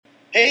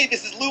Hey,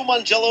 this is Lou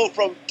Mangello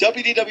from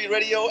WDW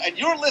Radio, and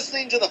you're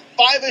listening to the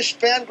Five-ish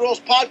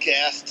Fangirls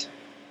podcast.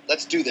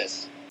 Let's do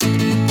this.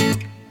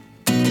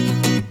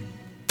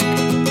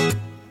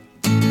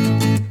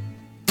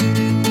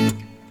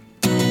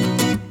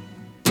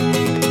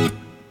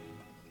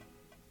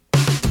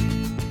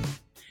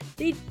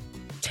 The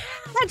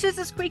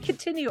tangents we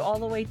continue all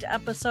the way to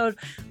episode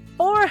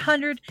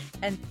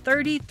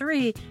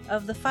 433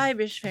 of the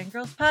Five-ish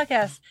Fangirls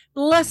podcast.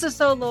 Bless us,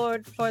 O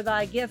Lord, for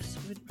thy gifts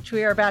which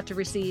we are about to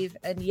receive.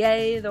 And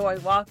yea, though I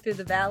walk through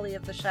the valley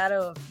of the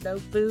shadow of no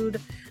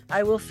food,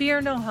 I will fear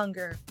no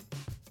hunger.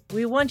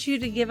 We want you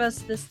to give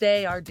us this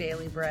day our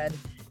daily bread.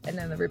 And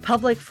in the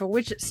republic for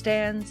which it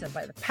stands, and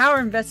by the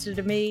power invested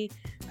in me,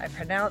 I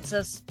pronounce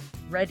us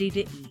ready to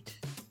eat.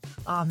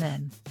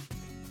 Amen.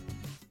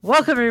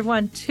 Welcome,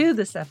 everyone, to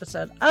this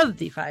episode of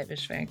the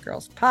Five-ish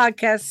Fangirls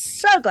podcast.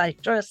 So glad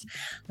you joined us.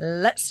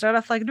 Let's start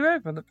off like a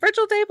direct from the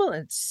virtual table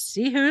and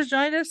see who's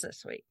joined us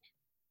this week.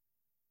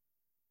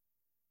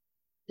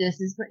 This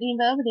is Brittany in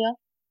Belvedere.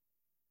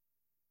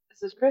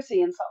 This is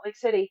Chrissy in Salt Lake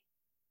City.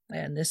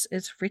 And this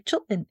is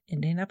Rachel in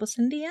Indianapolis,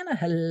 Indiana.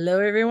 Hello,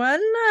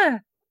 everyone.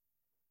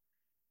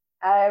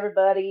 Hi,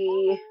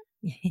 everybody.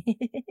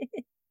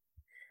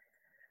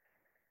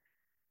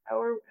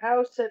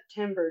 How's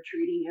September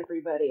treating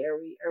everybody? Are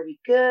we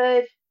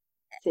good? Is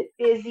it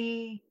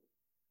busy?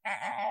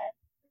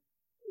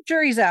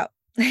 Jury's out.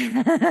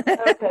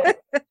 Okay.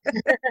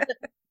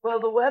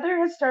 Well, the weather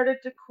has started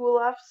to cool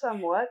off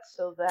somewhat,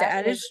 so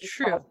that is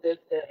true.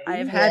 I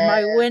have Yeah. had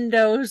my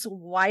windows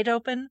wide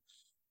open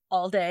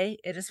all day.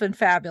 It has been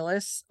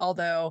fabulous.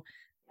 Although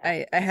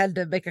I had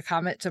to make a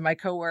comment to my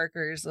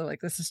coworkers, like,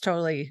 this is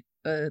totally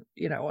a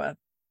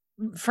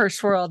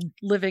first world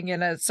living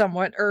in a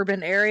somewhat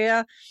urban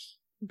area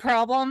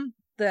problem,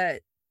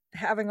 that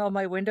having all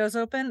my windows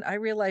open, I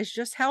realized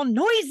just how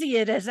noisy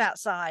it is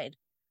outside.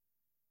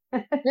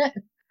 Yep,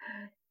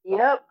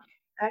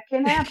 that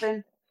can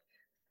happen.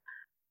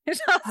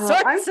 There's all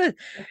sorts of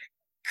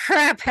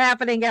crap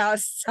happening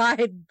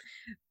outside.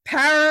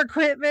 Power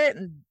equipment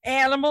and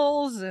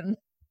animals and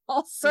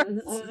all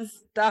sorts of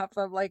stuff.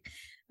 I'm like,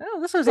 oh,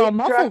 this was all Big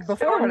muffled trucks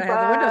before when I going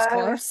had the windows by.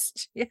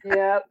 closed. Yeah.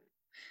 Yep,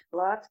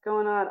 lots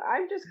going on.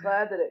 I'm just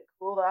glad that it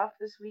cooled off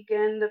this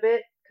weekend a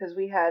bit, because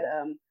we had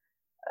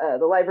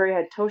the library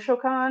had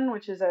ToshoCon,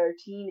 which is our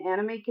teen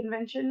anime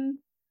convention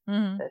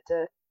Mhm.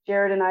 that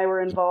Jared and I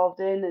were involved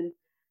in, and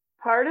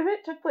part of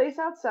it took place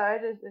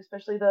outside,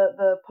 especially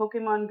the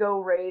Pokemon Go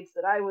raids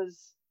that I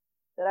was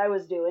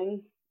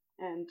doing,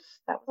 and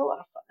that was a lot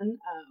of fun.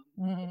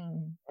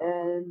 Mhm.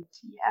 And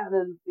yeah,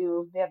 then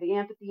they have the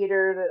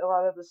amphitheater that a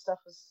lot of the stuff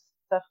was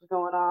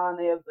going on.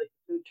 They have like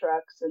food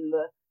trucks and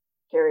the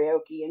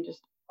karaoke and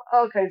just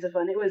all kinds of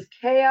fun. It was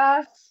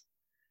chaos,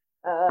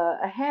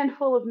 a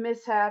handful of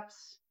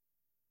mishaps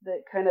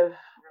that kind of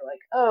were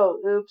like, oh,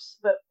 oops.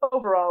 But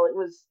overall, it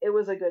was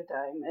a good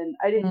time, and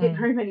I didn't get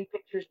very many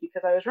pictures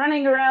because I was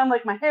running around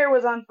like my hair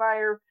was on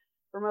fire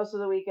for most of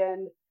the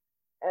weekend,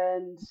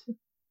 and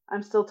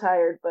I'm still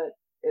tired, but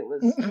it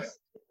was just good.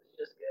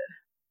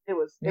 It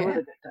was a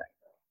good time.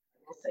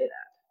 I'll say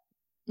that.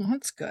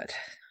 That's good.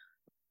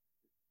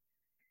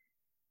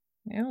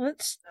 Yeah,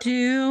 let's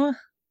do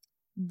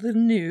the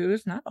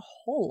news. Not a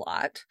whole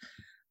lot.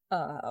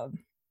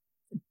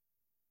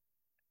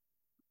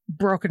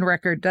 Broken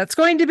record. That's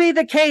going to be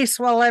the case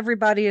while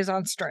everybody is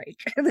on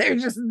strike.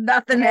 There's just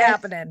nothing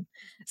happening.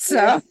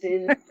 So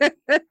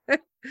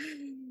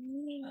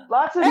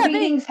lots of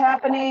meetings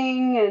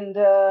happening, and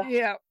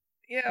yeah.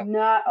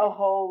 not a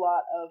whole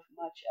lot of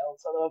much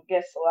else. Although I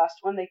guess the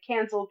last one they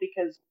canceled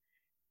because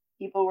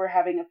people were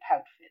having a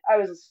pout fit. I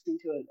was listening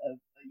to a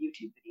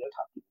YouTube video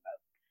talking about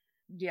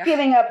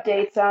giving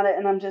updates on it,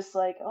 and I'm just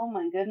like, oh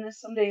my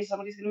goodness, someday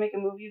somebody's gonna make a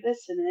movie of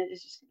this, and it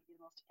is just gonna be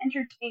the most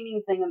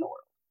entertaining thing in the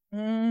world.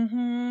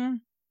 Mm-hmm.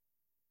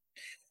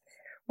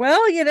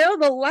 Well,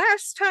 the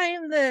last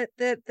time that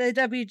the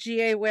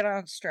WGA went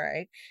on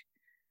strike,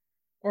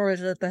 or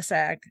was it the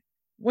SAG,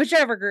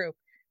 whichever group,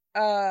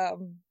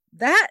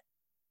 that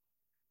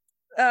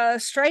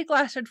strike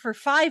lasted for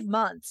 5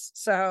 months.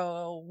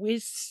 So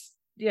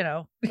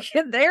they're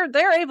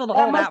able to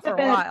hold out for a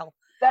while.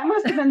 That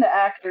must have been the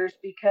actors,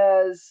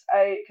 because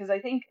I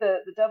think the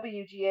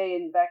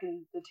WGA back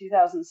in the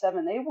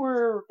 2007 they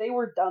were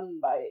done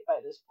by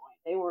this point.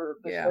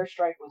 Their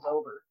strike was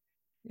over.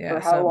 Yeah, for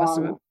how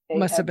long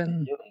must have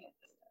been doing it.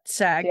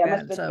 SAG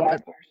Yeah,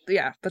 then.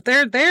 But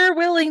they're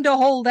willing to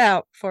hold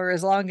out for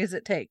as long as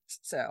it takes.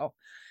 So,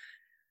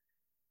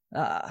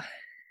 but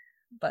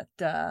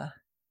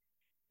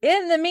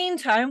in the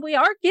meantime, we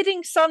are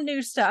getting some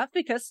new stuff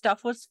because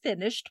stuff was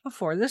finished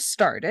before this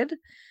started.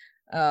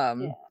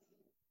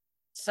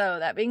 So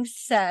that being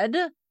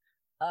said,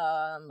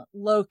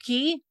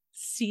 Loki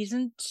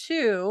season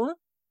 2,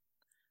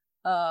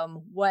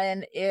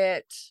 when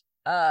it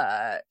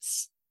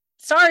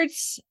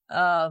starts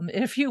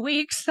in a few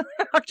weeks,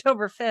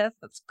 October 5th.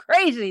 That's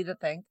crazy to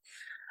think.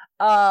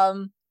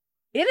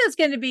 It is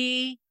going to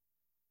be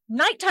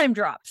nighttime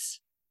drops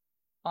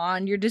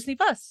on your Disney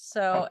Plus.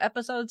 So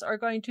episodes are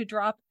going to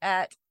drop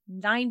at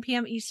 9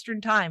 p.m.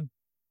 Eastern time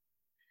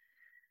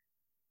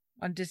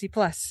on Disney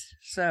Plus.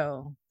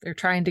 So they're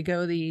trying to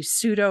go the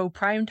pseudo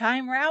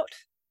primetime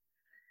route.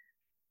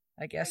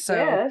 I guess so.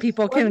 Yes.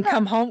 People Well, can yeah.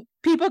 come home.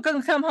 People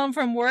can come home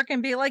from work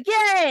and be like,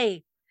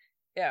 "Yay!"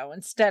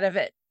 Instead of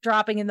it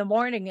dropping in the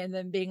morning and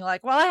then being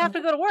like, "Well, I have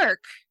to go to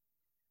work."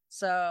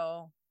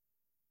 So,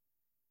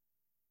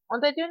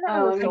 Aren't they doing that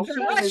I with mean, can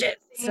Ahsoka? watch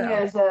it.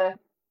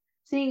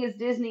 seeing as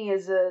Disney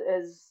as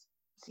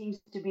seems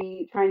to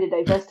be trying to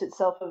divest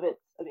itself of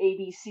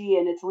ABC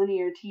and its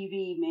linear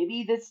TV,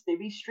 maybe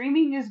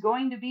streaming is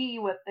going to be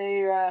what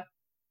their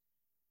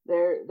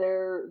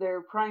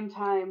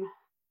primetime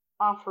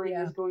offering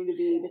Yeah. is going to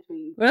be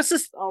between Well, this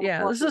is all the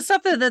this pluses. is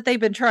something that they've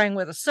been trying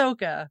with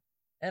Ahsoka,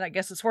 and I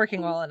guess it's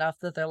working Mhm. well enough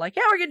that they're like,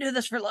 "Yeah, we're gonna do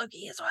this for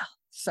Loki as well."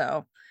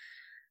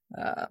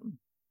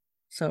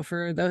 So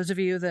for those of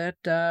you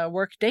that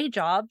work day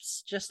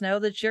jobs, just know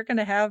that you're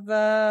gonna have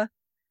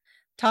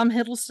Tom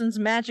Hiddleston's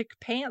magic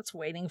pants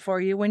waiting for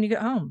you when you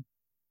get home,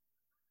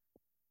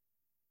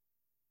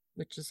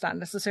 which is not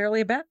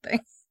necessarily a bad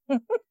thing.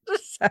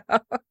 So,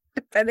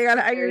 depending on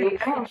how There you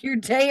go. your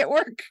day at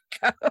work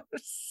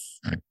goes,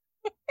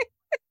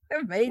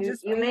 it may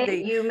just You be may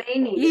the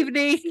need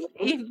it.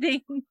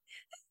 evening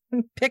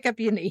pickup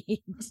you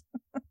need.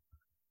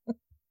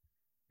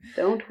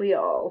 Don't we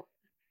all?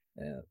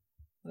 Yeah.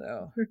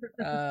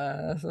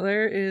 So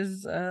there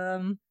is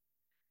that,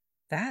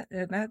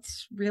 and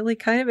that's really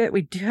kind of it.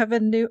 We do have a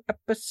new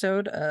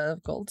episode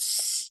of Gold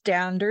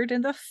Standard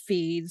in the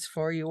feeds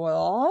for you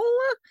all.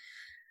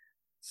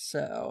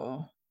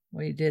 So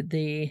we did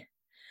the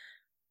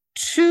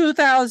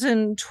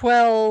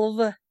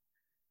 2012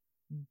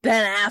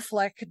 Ben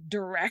Affleck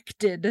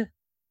directed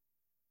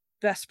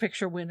Best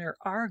Picture winner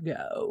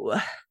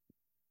Argo.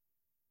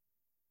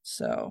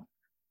 So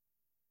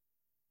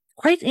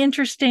quite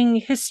interesting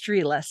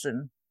history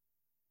lesson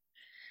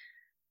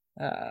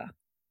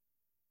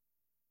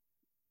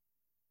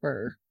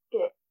for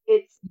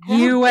It's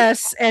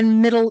U.S.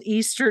 and Middle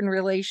Eastern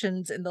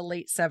relations in the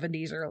late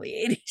 70s, early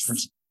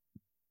 80s.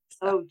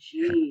 Oh,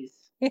 jeez.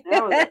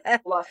 That was a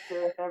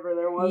cluster if ever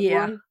there was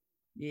one.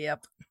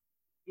 Yep.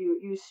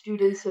 You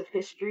students of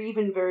history,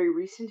 even very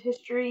recent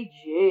history,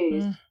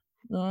 jeez.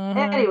 Mm-hmm.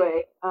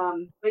 Anyway,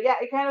 but yeah,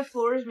 it kind of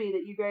floors me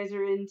that you guys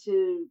are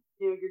into,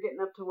 you're getting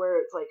up to where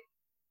it's like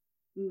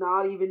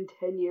not even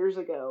 10 years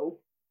ago.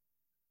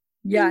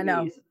 Yeah, I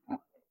know.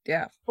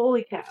 Yeah.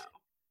 Holy cow.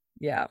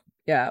 Yeah.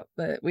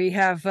 But we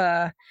have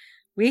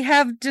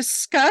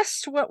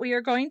discussed what we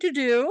are going to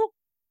do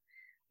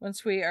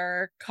once we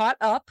are caught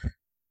up,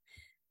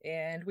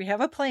 and we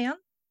have a plan,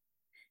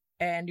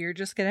 and you're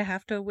just gonna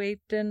have to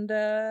wait and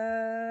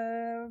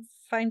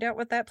find out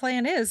what that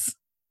plan is.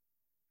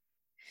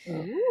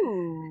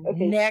 Ooh.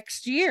 Okay.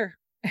 Next year.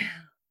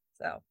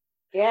 So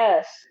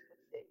Yes.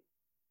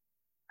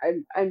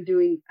 I'm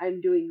doing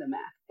the math.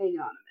 Hang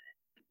on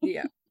a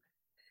yeah.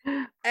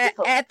 minute.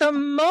 At the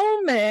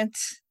moment,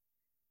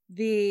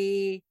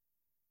 the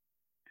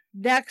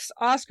next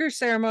Oscar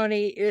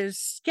ceremony is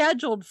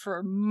scheduled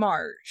for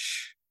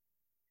March.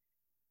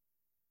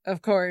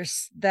 Of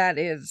course, that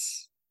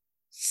is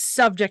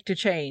subject to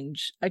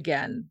change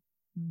again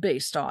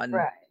based on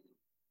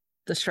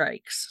the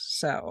strikes.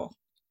 So,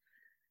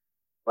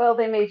 well,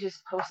 they may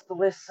just post the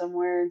list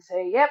somewhere and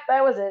say, "Yep,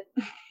 that was it."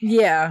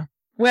 Yeah.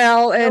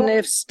 Well, and No.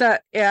 if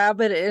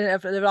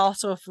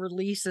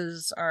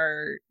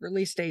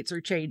release dates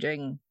are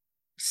changing,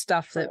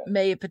 stuff that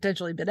may have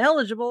potentially been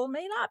eligible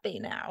may not be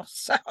now.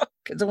 So,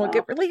 because it won't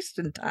get released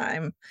in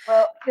time.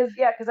 Well, because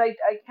I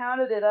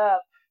counted it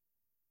up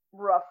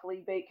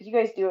roughly, because you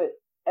guys do it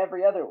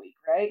every other week,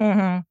 right?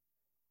 Mm-hmm.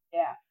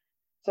 Yeah.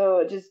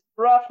 So just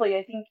roughly,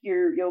 I think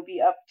you'll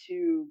be up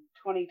to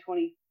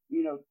 2020.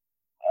 You'll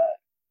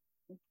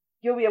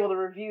be able to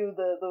review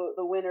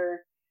the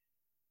winner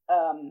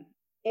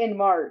in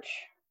March,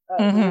 the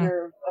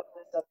winner of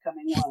this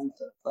upcoming one.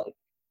 So it's like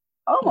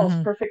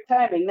almost perfect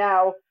timing.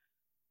 Now,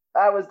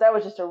 that was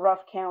just a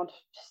rough count,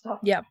 just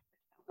off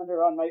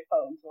under on my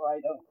phone, so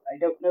I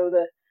don't know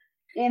the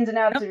ins and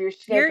outs of your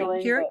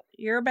scheduling.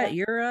 You're about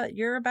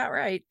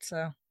right.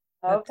 So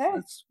okay,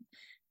 that's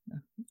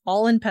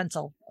all in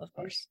pencil, of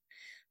course.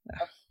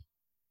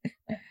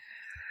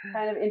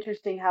 Kind of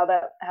interesting how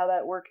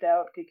that worked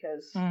out,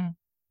 because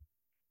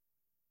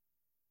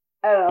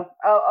I don't know.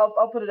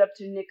 I'll put it up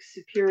to Nick's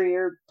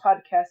superior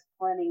podcast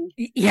planning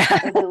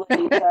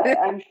abilities.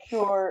 I'm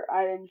sure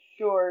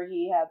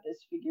he had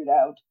this figured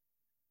out,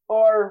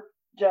 or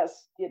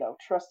just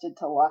trusted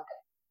to luck.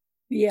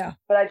 Yeah.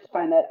 But I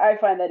find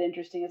that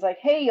interesting. It's like,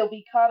 hey, you'll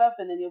be caught up,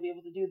 and then you'll be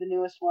able to do the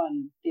newest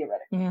one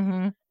theoretically.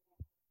 Mm-hmm.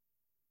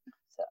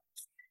 So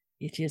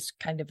it is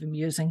kind of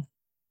amusing.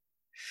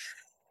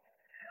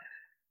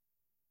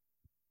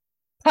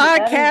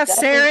 Podcast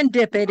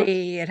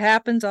serendipity. It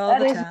happens all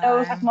the time. That is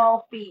no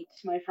small feat,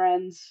 my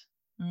friends.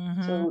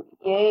 Mm-hmm. So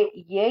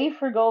yay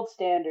for Gold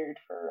Standard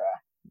for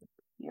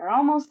you're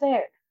almost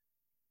there.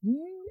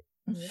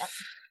 Yep.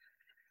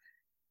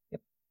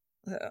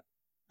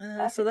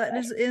 So that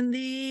is in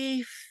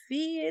the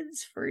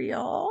feeds for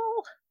y'all.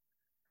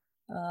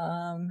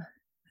 And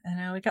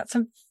now we got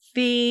some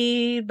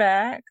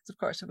feedback. Of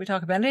course, if we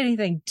talk about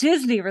anything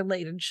Disney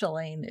related,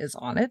 Shalane is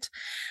on it.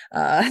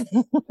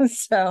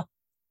 So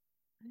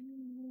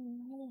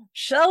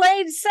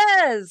Shalane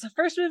says,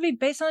 first movie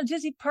based on a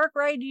Disney park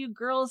ride you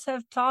girls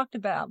have talked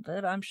about,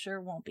 but I'm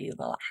sure won't be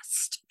the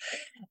last.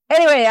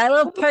 Anyway, I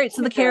love Pirates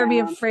of the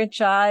Caribbean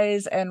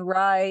franchise and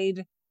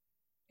ride.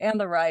 And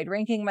the ride.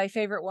 Ranking my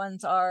favorite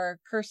ones are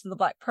Curse of the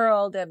Black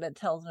Pearl, Dead Man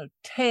Tells No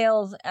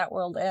Tales, At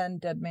World End,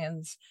 Dead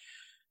Man's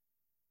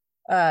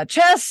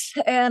Chest,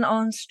 and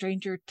On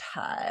Stranger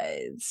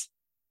Tides.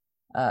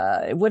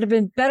 It would have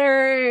been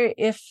better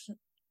if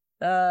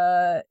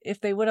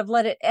they would have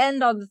let it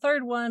end on the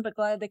third one, but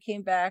glad they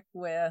came back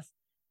with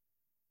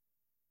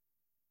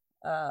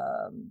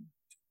the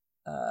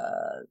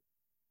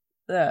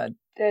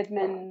Dead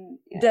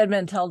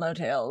Men Tell No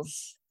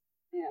Tales.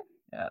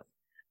 Yeah.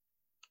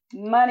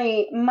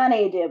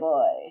 Money, dear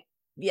boy.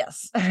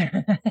 Yes.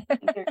 You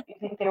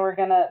think they were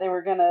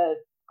gonna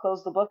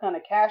close the book on a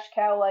cash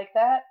cow like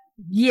that?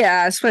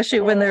 Yeah,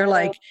 especially when they're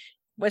like,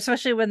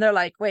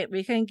 wait,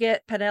 we can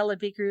get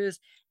Penelope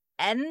Cruz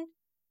and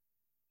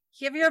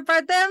Javier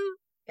Bardem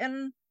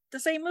in the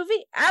same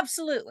movie?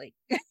 Absolutely.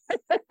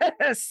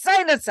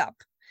 Sign us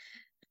up.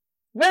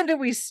 When do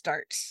we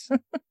start?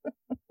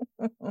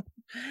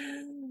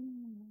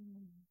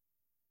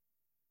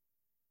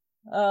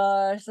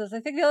 Says, I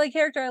think the only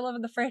character I love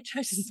in the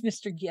franchise is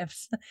Mr.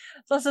 Gibbs.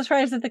 It's also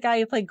surprised that the guy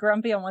who played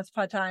Grumpy on Once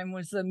Upon a Time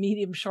was the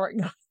medium short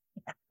guy.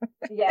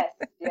 Yes.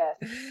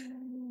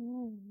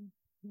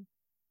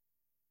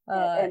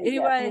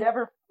 Anyway,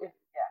 if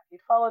you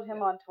followed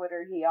him on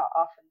Twitter, he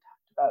often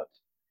talked about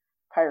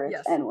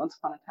Pirates and Once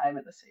Upon a Time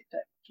at the same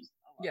time, which is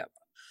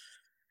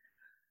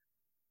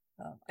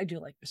I do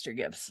like Mr.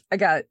 Gibbs. I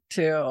got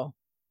to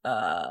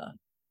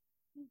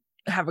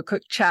have a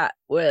quick chat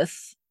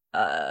with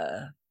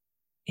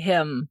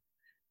him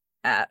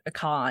at a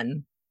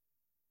con,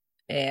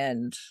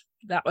 and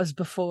that was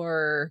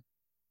before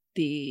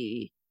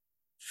the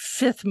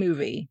 5th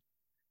movie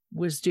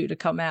was due to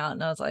come out,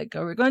 and I was like,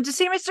 are we going to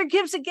see Mr.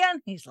 Gibbs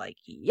again? He's like,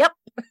 yep.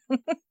 I'm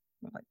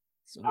like,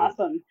 sweet.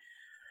 Awesome.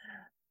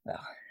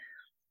 Well,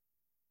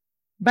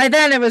 by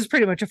then it was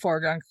pretty much a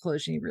foregone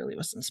conclusion he really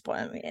wasn't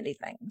spoiling me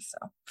anything, so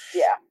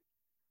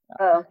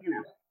well,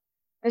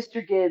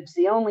 Mr. Gibbs,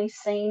 the only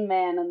sane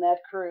man in that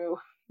crew.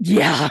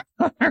 Yeah.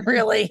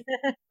 Really.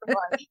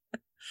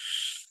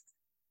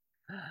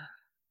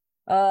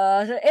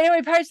 So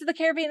anyway, Pirates of the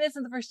Caribbean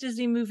isn't the first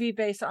Disney movie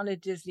based on a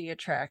Disney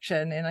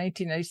attraction. In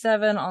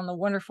 1997, on The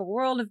Wonderful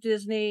World of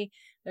Disney,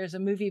 there's a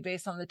movie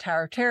based on the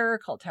Tower of Terror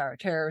called Tower of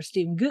Terror with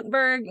Steven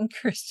Guttenberg and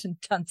Kirsten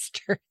Dunst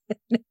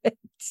in it.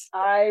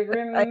 I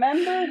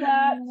remember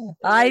that.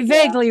 I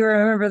vaguely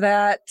remember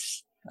that.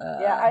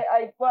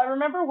 I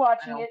remember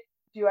watching it.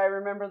 Do I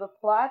remember the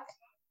plot?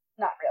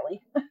 Not really,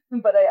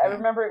 but I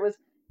remember it was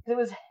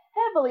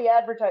heavily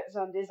advertised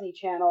on Disney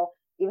Channel,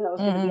 even though it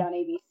was going to be on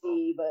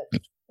ABC. But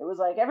it was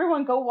like,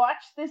 everyone go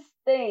watch this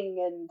thing,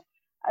 and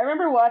I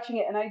remember watching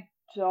it, and I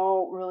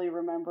don't really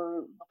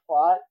remember the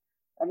plot.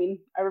 I mean,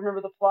 I remember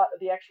the plot of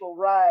the actual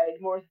ride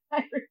more than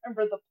I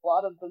remember the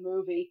plot of the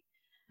movie.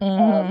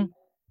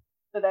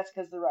 But that's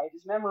because the ride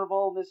is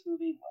memorable. This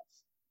movie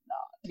was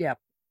not. Yep.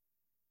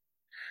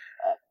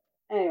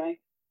 Anyway,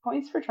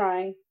 points for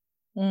trying.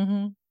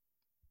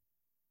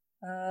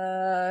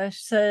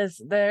 Says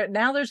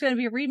there's going to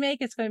be a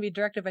remake. It's going to be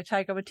directed by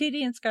Taika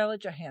Waititi, and Scarlett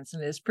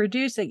Johansson is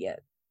producing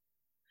it.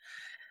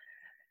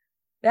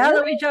 Now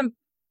that we jump,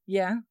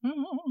 Oh,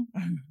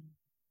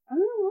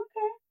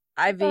 okay.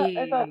 I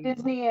thought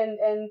Disney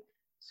and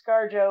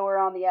ScarJo were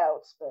on the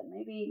outs, but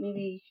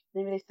maybe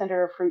they send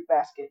her a fruit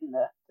basket and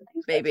the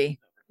things. Maybe.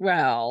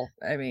 Well,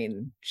 I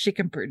mean, she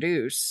can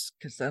produce,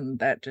 because then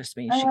that just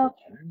means she gets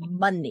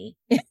money.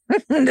 It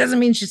doesn't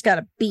mean she's got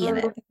to be in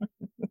it.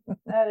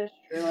 That is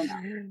true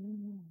enough.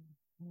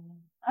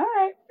 All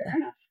right, fair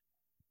enough.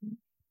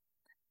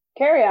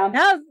 Carry on.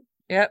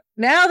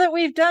 Now that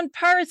we've done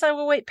Pirates, I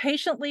will wait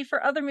patiently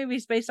for other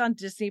movies based on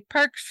Disney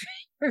parks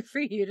for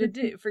you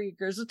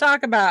girls to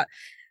talk about,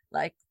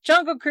 like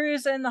Jungle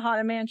Cruise and The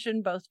Haunted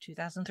Mansion, both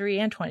 2003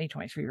 and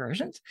 2023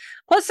 versions,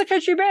 plus The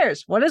Country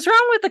Bears. What is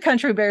wrong with The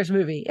Country Bears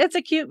movie? It's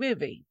a cute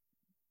movie.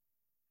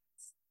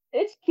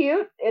 It's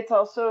cute. It's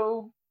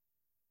also,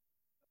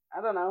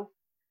 I don't know,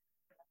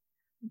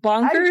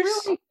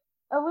 bonkers.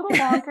 A little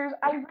bonkers.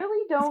 I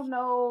really don't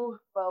know.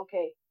 Well,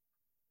 okay.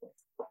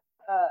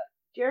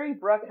 Jerry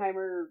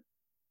Bruckheimer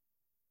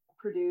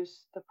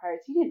produced the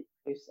Pirates. He didn't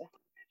produce the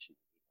Mansion.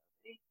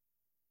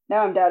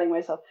 Now I'm doubting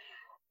myself.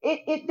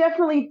 It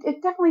definitely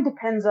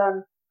depends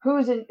on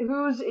who's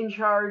in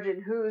charge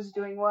and who's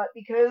doing what,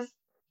 because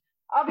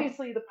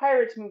obviously the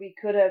Pirates movie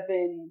could have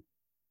been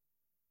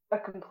a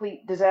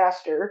complete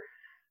disaster,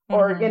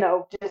 or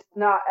just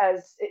not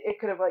as it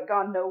could have like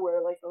gone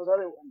nowhere like those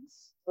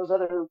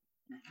other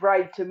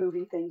ride to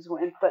movie things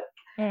went. But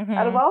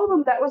out of all of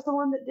them, that was the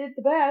one that did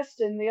the best,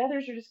 and the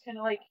others are just kind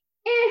of like,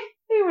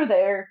 they were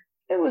there.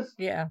 It was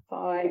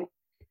fine.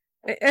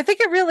 I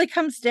think it really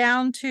comes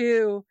down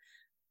to,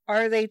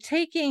 are they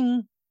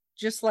taking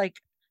just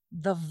like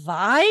the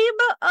vibe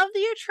of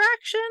the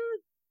attraction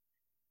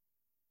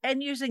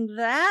and using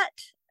that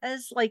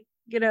as like,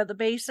 the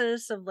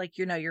basis of like,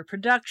 your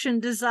production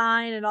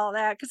design and all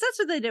that, because that's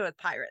what they did with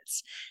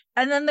Pirates.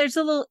 And then there's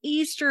a little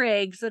Easter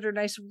eggs that are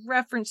nice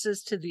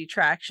references to the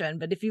attraction.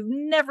 But if you've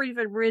never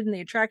even ridden the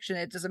attraction,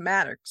 it doesn't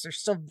matter because they're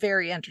still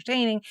very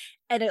entertaining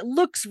and it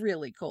looks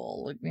really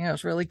cool.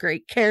 It's really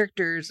great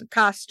characters and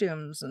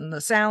costumes and the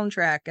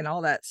soundtrack and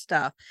all that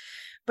stuff.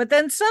 But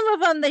then some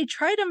of them, they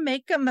try to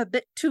make them a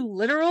bit too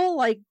literal,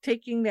 like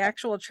taking the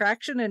actual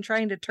attraction and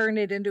trying to turn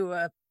it into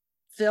a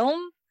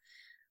film.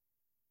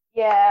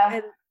 Yeah.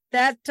 And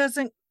that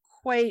doesn't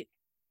quite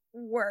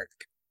work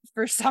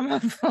for some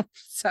of them.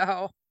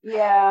 So.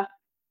 Yeah.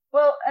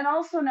 Well, and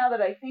also now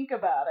that I think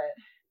about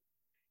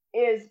it,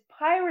 is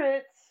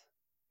Pirates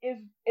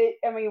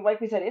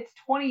like we said, it's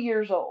 20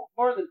 years old.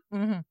 More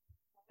than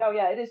Oh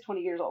yeah, it is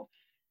 20 years old.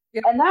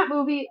 Yep. And that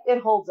movie,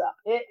 it holds up.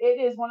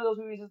 It is one of those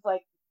movies that's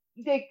like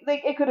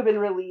it could have been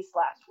released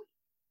last week.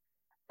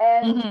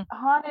 And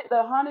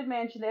the Haunted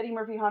Mansion, the Eddie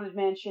Murphy Haunted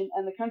Mansion,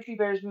 and the Country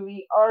Bears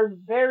movie are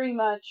very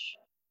much,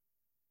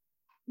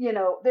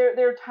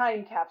 they're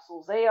time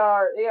capsules. They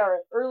are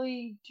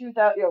early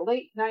 2000,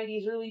 late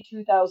 90s, early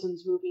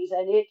 2000s movies,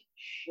 and it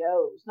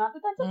shows. Not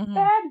that that's a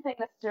bad thing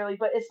necessarily,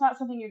 but it's not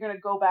something you're going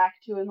to go back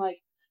to and like,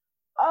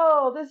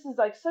 oh, this is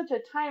like such a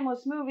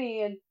timeless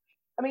movie. And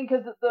I mean,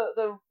 because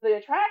the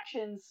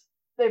attractions,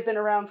 they've been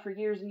around for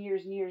years and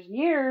years and years and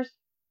years.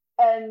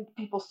 And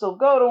people still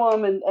go to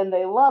them and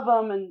they love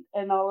them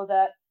and all of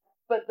that.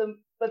 But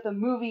the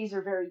movies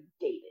are very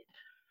dated.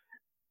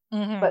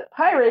 But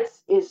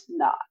Pirates is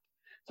not.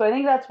 So I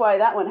think that's why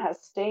that one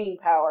has staying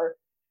power.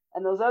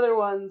 And those other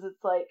ones,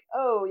 it's like,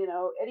 oh,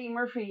 Eddie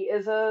Murphy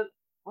is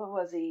what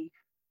was he?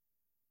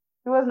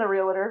 He wasn't a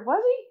realtor,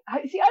 was he? I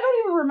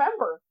don't even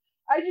remember.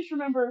 I just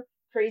remember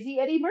crazy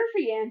Eddie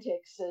Murphy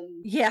antics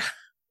and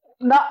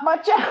not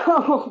much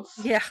else.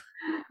 Yeah.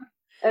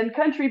 And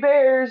Country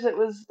Bears,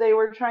 they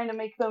were trying to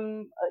make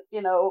them,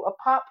 a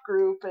pop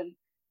group, and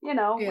we'd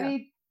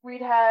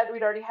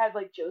already had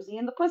like Josie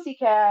and the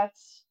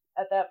Pussycats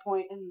at that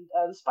point, and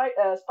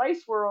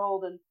Spice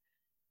World, and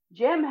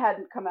Jem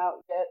hadn't come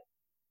out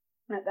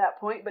yet at that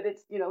point, but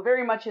it's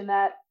very much in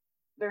that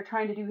they're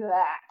trying to do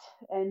that,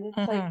 and it's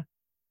like,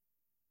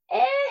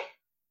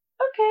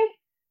 okay.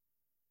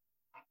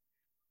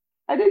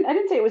 I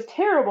didn't say it was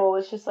terrible.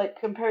 It's just like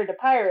compared to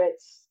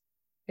Pirates.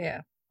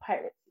 Yeah.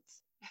 Pirates.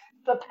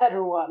 The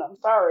better one. I'm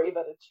sorry,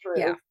 but it's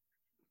true.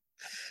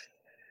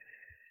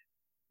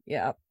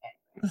 Yeah.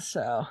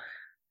 So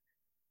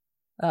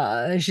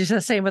she's the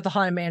same with the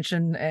Haunted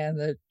Mansion and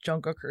the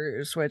Jungle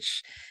Cruise,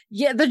 which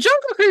the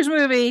Jungle Cruise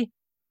movie,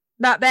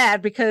 not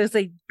bad because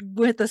they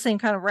went the same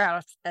kind of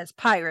route as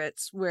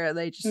Pirates, where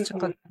they just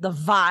took the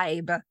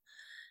vibe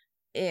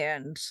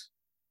and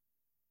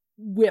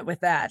went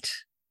with that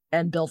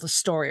and built a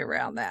story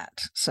around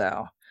that.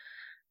 So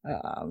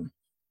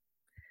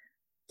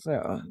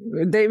So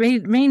they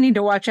may need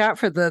to watch out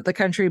for the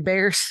Country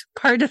Bears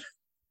part of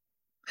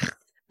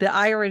the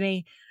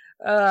irony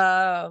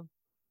that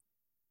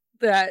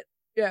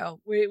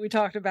we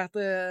talked about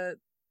the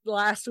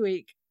last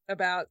week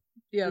about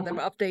them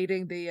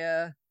updating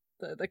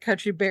the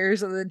Country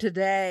Bears, and then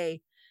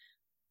today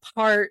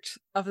part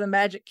of the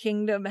Magic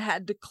Kingdom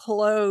had to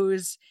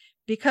close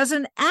because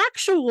an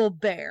actual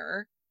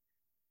bear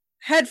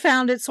had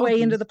found its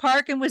way into the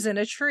park and was in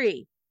a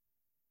tree.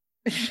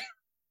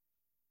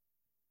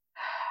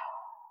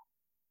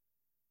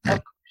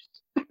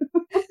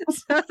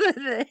 So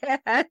they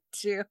had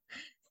to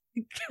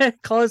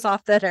close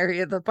off that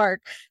area of the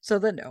park so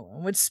that no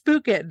one would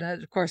spook it.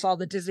 And of course, all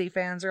the Disney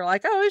fans are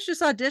like, "Oh, it's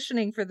just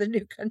auditioning for the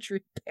new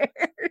Country Bear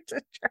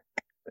to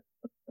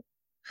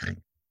try."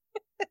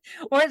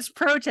 Or it's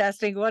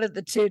protesting, one of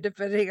the two,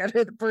 depending on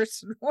who the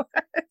person was.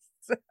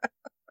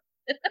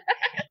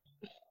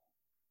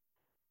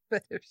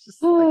 But it was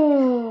just like,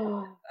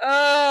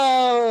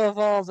 of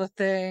all the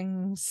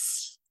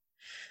things.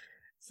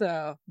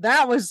 So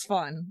that was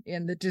fun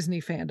in the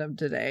Disney fandom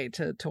today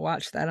to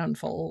watch that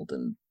unfold,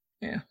 and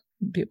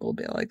people will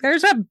be like,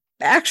 "There's a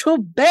actual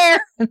bear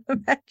in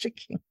the Magic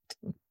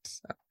Kingdom."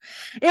 So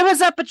it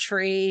was up a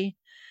tree.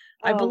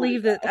 I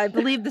believe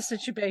the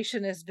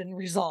situation has been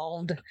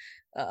resolved.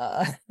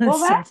 Well,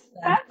 that's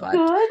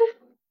good.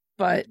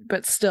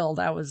 But still,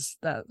 that was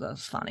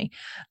funny.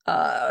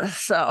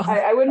 So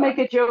I would make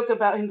a joke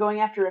about him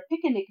going after a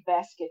picnic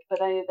basket, but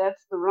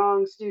that's the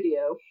wrong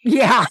studio.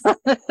 Yeah.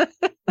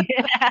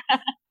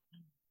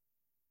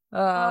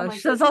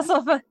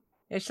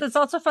 It's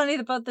also funny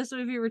about this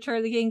movie. Return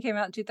of the King came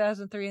out in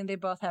 2003, and they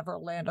both have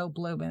Orlando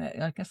Bloom in it.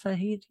 Like I said,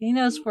 he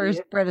knows where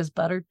his bread is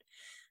buttered.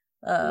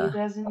 He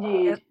does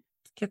indeed.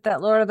 Get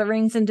that Lord of the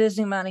Rings and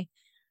Disney money.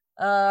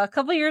 A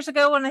couple of years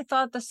ago, when I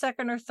thought the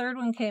second or third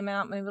one came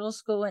out, my middle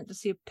school went to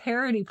see a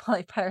parody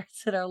play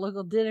Pirates at our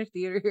local dinner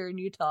theater here in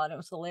Utah, and it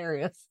was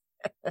hilarious.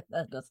 It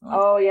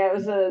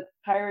was a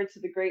Pirates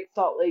of the Great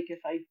Salt Lake, if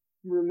I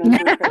remember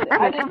correctly.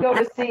 I didn't go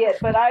to see it,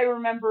 but I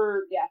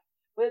remember,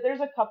 there's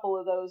a couple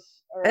of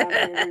those around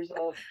here. There's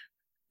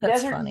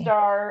That's Desert funny.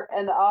 Star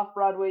and the Off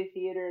Broadway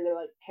Theater, they're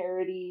like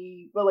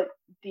parody, well, like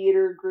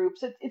theater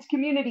groups. It's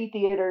community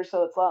theater,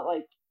 so it's not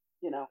like,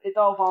 it's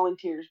all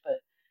volunteers.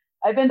 But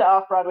I've been to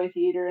Off Broadway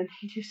Theater and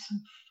they do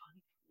some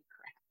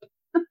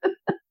funny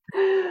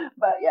crap.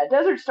 But yeah,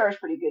 Desert Star's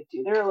pretty good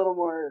too. They're a little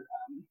more,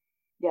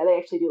 they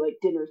actually do like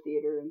dinner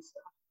theater and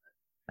stuff.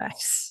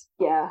 Nice.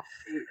 Yeah,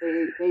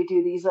 they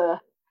do these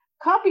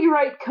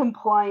copyright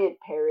compliant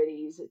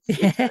parodies.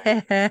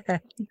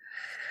 It's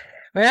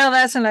Well,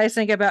 that's a nice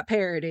thing about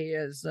parody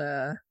is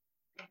Mhm.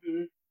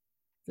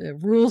 the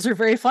rules are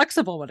very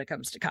flexible when it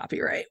comes to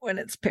copyright when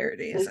it's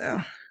parody. This,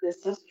 So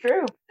this is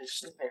true.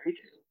 This is very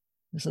true.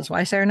 this is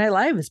why Saturday Night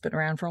Live has been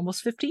around for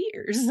almost 50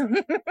 years.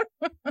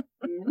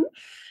 Mhm.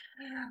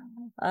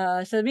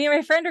 So me and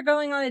my friend are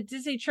going on a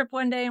Disney trip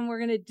one day, and we're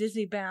going to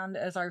Disney Bound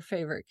as our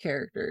favorite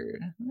character.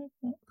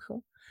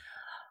 Cool.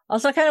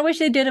 Also, I kind of wish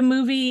they did a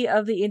movie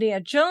of the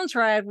Indiana Jones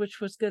ride,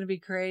 which was going to be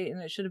great,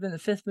 and it should have been the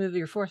 5th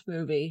movie or 4th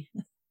movie.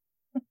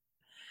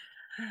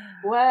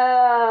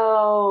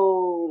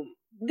 Well,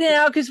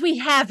 No, because we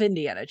have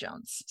Indiana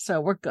Jones,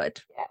 so we're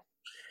good. Yeah.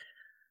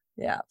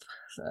 Yeah.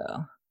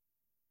 So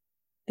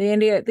the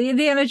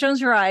Indiana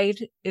Jones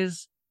ride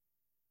is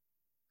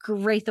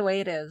great the way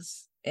it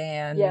is,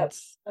 and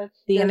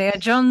the Indiana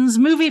Jones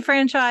movie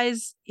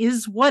franchise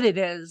is what it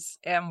is,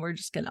 and we're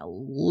just gonna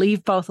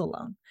leave both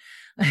alone.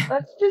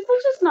 let's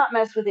just not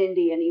mess with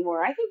Indy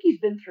anymore. I think he's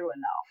been through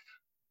enough.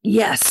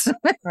 Yes.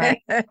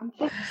 Right. I'm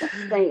just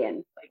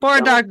saying. Like,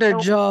 Poor Dr.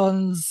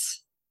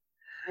 Jones.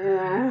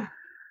 Yeah.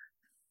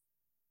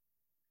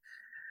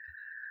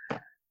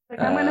 Like,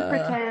 I'm going to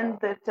pretend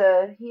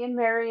that he and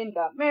Marion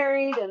got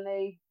married and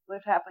they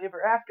lived happily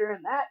ever after,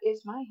 and that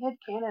is my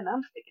headcanon.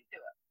 I'm sticking to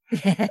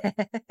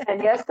it.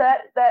 And yes,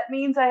 that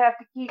means I have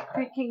to keep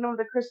Kingdom of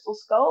the Crystal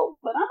Skull,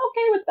 but I'm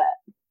okay with that.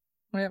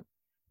 Yep.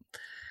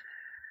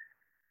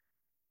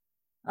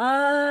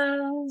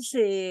 Let's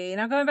see.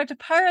 Now going back to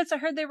Pirates, I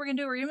heard they were going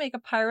to do a remake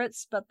of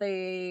Pirates, but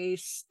they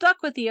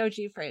stuck with the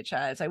OG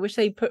franchise. I wish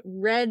they put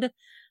Red,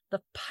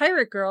 the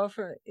pirate girl,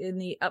 in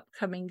the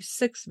upcoming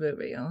 6th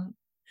movie.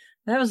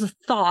 That was a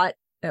thought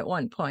at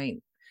one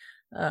point.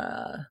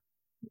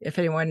 If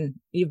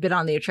you've been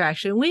on the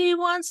attraction, we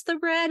wants the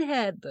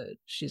redhead, but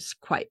she's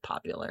quite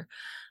popular.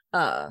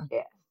 Yeah.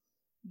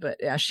 But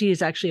yeah, she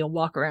is actually a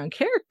walk around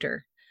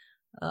character,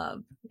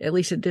 at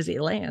least at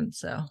Disneyland.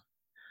 So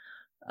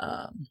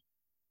I'm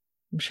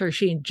sure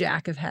she and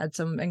Jack have had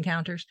some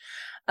encounters.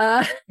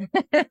 I'm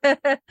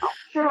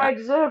sure I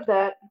deserve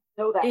that.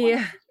 No, that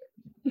Yeah.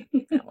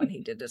 one. That one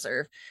he did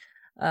deserve.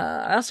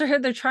 I also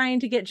heard they're trying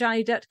to get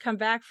Johnny Depp to come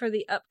back for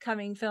the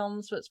upcoming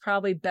films, but it's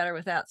probably better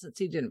without, since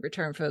he didn't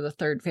return for the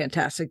 3rd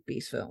Fantastic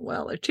Beasts film.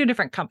 Well, they're 2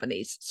 different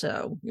companies,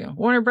 so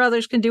Warner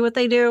Brothers can do what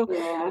they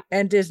do,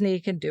 and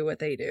Disney can do what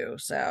they do.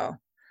 So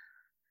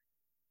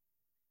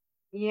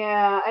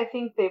yeah, I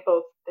think they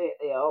all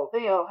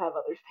have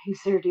other things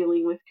they're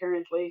dealing with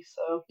currently.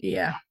 So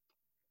yeah,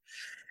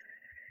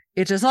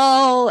 it is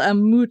all a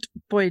moot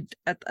point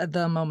at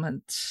the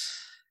moment.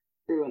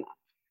 True enough.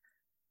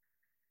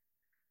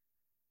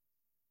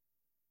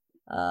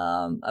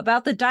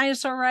 About the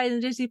dinosaur ride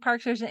in Disney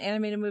parks, there's an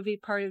animated movie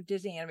part of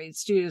Disney Animated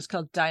Studios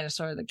called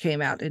Dinosaur that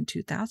came out in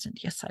 2000.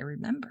 Yes, I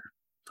remember.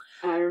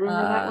 I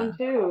remember that one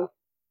too.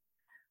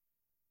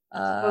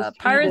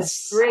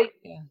 Pirates, great,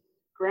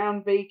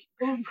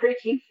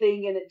 groundbreaking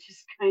thing, and it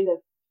just kind of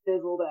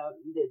fizzled out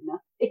and did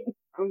nothing.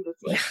 I'm just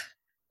like,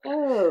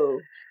 oh,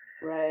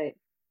 right.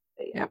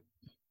 But yeah. Yep.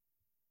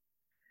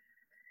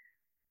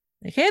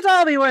 They can't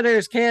all be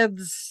winners,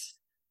 kids.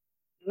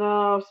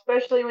 No,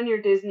 especially when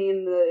you're Disney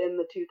in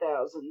the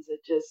 2000s,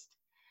 it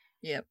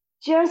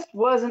just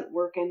wasn't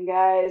working,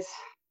 guys.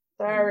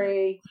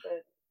 Sorry,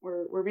 but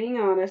we're being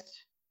honest.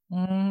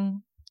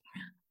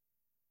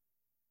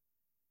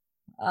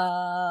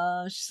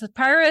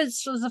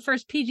 Pirates was the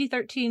first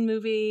PG-13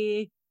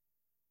 movie.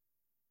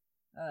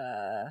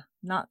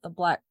 Not the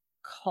Black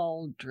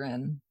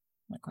Cauldron.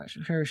 I'm not quite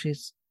sure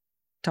she's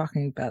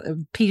talking about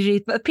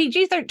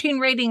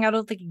PG-13 rating. I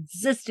don't think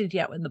existed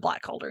yet when the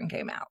Black Cauldron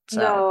came out. So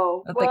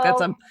no, I think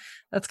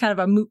that's kind of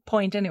a moot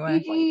point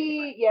anyway.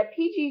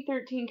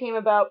 PG-13 came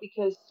about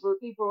because where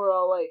people were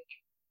all like,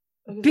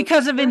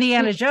 because of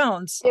Indiana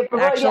Jones.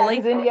 Actually,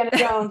 because Indiana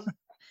Jones.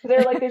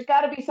 They're like, there's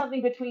got to be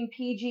something between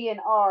PG and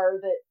R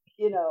that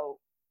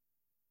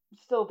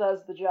still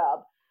does the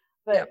job.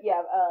 But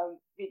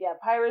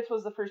Pirates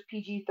was the first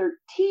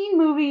PG-13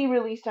 movie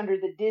released under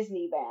the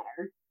Disney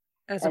banner.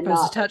 As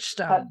opposed to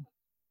Touchstone.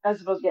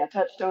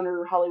 Touchstone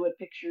or Hollywood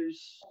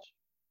Pictures.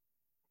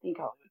 I think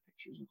Hollywood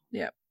Pictures.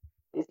 Yep.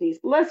 Disney's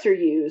lesser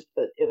used,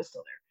 but it was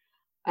still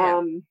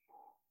there.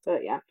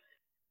 Yeah.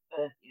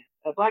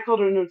 Black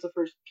Cauldron was the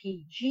first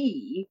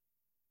PG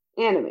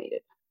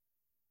animated.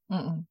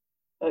 Mm-mm.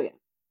 Oh yeah,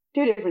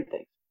 2 different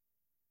things.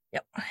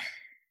 Yep.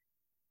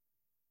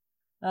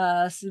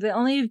 So the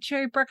only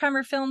Jerry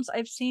Bruckheimer films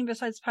I've seen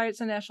besides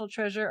Pirates and National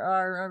Treasure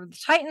are the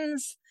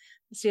Titans,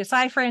 the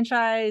CSI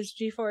franchise,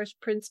 G-Force,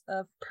 Prince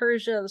of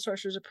Persia, The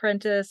Sorcerer's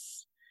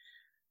Apprentice,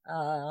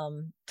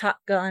 Top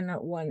Gun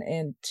 1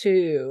 and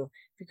 2.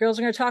 If If you girls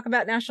are going to talk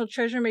about National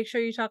Treasure, make sure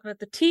you talk about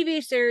the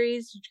TV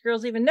series. Did you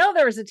girls even know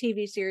there was a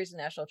TV series in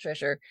National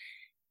Treasure?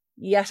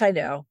 Yes, I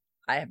know.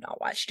 I have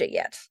not watched it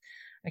yet.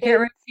 I can't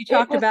remember if you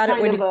talked about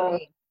it when you.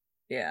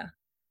 Yeah.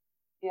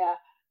 Yeah.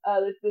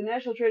 The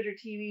National Treasure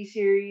TV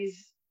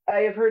series, I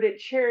have heard it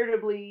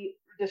charitably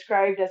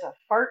described as a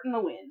fart in the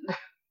wind.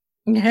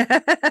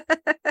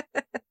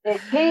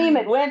 It came,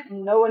 it went,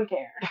 and no one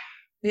cared.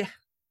 Yeah.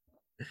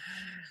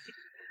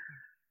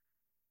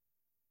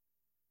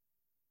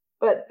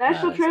 But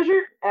National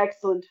Treasure,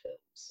 excellent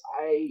films.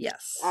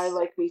 I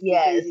like me some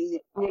crazy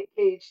Nick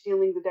Cage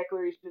stealing the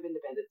Declaration of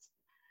Independence.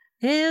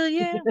 Hell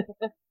yeah.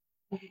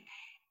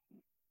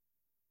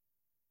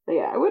 So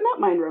yeah, I would not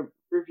mind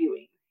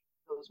reviewing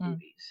those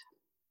movies.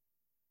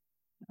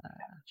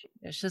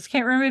 I just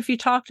can't remember if you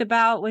talked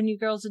about when you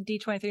girls did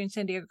D23 in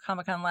San Diego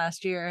Comic-Con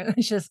last year.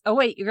 It's just, oh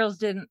wait, you girls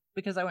didn't,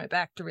 because I went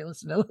back to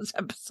re-listen to those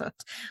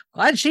episodes.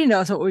 Glad she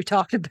knows what we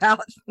talked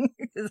about.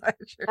 That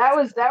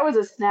was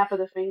a snap of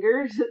the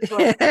fingers. So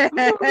I'm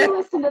going to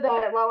listen to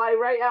that while I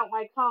write out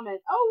my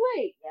comment. Oh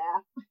wait,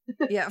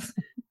 yeah. Yeah.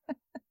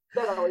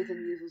 That always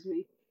amuses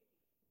me.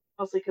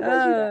 Mostly because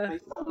I do that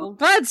myself. Well,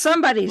 glad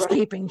somebody's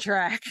keeping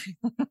track.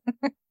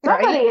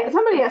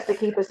 Somebody has to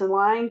keep us in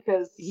line,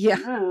 because I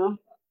don't know.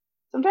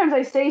 Sometimes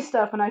I say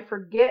stuff and I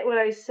forget what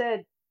I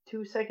said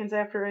 2 seconds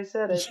after I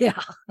said it.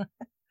 Yeah.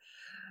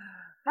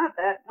 Not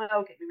that. Well,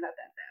 okay, maybe not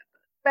that bad,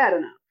 but bad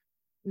enough.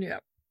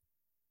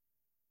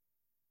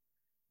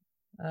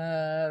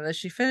 Yeah. As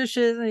she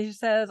finishes, and she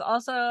says,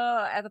 also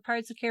at the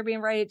Pirates of the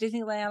Caribbean ride at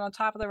Disneyland, on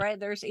top of the ride,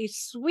 there's a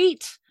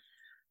suite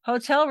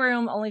hotel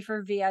room only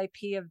for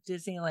VIP of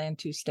Disneyland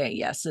to stay.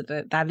 Yes,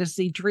 that is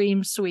the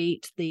Dream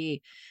Suite,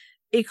 the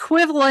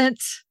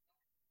equivalent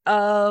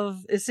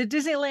of, it's a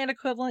Disneyland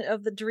equivalent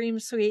of the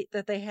Dream Suite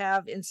that they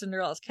have in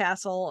Cinderella's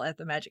Castle at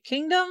the Magic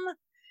Kingdom.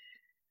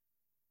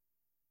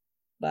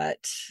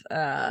 But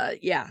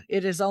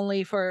it is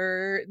only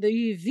for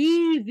the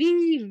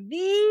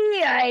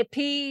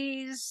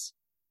VVVIPs.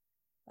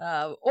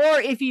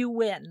 Or if you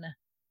win,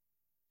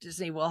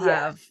 Disney will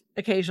have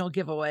occasional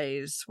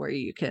giveaways where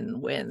you can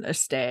win a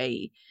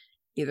stay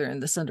either in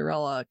the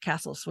Cinderella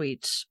Castle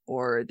Suite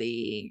or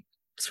the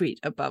suite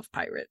above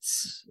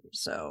Pirates.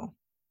 So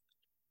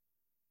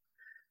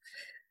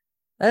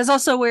that is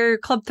also where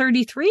Club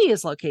 33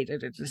 is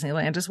located at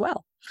Disneyland as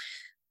well.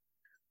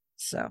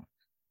 So,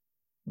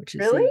 which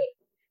is really?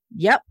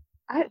 Yep.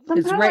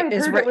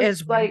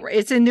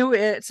 It's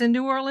in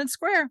New Orleans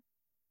Square.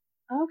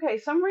 Okay,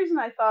 some reason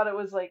I thought it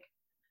was like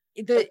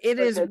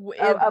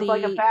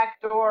like a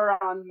back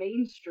door on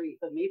Main Street,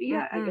 but maybe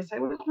I guess I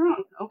was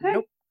wrong. Okay.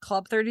 Nope.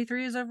 Club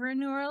 33 is over in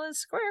New Orleans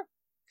Square.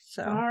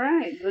 So all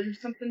right, learn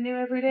something new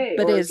every day.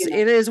 But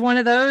it is one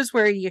of those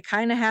where you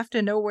kind of have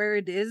to know where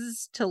it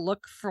is to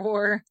look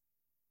for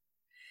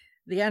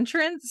the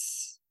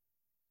entrance,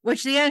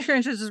 which the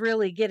entrance is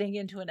really getting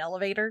into an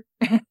elevator.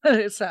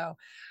 So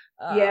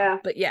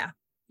but yeah,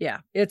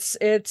 it's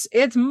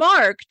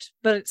marked,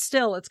 but it's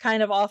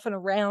kind of off and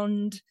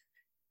around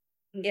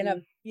in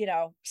a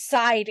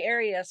side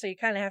area, so you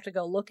kind of have to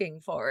go looking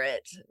for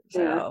it.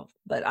 So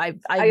but I've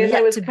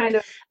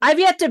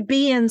yet to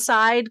be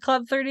inside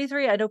Club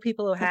 33. I know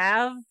people who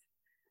have.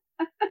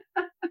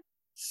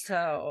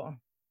 So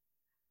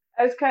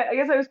I was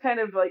kind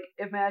of like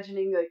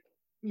imagining, like,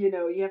 you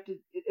have to,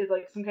 it's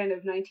like some kind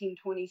of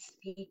 1920s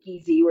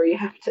speakeasy where you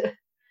have to,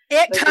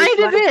 it kind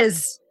of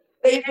is.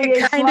 It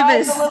kind of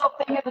is. The little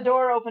thing at the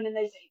door open and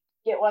they say,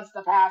 what's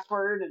the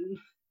password? And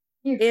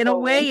in a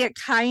way, it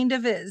kind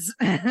of is.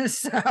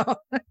 So,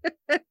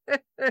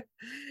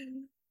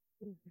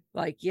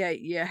 like,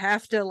 you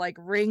have to like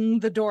ring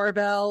the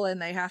doorbell, and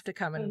they have to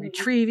come and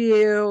retrieve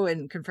you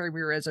and confirm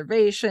your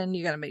reservation.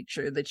 You got to make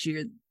sure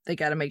that they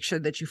got to make sure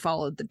that you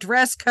followed the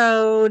dress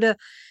code.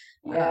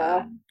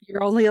 Yeah,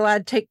 you're only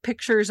allowed to take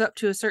pictures up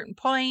to a certain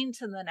point,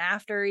 and then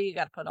after, you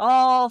got to put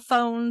all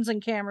phones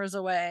and cameras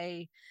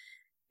away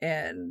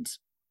and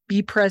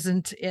be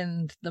present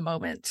in the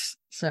moment.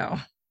 So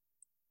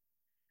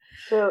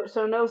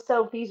no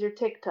selfies or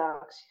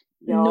TikToks.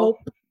 Y'all.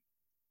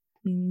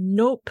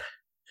 Nope.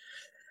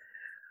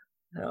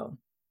 No,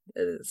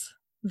 it is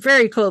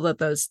very cool that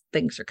those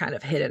things are kind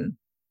of hidden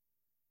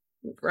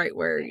right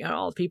where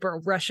all the people are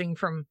rushing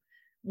from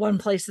one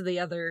place to the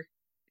other,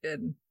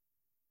 and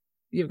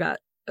you've got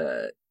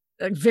a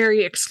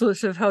very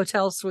exclusive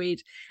hotel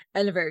suite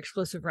and a very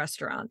exclusive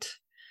restaurant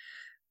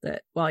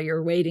that while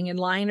you're waiting in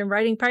line and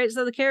writing Pirates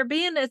of the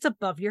Caribbean, it's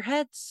above your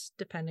heads,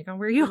 depending on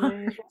where you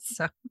are.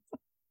 So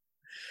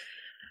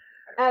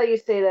now you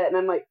say that, and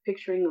I'm like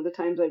picturing the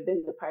times I've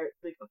been to Pirates,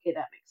 like, okay,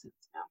 that makes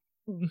sense now.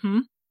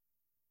 Mm-hmm.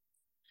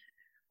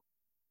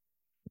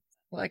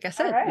 Like I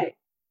said,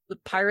 the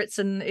Pirates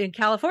in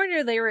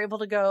California, they were able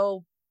to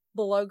go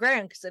below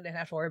ground because they didn't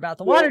have to worry about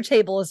the water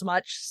table as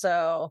much.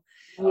 So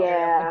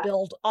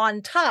build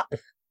on top.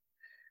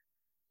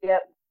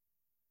 Yep.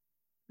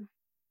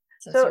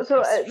 So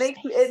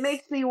it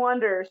makes me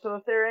wonder. So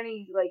if there are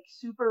any like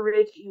super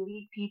rich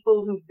elite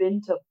people who've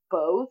been to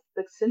both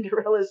the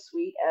Cinderella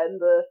suite and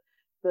the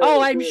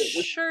I'm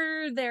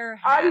sure there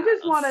I have.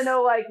 just want to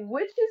know, like,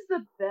 which is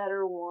the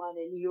better one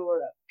in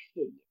your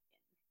opinion?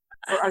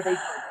 Or are they both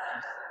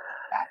just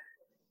bad?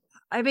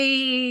 I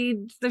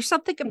mean, there's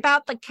something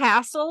about the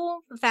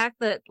castle, the fact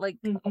that, like,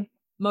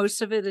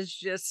 most of it is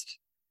just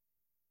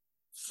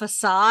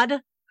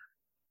facade.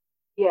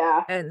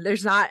 Yeah. And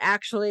there's not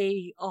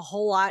actually a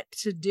whole lot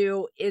to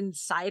do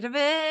inside of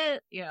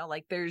it. You know,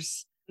 like,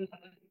 there's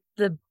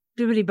the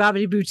Bibbidi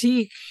Bobbidi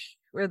Boutique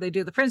where they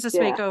do the princess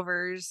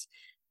makeovers,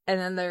 and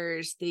then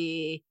there's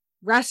the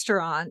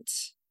restaurant,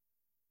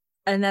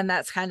 and then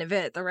that's kind of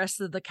it. The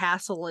rest of the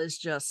castle is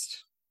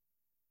just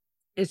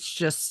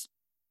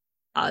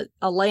a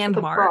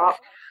landmark.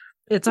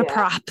 It's a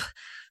prop.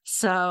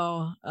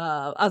 So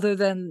other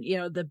than, you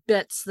know, the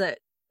bits that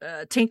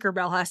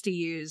Tinkerbell has to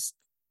use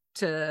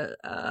to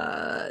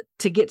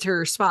get to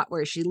her spot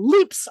where she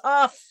leaps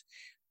off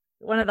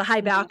one of the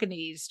high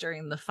balconies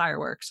during the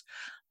fireworks.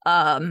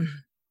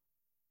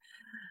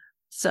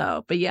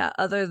 So, but yeah,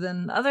 other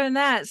than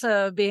that,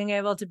 so being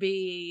able to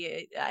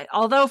be,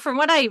 although from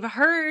what I've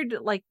heard,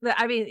 like,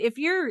 I mean, if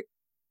you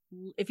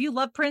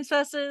love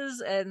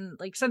princesses and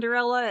like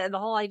Cinderella and the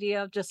whole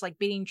idea of just like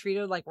being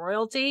treated like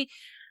royalty,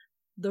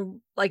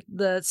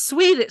 the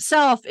suite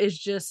itself is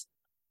just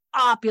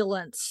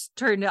opulence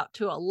turned up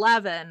to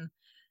 11.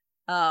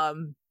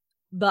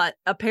 But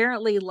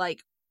apparently,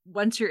 like,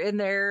 once you're in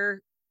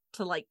there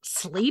to like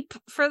sleep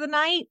for the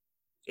night,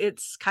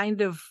 it's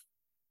kind of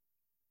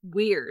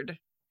weird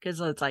because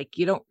it's like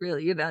you don't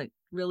really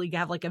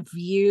have like a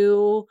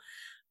view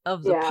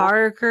of the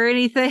park or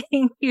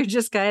anything. You're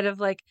just kind of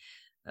like,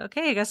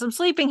 okay, I guess I'm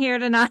sleeping here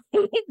tonight.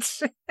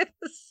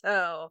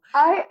 So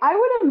I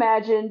would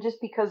imagine, just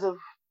because of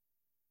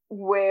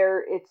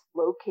where it's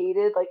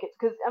located, like, it's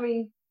because, I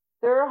mean,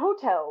 there are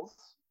hotels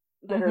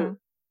that are,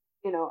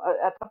 you know,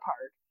 at the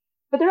park,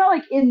 but they're not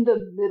like in the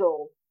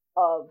middle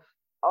of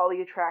all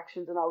the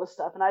attractions and all this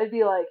stuff. And I'd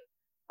be like,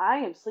 I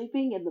am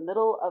sleeping in the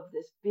middle of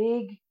this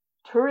big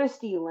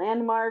touristy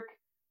landmark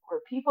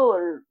where people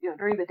are, you know,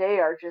 during the day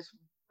are just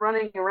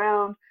running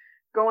around,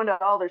 going to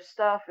all their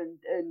stuff, and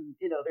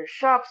you know, there's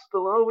shops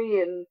below me,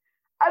 and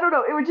I don't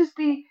know,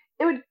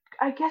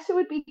 I guess it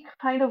would be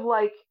kind of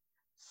like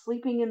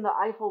sleeping in the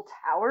Eiffel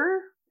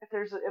Tower if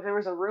there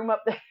was a room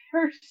up there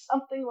or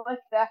something like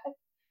that.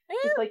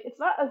 It's like it's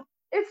not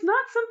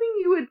something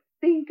you would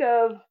think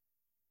of,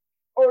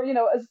 or, you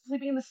know, as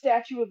sleeping in the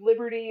Statue of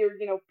Liberty, or,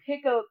 you know,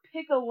 pick a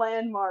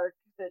landmark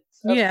that's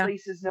a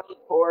place is known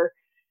for,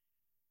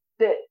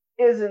 that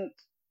isn't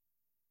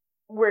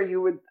where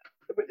you would,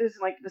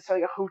 isn't like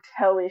necessarily a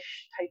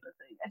hotel-ish type of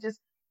thing. I just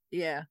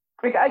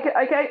like,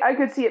 I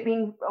could see it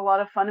being a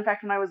lot of fun. In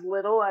fact, when I was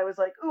little, I was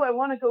like, "Ooh, I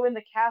want to go in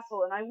the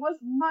castle," and I was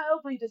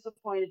mildly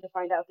disappointed to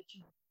find out that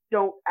you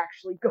don't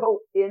actually go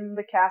in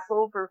the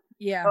castle well,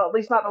 at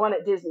least not the one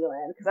at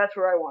Disneyland, because that's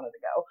where I wanted to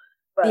go.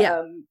 But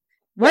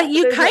well,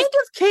 you kind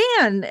of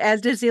can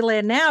at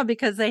Disneyland now,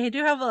 because they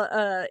do have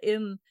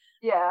in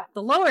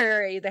the lower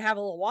area, they have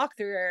a little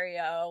walkthrough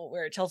area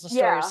where it tells the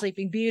story of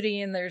Sleeping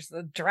Beauty, and there's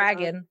the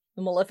dragon,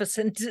 the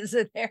Maleficent is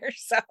in there.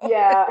 So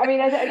I mean,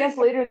 I guess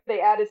later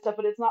they added stuff,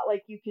 but it's not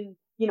like you can,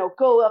 you know,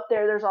 go up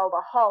there. There's all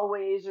the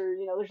hallways, or,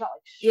 you know, there's not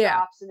like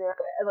shops in there.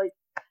 Like,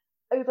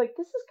 I was like,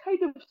 this is kind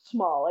of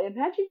small. I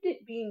imagined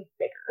it being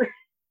bigger.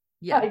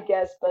 I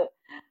guess, but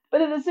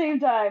at the same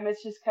time,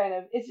 it's just kind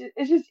of,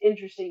 it's just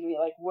interesting to me,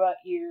 like, what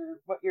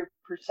your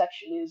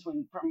perception is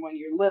from when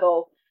you're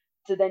little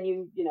to then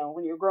you know,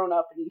 when you're grown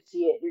up and you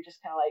see it, you're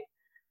just kind of like,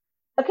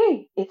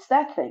 okay, it's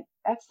that thing.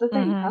 That's the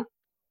thing, huh?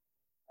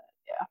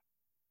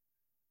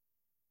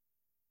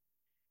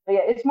 But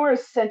yeah, it's more a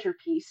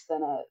centerpiece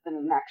than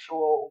an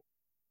actual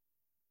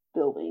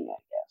building, I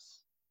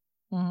guess.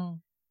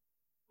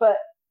 But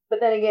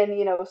then again,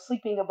 you know,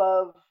 sleeping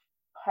above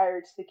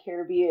Pirates of the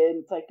Caribbean,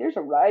 it's like there's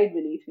a ride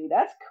beneath me.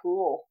 That's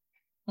cool.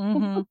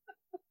 So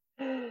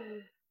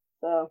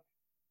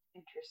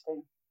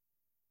interesting.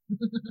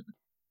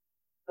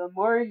 The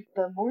more you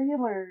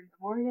learn, the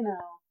more you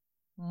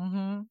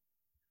know.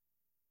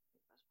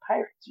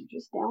 Pirates are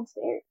just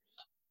downstairs.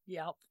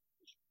 Yep.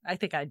 I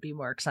think I'd be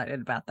more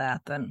excited about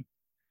that than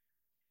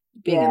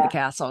being in the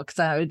castle, because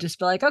I would just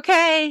be like,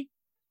 okay,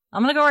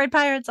 I'm gonna go ride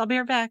pirates. I'll be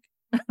right back.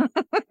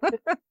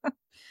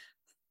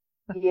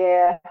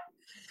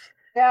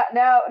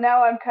 Now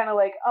I'm kind of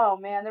like, oh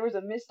man, there was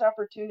a missed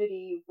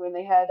opportunity when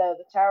they had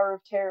the Tower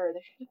of Terror.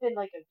 There should have been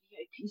like a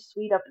VIP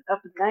suite up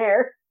in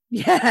there.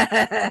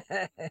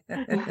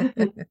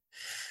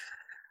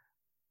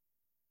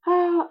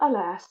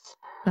 Alas.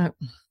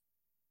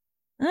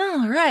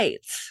 All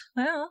right.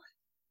 Well,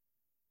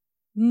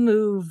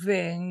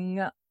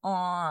 moving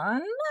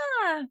on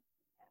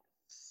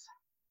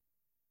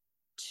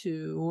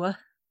to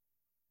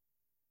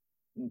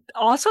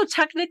also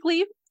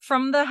technically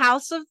from the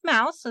House of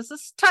Mouse. This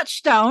is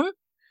Touchstone.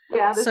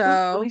 Yeah, this is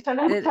released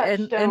under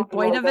Touchstone and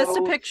Buena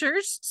Vista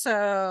Pictures.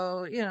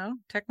 So, you know,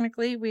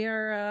 technically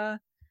we're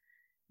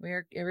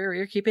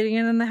keeping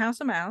it in the House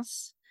of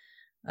Mouse.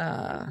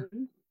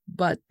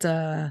 But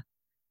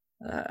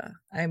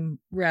I'm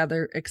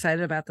rather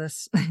excited about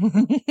this.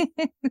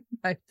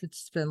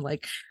 It's been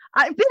like,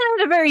 I've been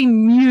in a very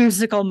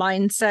musical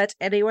mindset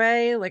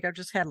anyway. Like I've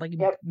just had like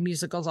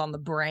musicals on the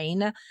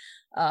brain.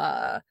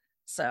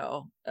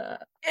 So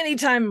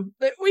anytime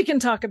that we can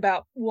talk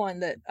about one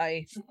that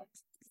I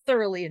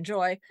thoroughly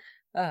enjoy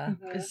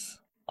is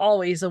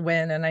always a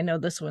win. And I know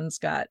this one's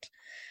got,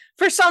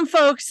 for some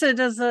folks, it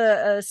is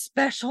a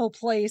special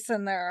place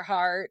in their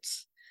heart.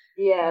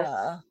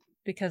 Yes.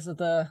 Because of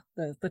the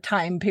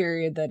time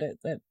period that it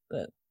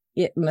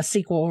and the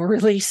sequel were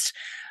released.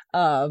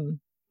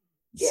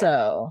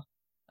 So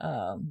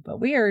but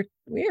we are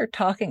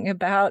talking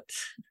about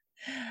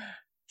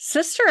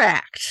Sister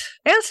Act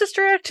and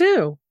Sister Act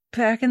 2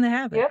 back in the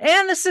habit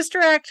and the Sister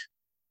Act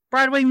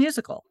Broadway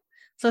musical.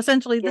 So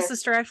essentially the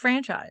Sister Act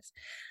franchise.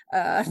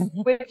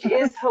 Which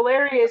is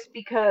hilarious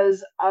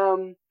because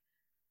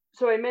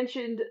so I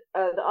mentioned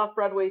the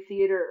Off-Broadway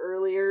Theater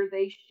earlier.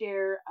 They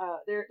share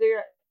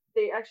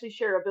they actually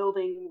share a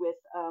building with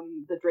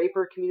the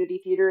Draper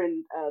Community Theater,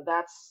 and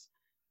that's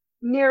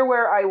near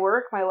where I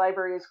work. My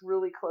library is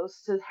really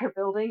close to their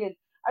building, and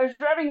I was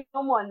driving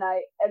home one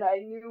night, and I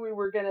knew we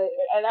were gonna,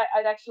 and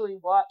I'd actually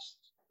watched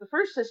the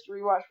first Sister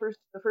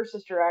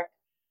Act,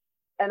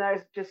 and I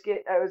was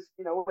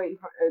waiting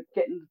for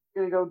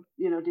gonna go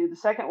do the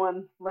second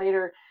one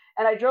later,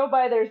 and I drove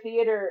by their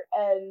theater,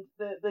 and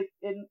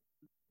in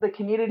the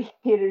community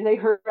theater, they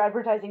heard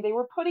advertising they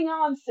were putting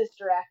on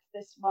Sister Act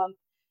this month.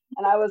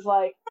 And I was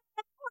like,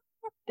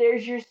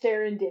 there's your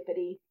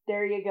serendipity.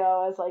 There you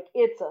go. I was like,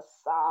 it's a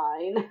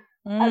sign.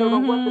 I don't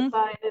know what the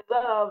sign is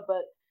of,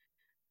 but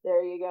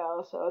there you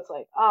go. So it's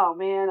like, oh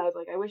man, I was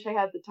like, I wish I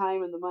had the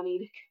time and the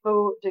money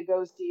to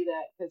go see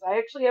that, because I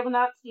actually have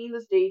not seen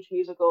the stage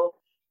musical.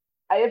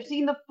 I have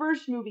seen the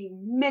first movie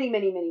many,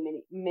 many, many,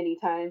 many, many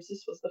times.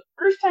 This was the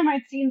first time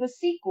I'd seen the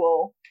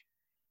sequel.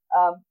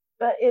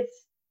 But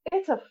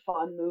it's a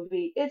fun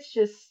movie. It's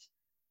just,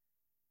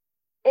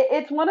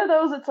 it's one of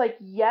those. It's like,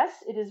 yes,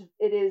 it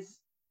is.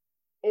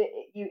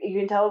 You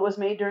can tell it was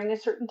made during a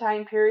certain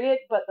time period,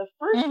 but the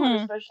first one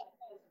especially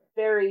is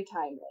very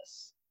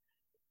timeless.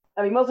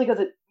 I mean, mostly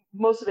because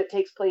most of it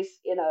takes place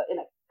in a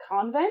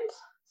convent.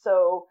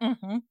 So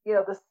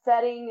the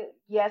setting.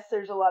 Yes,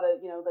 there's a lot of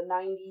the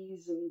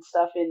 90s and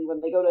stuff in when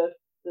they go to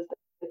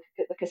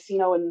the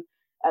casino and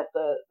at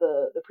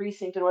the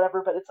precinct and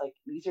whatever. But it's like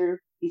these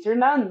are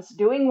nuns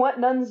doing what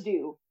nuns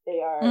do. They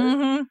are.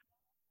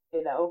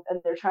 And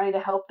they're trying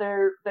to help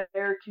their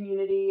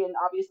community, and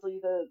obviously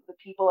the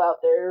people out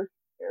there,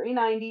 very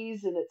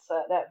 90s, and it's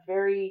that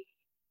very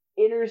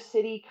inner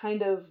city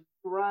kind of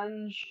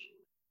grunge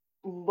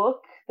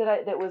look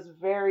that was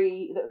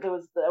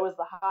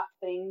the hot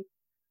thing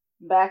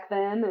back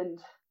then. And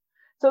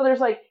so there's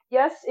like,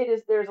 yes,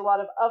 there's a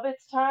lot of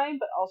its time,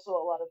 but also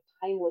a lot of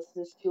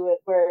timelessness to it,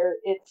 where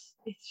it's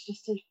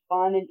just a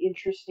fun and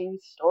interesting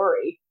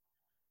story.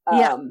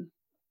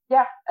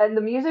 And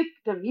the music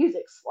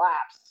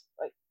slaps,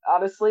 like,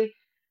 honestly.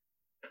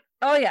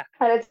 Oh yeah.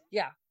 And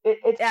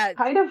it's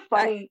kind of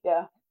funny.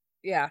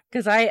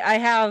 Because I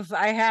have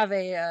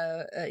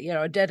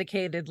a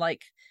dedicated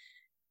like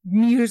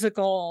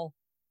musical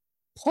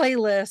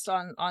playlist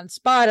on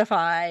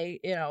Spotify,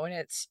 and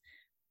it's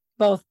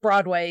both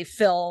Broadway,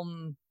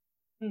 film,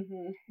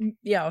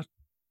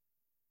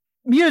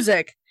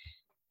 music,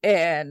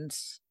 and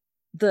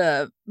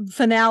the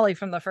finale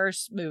from the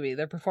first movie,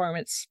 the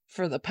performance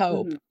for the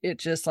Pope. It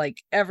just, like,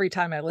 every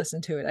time I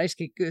listen to it, I just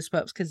get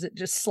goosebumps because it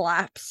just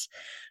slaps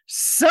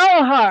so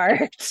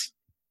hard.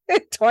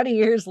 20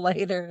 years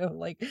later, I'm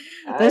like,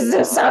 this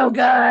is so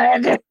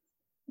good.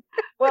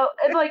 Well,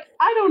 it's like,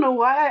 I don't know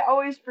why I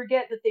always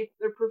forget that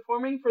they're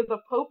performing for the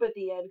Pope at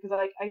the end, because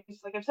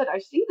like I've said,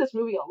 I've seen this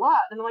movie a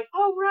lot, and I'm like,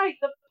 oh right,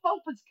 the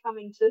Pope is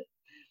coming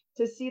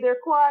to see their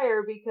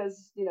choir,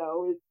 because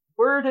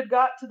word had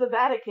got to the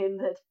Vatican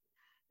that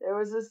there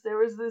was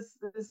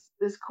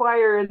this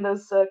choir in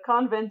this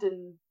convent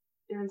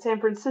in San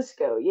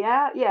Francisco.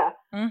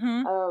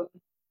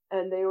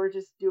 And they were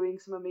just doing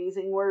some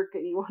amazing work,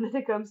 and he wanted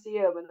to come see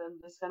him, and I'm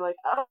just kind of like,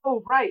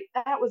 oh right,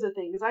 that was a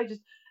thing, because I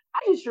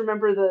just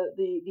remember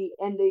the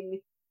ending,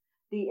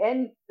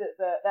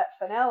 that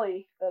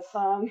finale, the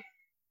song,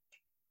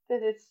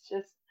 that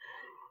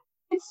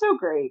it's so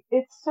great,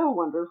 it's so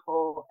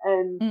wonderful.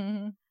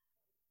 And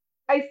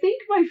I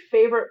think my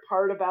favorite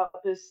part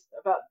about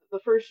the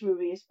first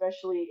movie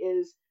especially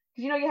is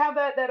because you have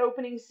that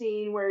opening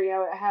scene where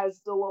it has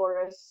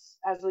Dolores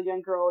as a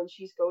young girl, and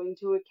she's going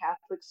to a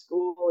Catholic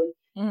school,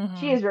 and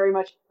she is very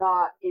much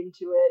not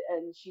into it,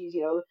 and she's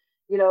the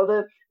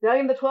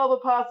 12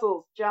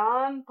 apostles,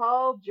 John,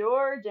 Paul,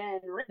 George, and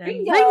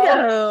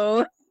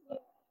Ringo.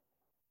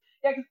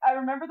 Yeah, because I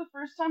remember the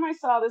first time I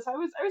saw this, I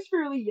was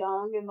fairly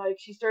young, and like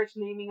she starts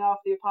naming off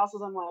the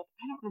apostles. I'm like,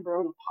 I don't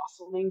remember an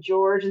apostle named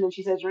George, and then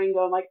she says Ringo.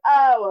 I'm like,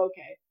 oh,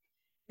 okay.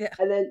 Yeah.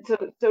 And then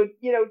so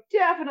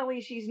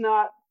definitely she's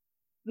not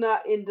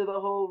into the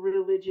whole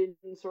religion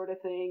sort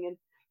of thing. And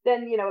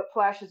then it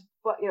flashes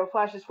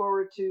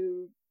forward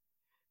to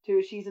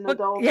too. She's an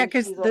adult. Yeah, and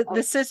because she's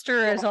the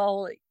sister is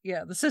all,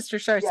 the sister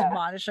starts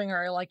admonishing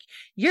her, like,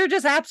 you're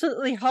just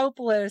absolutely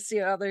hopeless.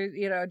 There,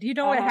 do you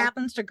know what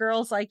happens to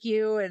girls like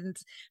you? And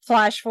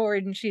flash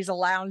forward, and she's a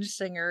lounge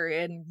singer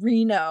in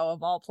Reno,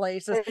 of all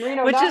places. In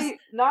Reno, which is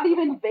not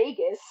even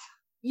Vegas.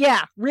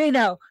 Yeah,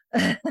 Reno.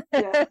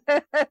 Yeah.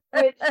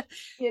 Which,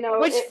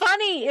 What's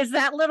funny is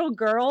that little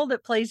girl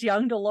that plays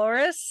young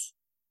Dolores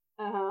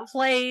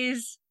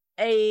plays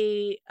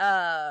a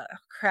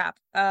crap.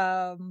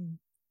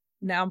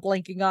 Now I'm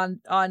blanking on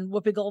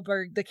Whoopi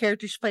Goldberg, the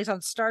character she plays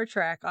on Star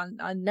Trek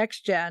on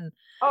Next Gen.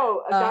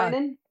 Oh, a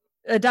Guinan?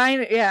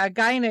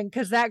 Guinan,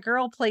 because that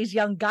girl plays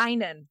young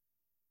Guinan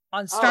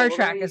on Star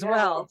Trek as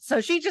well.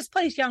 So she just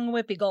plays young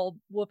Whoopi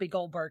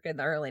Goldberg in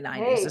the early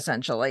 90s,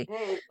 essentially.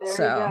 Hey, there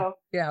so you go.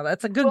 Yeah,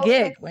 that's a good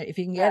gig if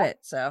you can get it.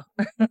 So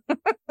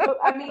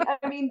I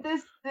mean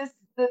this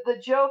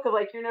the joke of,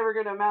 like, you're never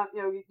gonna amount,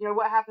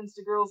 what happens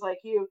to girls like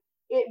you.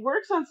 It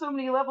works on so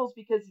many levels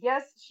because,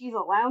 yes, she's a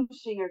lounge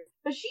singer,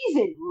 but she's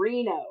in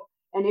Reno.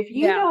 And if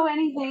you know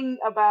anything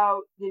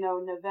about,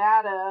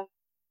 Nevada,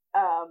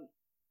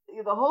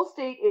 the whole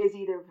state is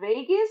either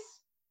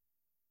Vegas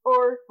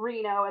or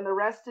Reno, and the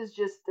rest is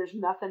just, there's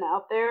nothing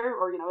out there,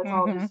 or, it's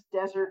all just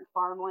desert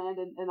farmland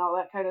and all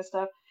that kind of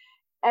stuff.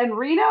 And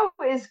Reno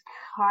is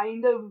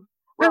kind of,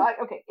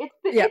 it's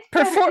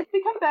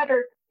become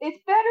better. It's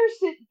better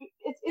since,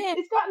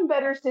 it's gotten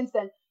better since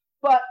then.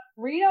 But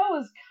Reno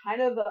is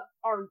kind of the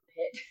armpit.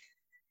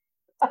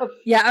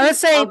 I would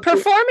say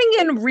performing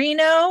in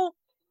Reno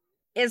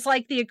is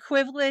like the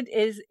equivalent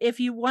is if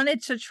you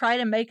wanted to try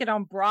to make it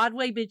on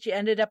Broadway, but you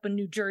ended up in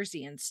New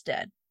Jersey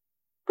instead.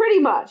 Pretty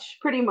much.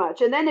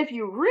 And then if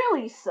you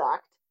really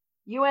sucked,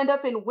 you end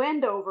up in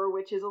Wendover,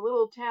 which is a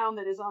little town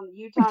that is on the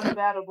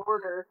Utah-Nevada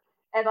border.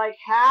 And like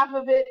half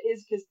of it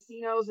is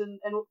casinos,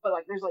 but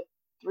like there's like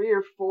 3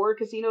 or 4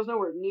 casinos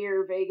nowhere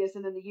near Vegas.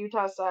 And then the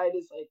Utah side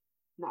is like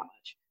not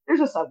much. There's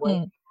a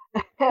Subway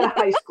and a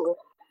high school.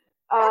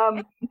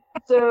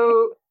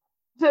 So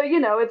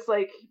it's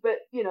like, but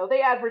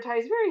they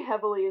advertise very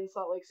heavily in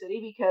Salt Lake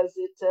City because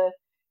it's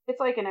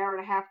like an hour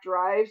and a half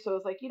drive. So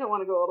it's like, you don't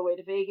want to go all the way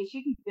to Vegas.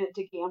 You can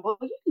to gamble.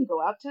 You can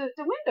go out to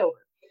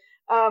Wendover.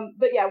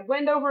 But yeah,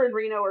 Wendover and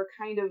Reno are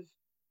kind of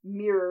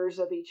mirrors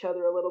of each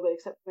other a little bit,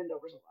 except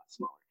Wendover's a lot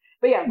smaller.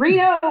 But yeah,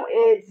 Reno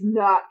is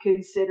not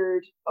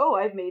considered,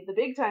 I've made the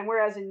big time.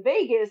 Whereas in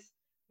Vegas,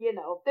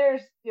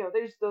 there's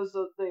those,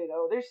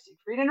 there's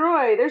Siegfried and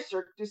Roy, there's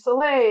Cirque du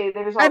Soleil,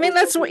 there's all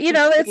that's what,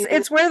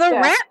 it's where the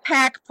Rat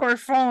Pack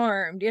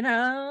performed,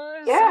 Sinatra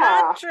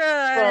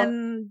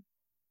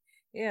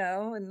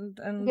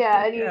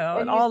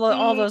and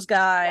all those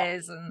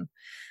guys. And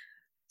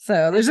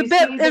so there's a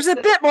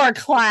bit more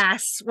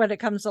class when it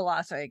comes to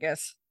Las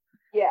Vegas.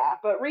 Yeah,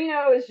 but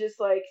Reno is just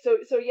like so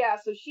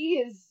she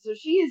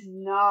is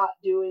not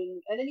doing,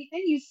 and then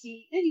you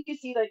see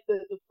like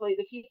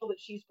the people that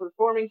she's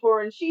performing for,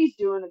 and she's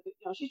doing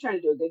she's trying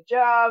to do a good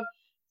job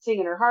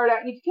singing her heart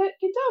out, and you can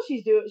tell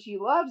she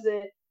loves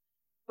it,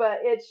 but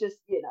it's just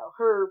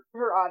her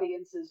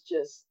audience is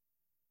just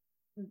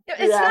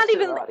it's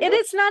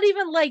not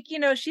even like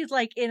she's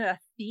like in a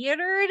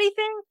theater or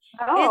anything.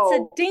 It's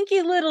a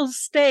dinky little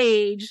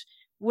stage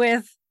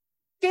with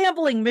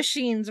gambling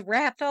machines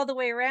wrapped all the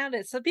way around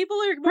it, so people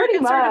are more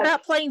concerned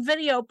about playing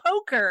video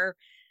poker,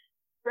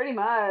 pretty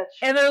much,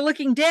 and they're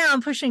looking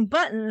down pushing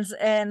buttons,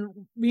 and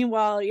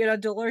meanwhile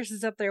Dolores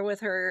is up there with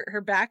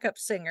her backup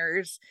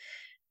singers,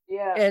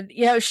 and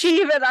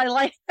she even I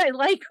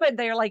like when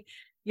they're like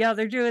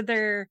they're doing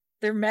their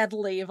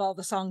medley of all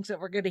the songs that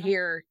we're going to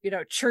hear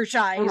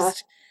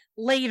churchized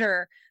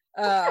later,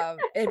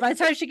 and by the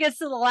time she gets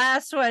to the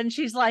last one,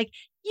 she's like,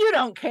 you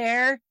don't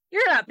care.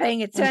 You're not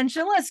paying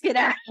attention. Let's get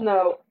out.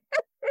 No,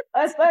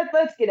 let's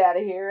get out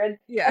of here. And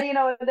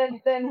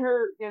then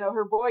her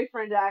her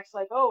boyfriend acts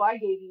like, I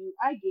gave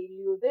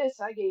you this.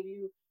 I gave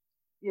you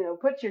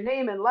put your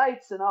name in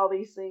lights and all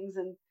these things.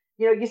 And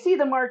you see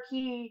the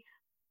marquee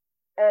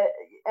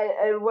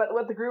and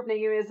what the group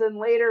name is. And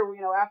later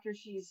after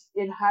she's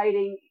in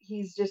hiding,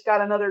 he's just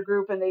got another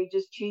group and they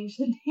just changed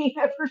the name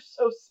ever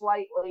so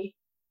slightly.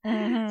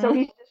 So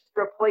he's just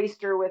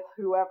replaced her with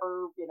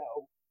whoever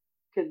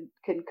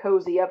can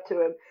cozy up to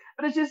him.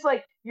 But it's just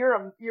like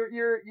your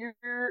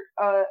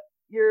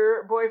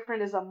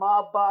boyfriend is a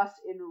mob boss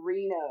in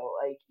Reno.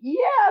 Like,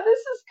 this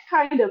is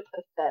kind of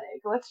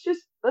pathetic. Let's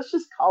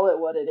just call it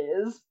what it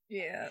is.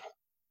 Yeah.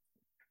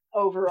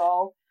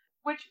 Overall,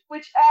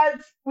 which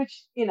adds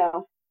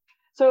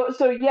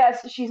so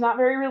yes, she's not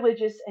very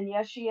religious, and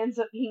yes, she ends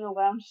up being a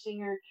lounge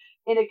singer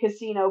in a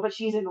casino, but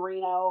she's in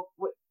Reno,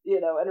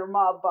 and her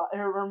mob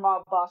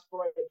boss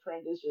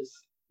boyfriend is just.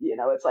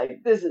 It's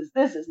like this is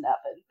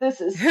nothing.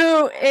 This is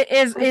who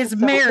is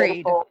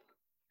married. So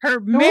her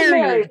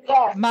married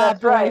yes, my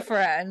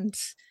boyfriend.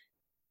 Right.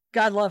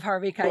 God love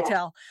Harvey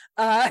Keitel.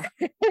 Right.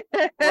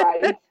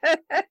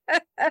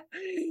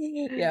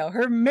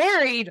 Her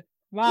married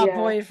my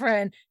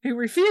boyfriend who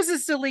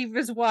refuses to leave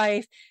his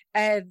wife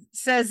and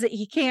says that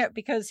he can't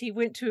because he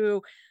went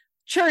to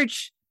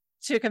church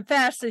to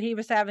confess that he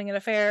was having an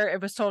affair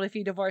and was told if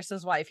he divorced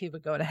his wife, he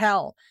would go to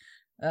hell.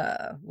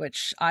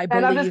 Which I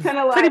believe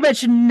pretty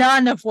much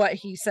none of what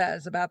he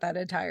says about that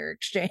entire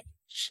exchange.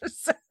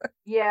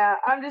 Yeah,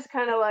 I'm just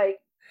kind of like,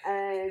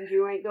 and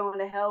you ain't going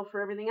to hell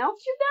for everything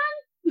else you've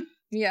done?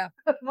 Yeah.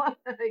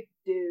 Like,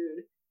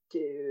 dude.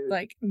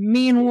 Like,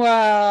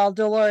 meanwhile,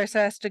 Dolores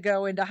has to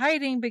go into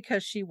hiding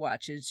because she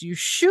watches you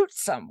shoot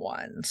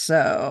someone.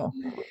 So,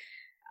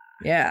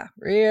 yeah,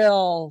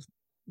 real,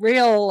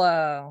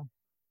 real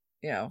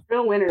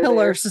winner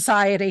pillar there.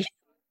 society.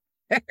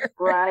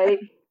 Right.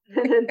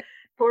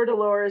 Poor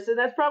Dolores. And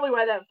that's probably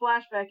why that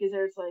flashback is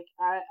there. It's like,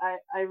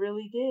 I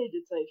really did.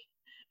 It's like,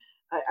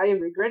 I am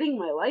regretting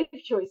my life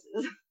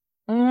choices.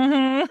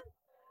 Mm-hmm.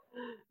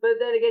 But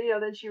then again,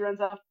 then she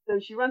runs off.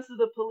 Then she runs to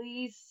the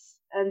police,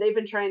 and they've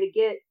been trying to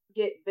get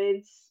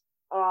Vince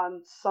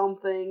on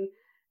something.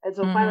 And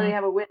so finally they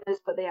have a witness,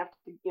 but they have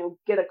to,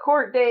 get a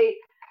court date.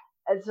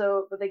 And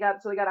so, but they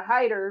got to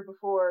hide her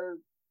before,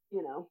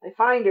 they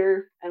find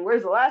her. And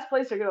where's the last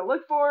place they're going to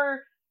look for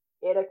her?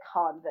 In a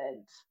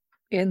convent.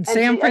 In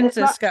San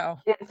Francisco.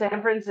 In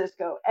San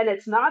Francisco. And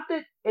it's not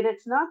that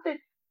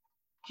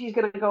she's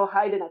going to go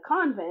hide in a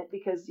convent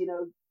because,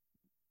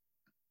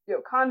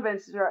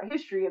 convents throughout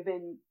history have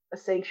been a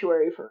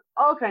sanctuary for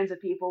all kinds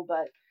of people,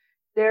 but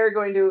they're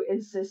going to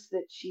insist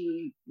that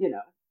she,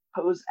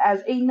 pose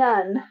as a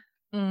nun.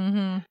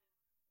 Mm-hmm.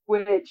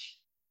 Which,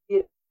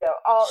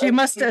 she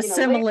must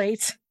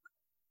assimilate.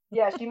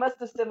 She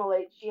must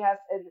assimilate. She has,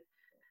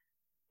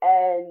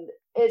 and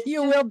it's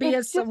you will be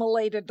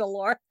assimilated,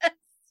 Dolores.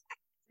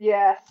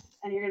 Yes,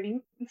 and you're going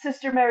to be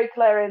Sister Mary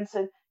Clarence,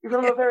 and you're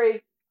from a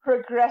very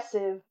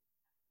progressive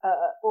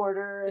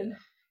order, and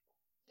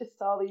just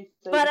all these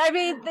things. But I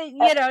mean,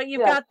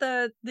 you've got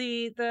the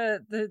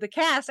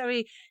cast. I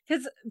mean,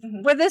 because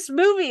when this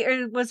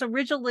movie was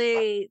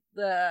originally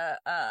the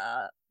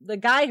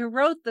guy who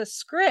wrote the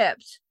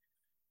script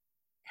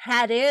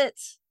had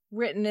it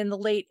written in the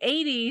late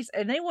 80s,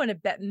 and they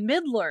wanted Bette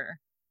Midler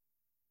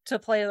to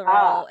play the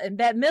role, and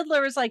Bette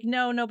Midler was like,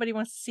 no, nobody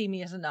wants to see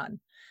me as a nun.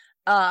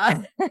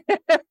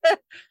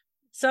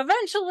 So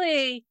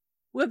eventually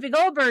Whoopi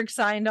Goldberg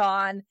signed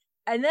on,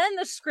 and then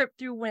the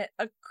script went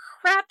a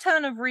crap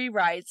ton of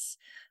rewrites,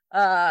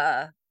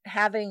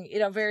 having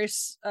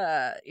various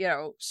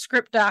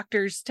script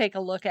doctors take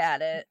a look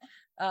at it,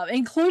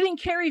 including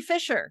Carrie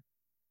Fisher.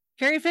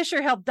 Carrie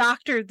Fisher helped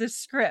doctor the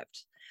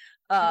script.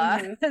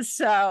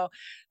 So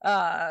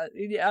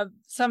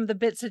some of the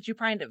bits that you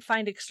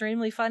find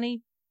extremely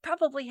funny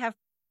probably have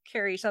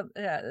Carrie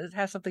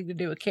has something to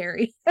do with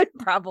Carrie.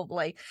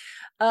 Probably.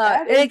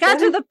 It got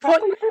to the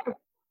point.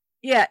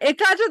 Yeah, it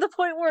got to the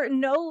point where it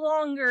no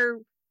longer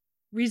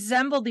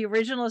resembled the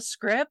original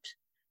script.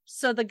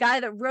 So the guy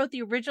that wrote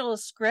the original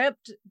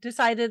script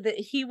decided that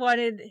he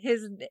wanted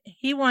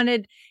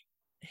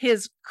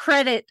his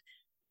credit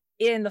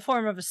in the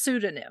form of a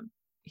pseudonym.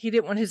 He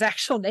didn't want his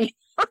actual name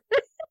on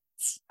it.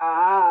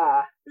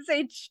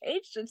 They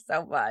changed it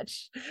so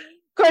much.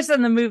 Of course,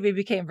 then the movie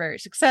became very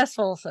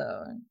successful.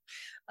 So,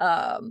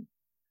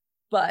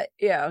 but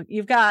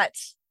you've got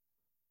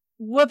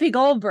Whoopi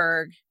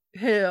Goldberg,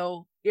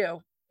 who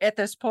at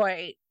this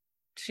point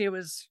she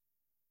was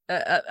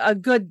a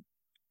good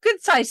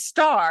sized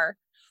star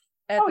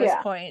at this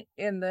point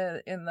in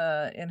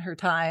her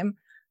time.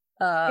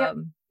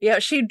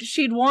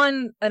 She'd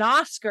won an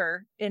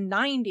Oscar in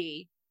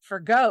 '90 for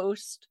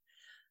Ghost.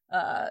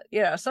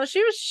 So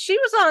she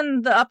was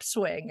on the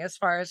upswing as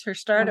far as her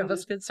stardom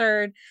was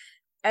concerned.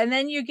 And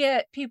then you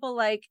get people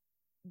like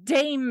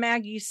Dame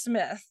Maggie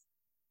Smith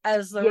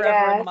as the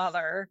Reverend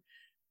Mother,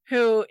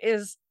 who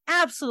is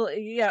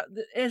absolutely, her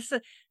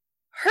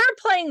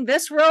playing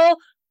this role,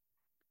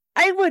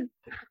 I would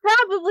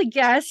probably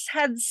guess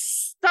had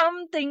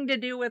something to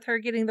do with her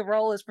getting the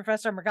role as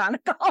Professor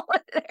McGonagall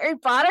in Harry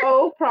Potter.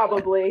 Oh,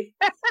 probably.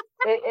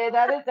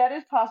 That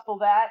is possible.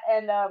 That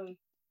and the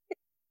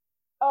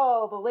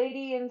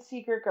lady in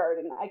Secret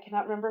Garden. I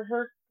cannot remember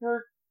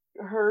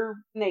her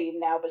name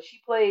now, but she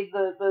played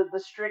the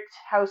strict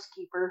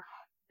housekeeper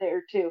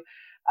there too.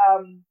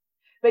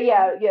 But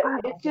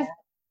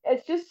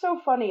it's just so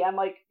funny. I'm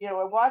like,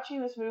 I'm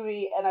watching this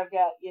movie and I've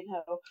got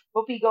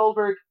Whoopi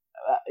Goldberg,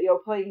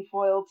 playing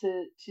foil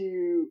to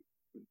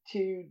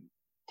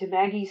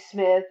Maggie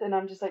Smith, and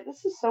I'm just like,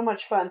 this is so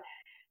much fun.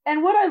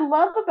 And what I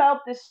love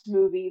about this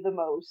movie the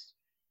most,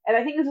 and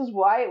I think this is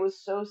why it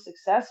was so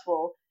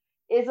successful,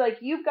 is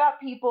like you've got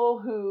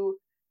people who,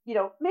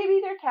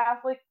 maybe they're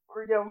Catholic,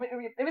 or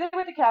maybe they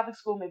went to Catholic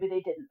school, maybe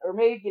they didn't, or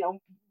maybe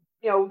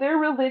they're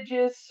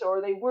religious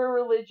or they were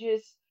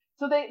religious,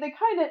 so they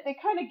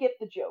kind of get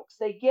the jokes,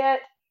 they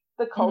get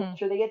the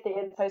culture, they get the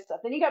inside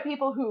stuff. Then you got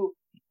people who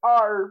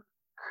are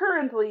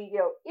currently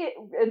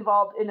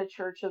involved in a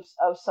church of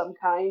some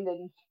kind,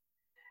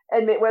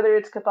 and whether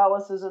it's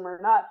Catholicism or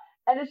not,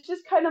 and it's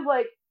just kind of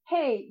like,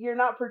 hey, you're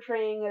not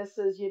portraying us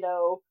as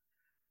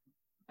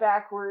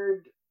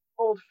backward,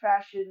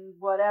 old-fashioned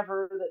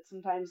whatever that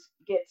sometimes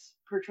gets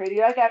portrayed.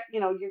 You're like,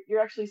 you're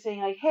actually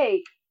saying like,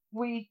 hey,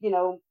 we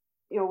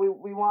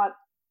want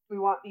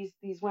want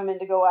these women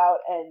to go out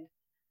and,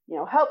 you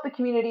know, help the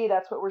community.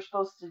 That's what we're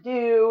supposed to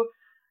do.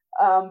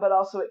 But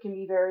also it can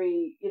be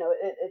very, you know,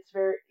 it's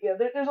very, you know,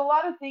 there's a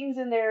lot of things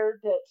in there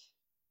that,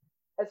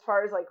 as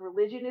far as like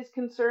religion is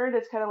concerned,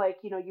 it's kind of like,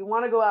 you know, you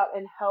want to go out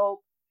and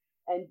help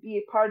and be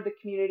a part of the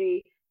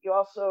community. You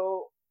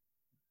also,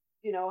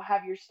 you know,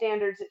 have your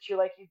standards that you're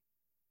like,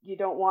 you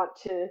don't want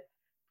to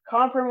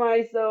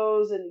compromise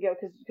those. And, you know,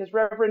 because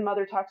Reverend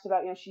Mother talks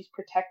about, you know, she's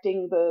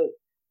protecting the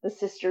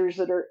sisters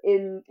that are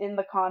in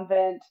the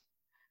convent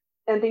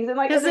and things. And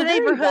like, because the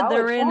neighborhood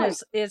they're in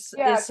points. is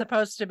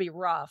supposed to be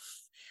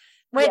rough,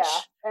 which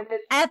and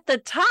at the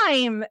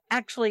time,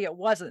 actually it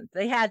wasn't.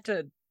 They had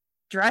to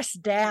dress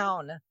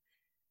down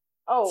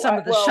some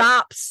of the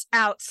shops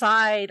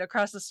outside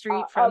across the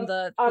street from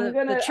the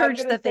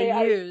church that they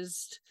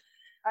used.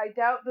 I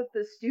doubt that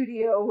the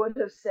studio would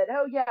have said,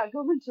 "Oh yeah,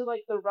 go into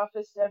like the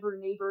roughest ever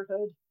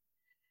neighborhood."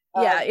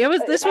 Yeah, it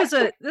was. This was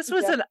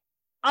an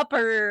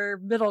upper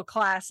middle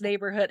class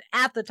neighborhood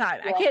at the time.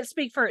 I can't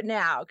speak for it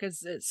now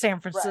because it's San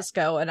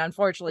Francisco, and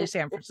unfortunately,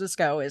 San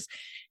Francisco is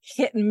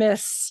hit and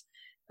miss.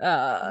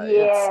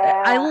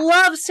 I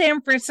love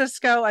San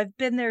Francisco. I've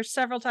been there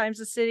several times.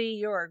 The city,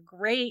 you're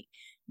great.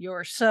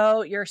 You're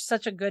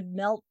such a good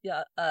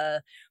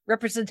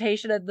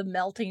representation of the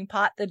melting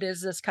pot that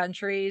is this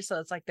country. So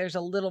it's like there's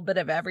a little bit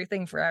of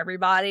everything for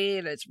everybody,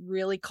 and it's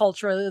really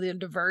culturally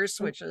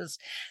diverse, which is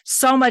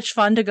so much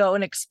fun to go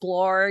and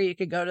explore. You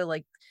could go to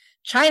like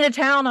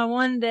Chinatown on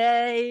one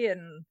day,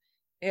 and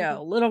you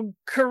know, Little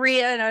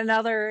Korea on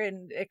another,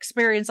 and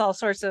experience all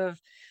sorts of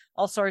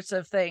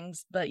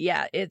things. But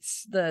yeah,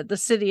 it's the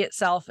city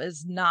itself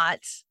is not.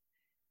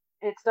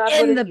 It's not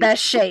in the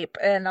best shape,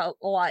 and a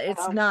lot.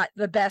 It's not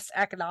the best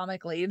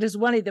economically. It is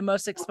one of the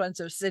most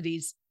expensive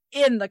cities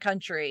in the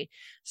country.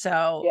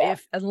 So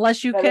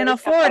unless you can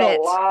afford it,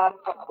 a lot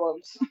of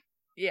problems.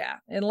 Yeah,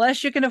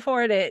 unless you can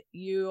afford it,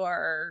 you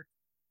are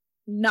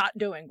not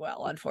doing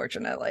well,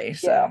 unfortunately.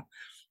 So. Yeah.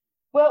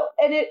 Well,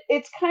 and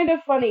it's kind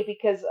of funny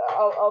because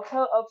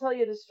I'll tell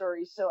you the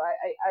story. So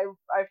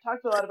I've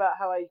talked a lot about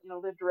how I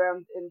lived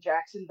around in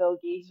Jacksonville,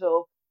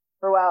 Gainesville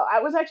for a while. I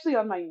was actually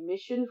on my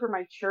mission for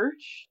my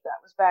church. That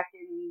was back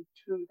in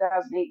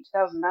 2008,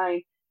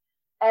 2009.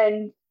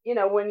 And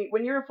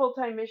when you're a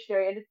full-time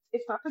missionary, and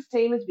it's not the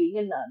same as being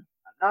a nun.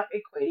 I'm not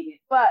equating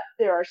it, but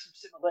there are some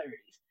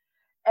similarities.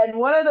 And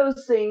one of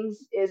those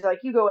things is like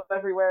you go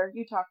everywhere,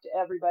 you talk to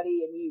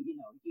everybody, and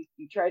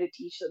you try to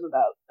teach them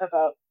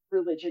about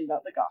religion,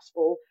 about the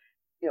gospel,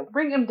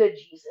 bring them to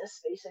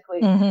Jesus,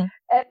 basically. Mm-hmm.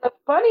 And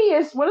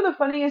one of the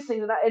funniest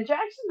things, and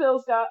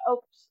Jacksonville's got a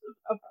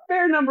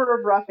fair number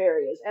of rough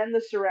areas and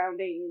the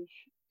surrounding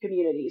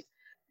communities.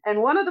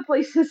 And one of the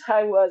places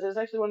it was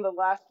actually one of the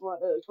last one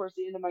towards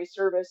the end of my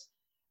service.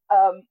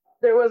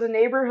 There was a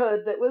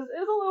neighborhood that was a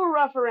little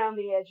rough around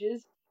the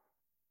edges,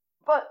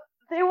 but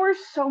they were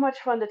so much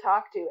fun to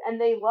talk to, and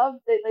they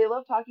loved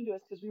talking to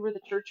us because we were the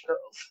church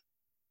girls.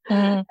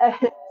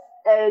 Mm-hmm.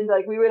 And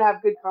like we would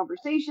have good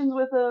conversations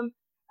with them.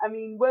 I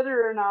mean,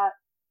 whether or not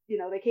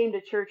they came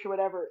to church or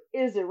whatever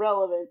is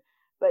irrelevant,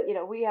 but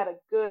we had a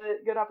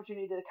good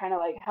opportunity to kind of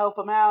like help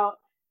them out,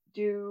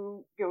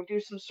 do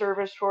some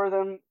service for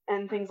them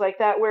and things like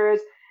that.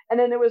 And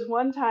then there was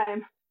one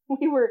time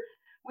we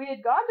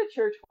had gone to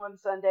church one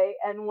Sunday,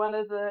 and one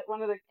of the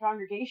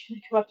congregation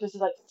come up to us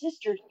and like,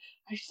 "Sisters,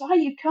 I saw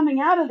you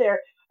coming out of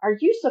there. Are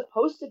you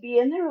supposed to be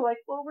in there?" We're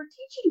like, "Well, we're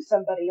teaching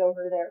somebody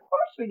over there. Of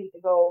course we need to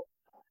go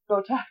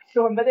talk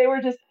to them." But they were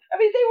just, I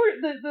mean, they were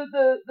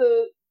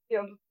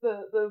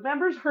the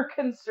members were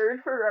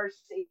concerned for our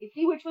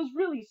safety, which was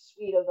really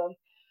sweet of them.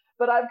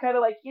 But I'm kind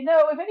of like,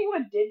 if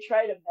anyone did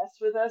try to mess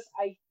with us,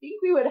 I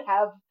think we would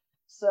have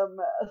some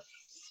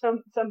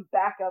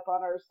backup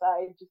on our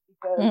side, just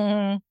because.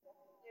 Mm-hmm.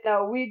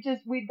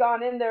 We'd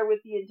gone in there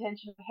with the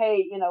intention of,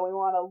 hey, we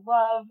want to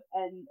love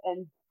and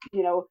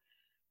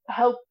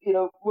help,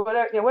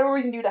 whatever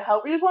we can do to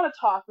help. We just want to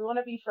talk. We want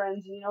to be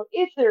friends. And,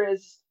 if there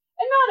is,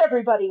 and not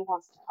everybody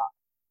wants to talk.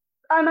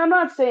 And I'm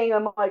not saying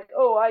I'm like,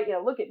 oh,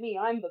 look at me,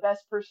 I'm the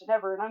best person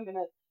ever, and I'm going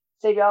to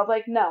save y'all.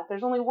 Like, no,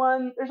 there's only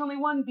one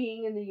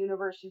being in the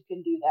universe who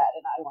can do that.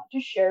 And I want to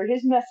share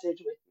his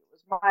message with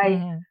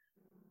you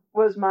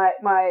was my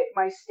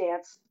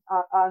stance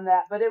on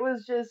that. But it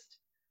was just,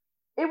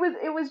 it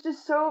was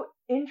just so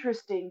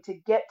interesting to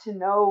get to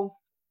know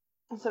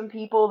some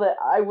people that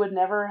I would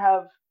never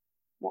have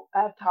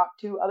talked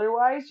to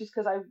otherwise, just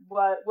because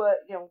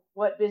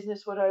what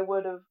business would I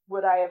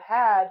have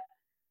had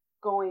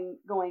going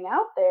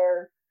out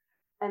there,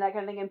 and that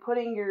kind of thing, and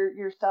putting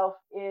yourself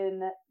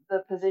in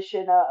the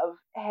position of,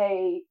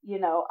 hey,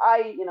 these are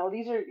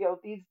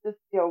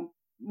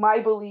my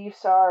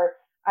beliefs are,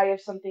 I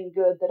have something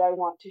good that I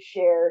want to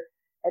share,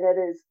 and it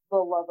is the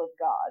love of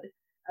God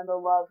and the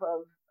love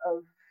of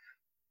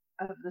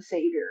the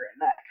Savior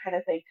and that kind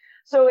of thing.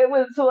 So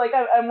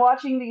I'm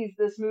watching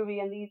this movie,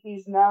 and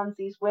these nuns,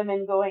 these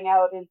women going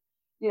out and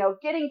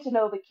getting to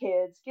know the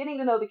kids, getting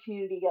to know the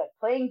community,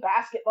 playing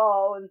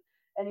basketball, and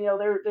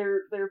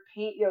they're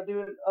paint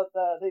doing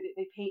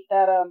they paint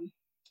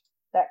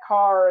that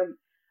car, and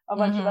a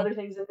bunch of other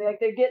things. And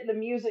they're getting the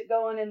music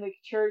going in the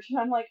church, and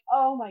I'm like,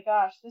 oh my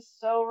gosh, this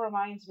so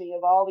reminds me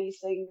of all these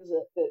things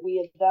that we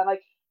had done.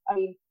 Like, I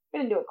mean, we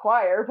didn't do a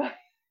choir, but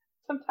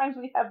sometimes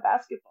we have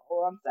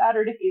basketball on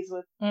Saturdays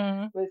with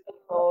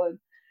people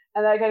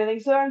and that kind of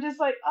thing. So I'm just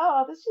like,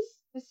 oh,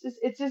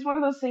 it's just one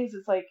of those things.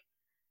 It's like,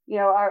 you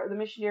know, the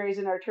missionaries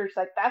in our church,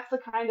 like, that's the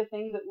kind of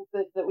thing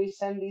that we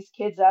send these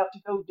kids out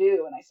to go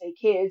do. And I say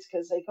kids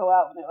because they go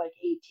out when they're like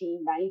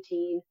 18,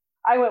 19.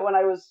 I went when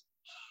I was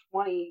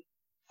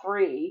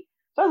 23,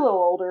 so I was a little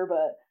older,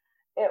 but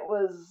it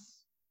was,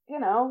 you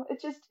know,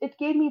 it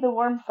gave me the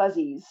warm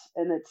fuzzies.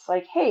 And it's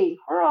like, hey,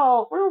 we've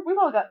all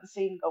got the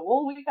same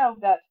goal. We've all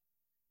got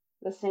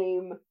the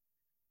same,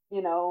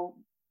 you know,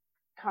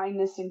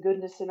 kindness and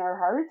goodness in our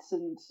hearts.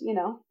 And, you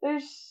know,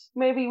 there's,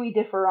 maybe we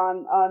differ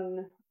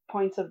on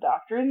points of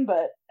doctrine,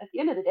 but at the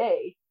end of the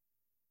day,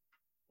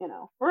 you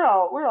know, we're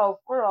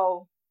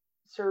all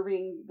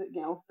serving,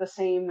 you know, the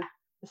same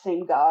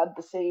God,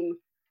 the same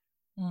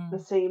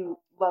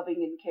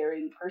loving and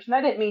caring person.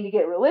 I didn't mean to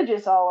get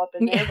religious all up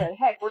in there, but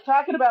heck, we're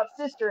talking about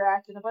Sister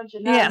Act and a bunch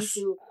of nuns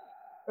who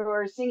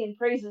are singing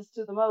praises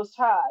to the Most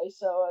High.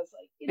 So I was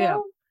like, you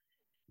know,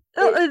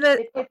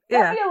 it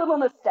got me a little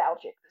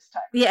nostalgic this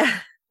time.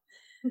 Yeah.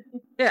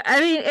 Yeah,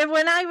 I mean,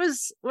 when I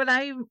was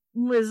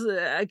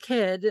a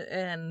kid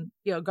and,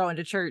 you know, going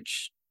to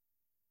church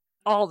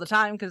all the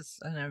time because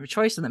I didn't have a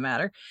choice in the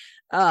matter,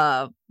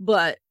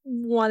 but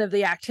one of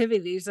the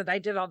activities that I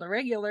did on the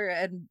regular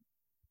and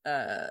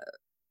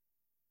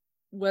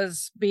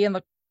was be in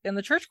the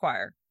church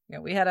choir. You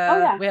know, we had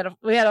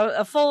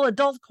a full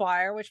adult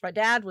choir, which my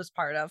dad was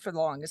part of for the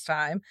longest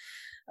time,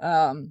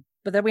 but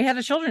then we had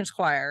a children's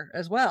choir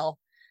as well,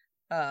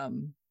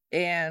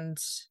 and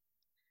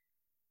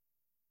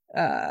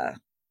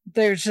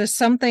there's just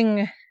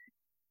something,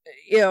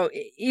 you know,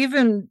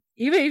 even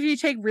if you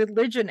take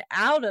religion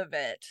out of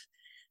it,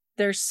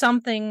 there's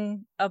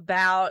something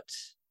about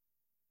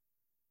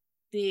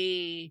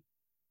the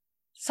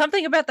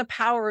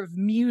power of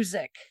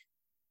music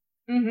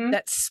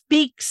that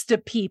speaks to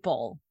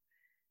people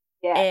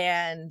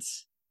and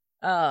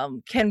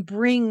can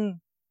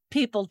bring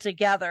people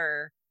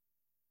together,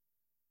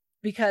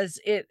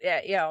 because it,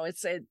 you know,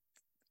 it's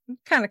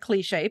kind of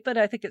cliche, but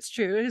I think it's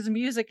true, because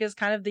music is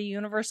kind of the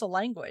universal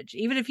language.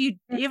 Even if you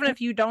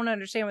don't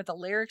understand what the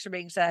lyrics are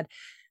being said,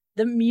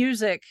 the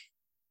music,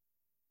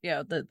 you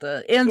know,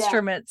 the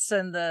instruments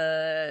and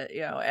the, you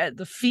know,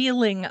 the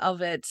feeling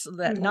of it,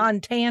 that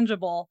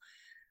non-tangible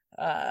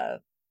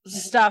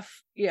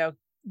stuff, you know,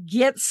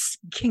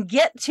 can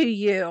get to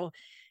you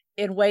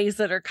in ways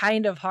that are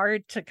kind of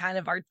hard to kind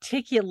of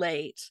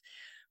articulate.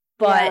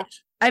 But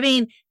I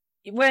mean,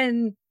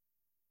 when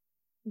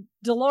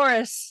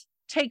Dolores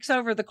takes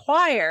over the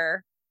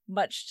choir,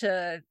 much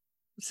to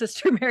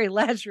Sister Mary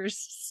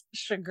Lazarus'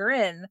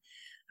 chagrin,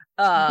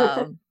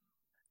 and,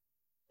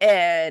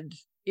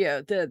 you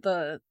know,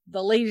 the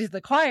ladies of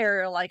the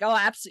choir are like, oh,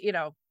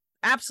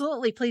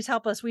 absolutely, please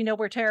help us, we know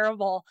we're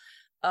terrible,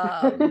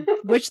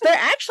 which they're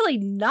actually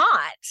not.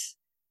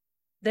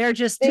 They're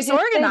just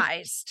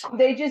disorganized.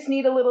 They just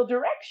need a little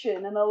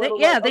direction and a little.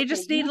 They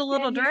just need a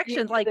little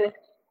direction. Like,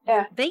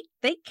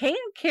 they can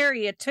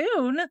carry a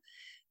tune.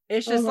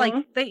 It's just like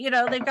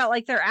they've got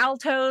like their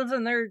altos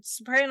and their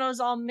sopranos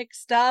all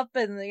mixed up,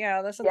 and, you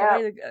know, that's not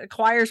the way the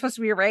choir is supposed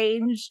to be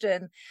arranged,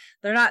 and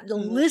they're not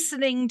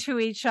listening to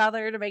each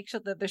other to make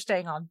sure that they're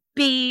staying on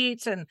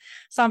beat. And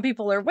some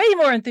people are way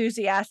more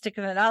enthusiastic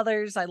than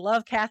others. I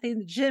love Kathy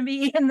and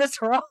Jimmy in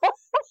this role.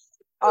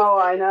 Oh,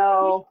 I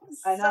know.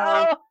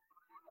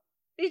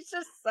 He's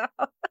just so.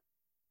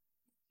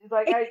 He's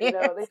like,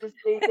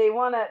 they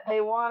want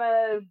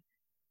to.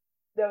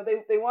 No,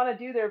 they want to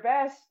do their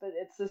best, but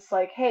it's just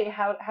like, hey,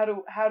 how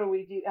do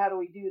we do that?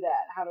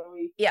 How do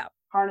we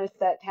harness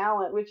that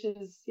talent? Which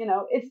is, you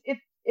know, it's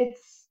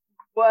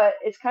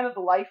kind of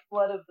the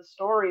lifeblood of the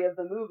story of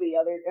the movie.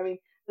 I mean,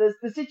 the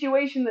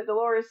situation that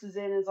Dolores is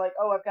in is like,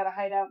 oh, I've got to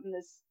hide out in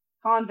this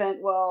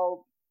convent.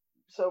 Well,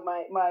 so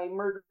my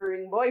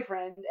murdering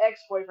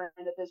ex-boyfriend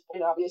at this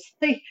point,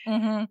 obviously,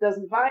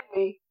 doesn't find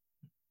me,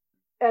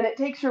 and it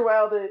takes her a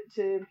while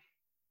to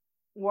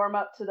warm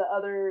up to the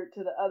other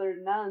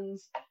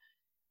nuns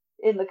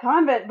in the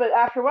convent. But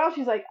after a while,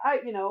 she's like,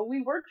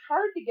 we worked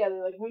hard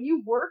together. Like, when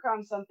you work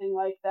on something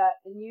like that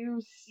and you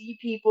see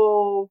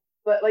people,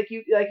 but if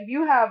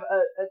you have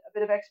a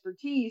bit of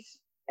expertise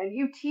and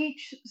you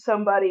teach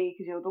somebody,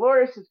 because, you know,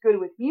 Dolores is good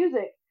with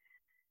music,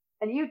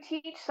 and you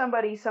teach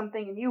somebody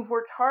something and you've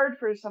worked hard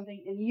for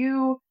something, and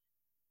you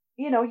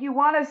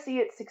want to see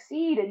it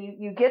succeed, and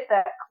you get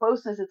that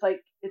closeness. It's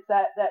like, it's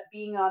that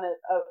being on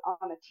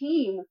a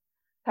team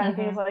kind of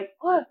thing. It's like,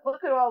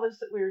 look at all this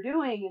that we were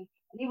doing.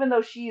 And even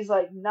though she's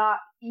like not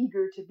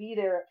eager to be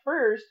there at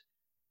first,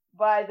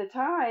 by the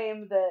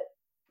time that,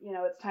 you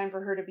know, it's time for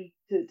her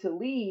to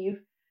leave,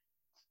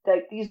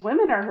 like, these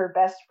women are her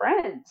best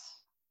friends,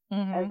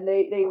 and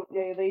they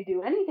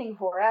do anything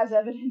for her, as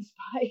evidenced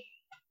by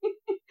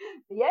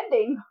the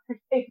ending.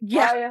 They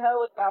fly a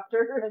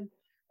helicopter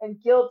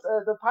guilt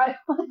the pilot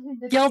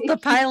the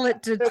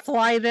pilot to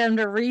fly them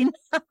to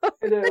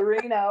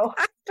Reno.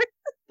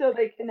 So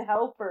they can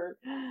help her.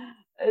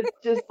 It's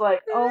just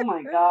like, oh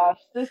my gosh,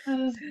 this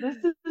is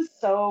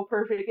so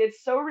perfect.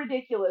 It's so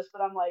ridiculous,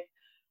 but I'm like,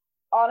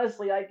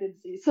 honestly, I could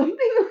see something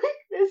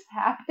like this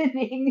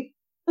happening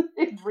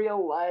in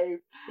real life.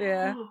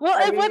 Yeah. Well,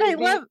 and what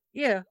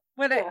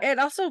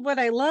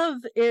I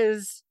love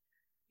is,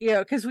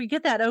 because we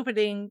get that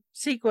opening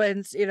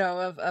sequence,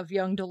 of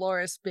young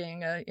Dolores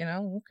being a,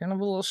 kind of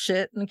a little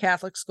shit in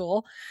Catholic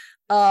school.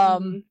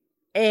 And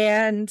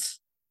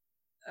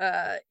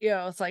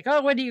it's like,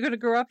 oh, what are you going to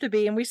grow up to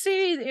be? And we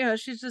see,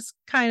 she's just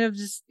kind of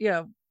just,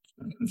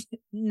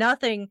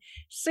 nothing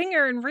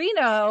singer in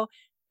Reno.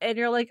 And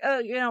you're like,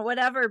 oh,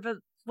 whatever. But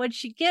when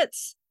she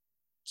gets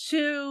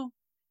to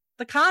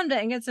the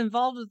convent and gets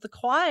involved with the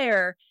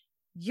choir,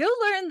 you'll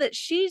learn that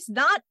she's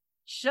not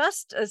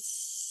just a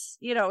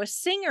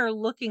singer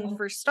looking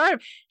for stardom.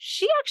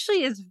 She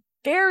actually is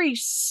very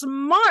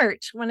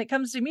smart when it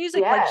comes to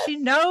music. Yes. Like she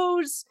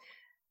knows,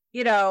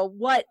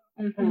 what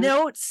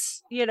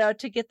notes,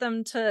 to get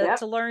them to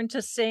learn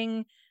to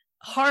sing,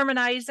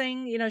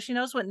 harmonizing, she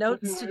knows what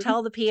notes to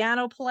tell the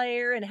piano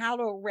player and how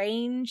to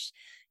arrange,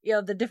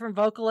 the different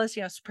vocalists,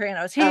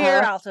 sopranos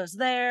here, altos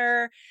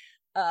there.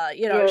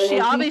 She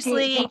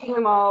obviously teaching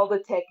them all the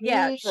techniques.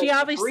 Yeah, she like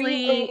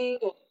obviously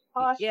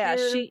posture.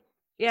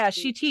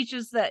 she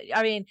teaches that.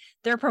 I mean,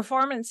 their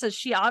performances,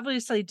 she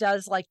obviously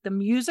does like the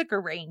music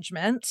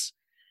arrangement.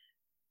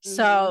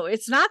 So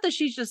it's not that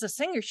she's just a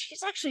singer,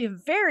 she's actually a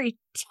very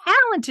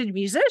talented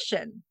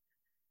musician.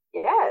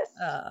 Yes.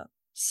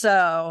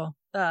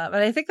 But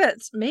I think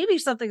that's maybe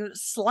something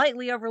that's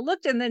slightly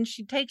overlooked, and then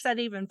she takes that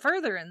even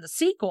further in the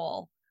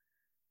sequel.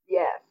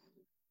 Yes,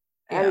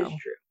 that is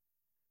true.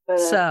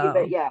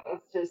 But yeah,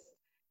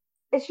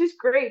 it's just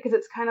great because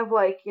it's kind of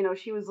like,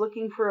 she was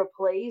looking for a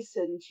place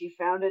and she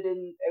found it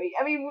in.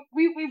 I mean,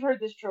 we've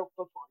heard this trope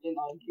before.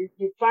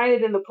 You find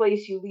it in the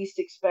place you least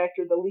expect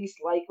or the least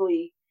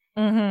likely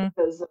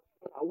because of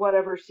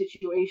whatever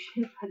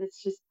situation. But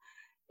it's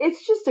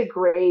just a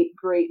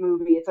great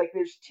movie. It's like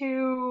there's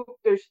two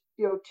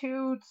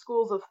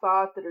schools of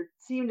thought that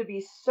seem to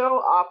be so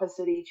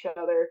opposite each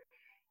other.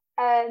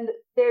 And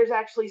there's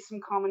actually some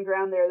common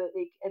ground there that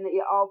they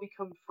all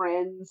become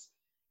friends.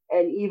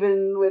 And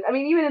even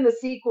in the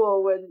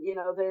sequel when,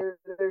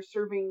 they're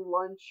serving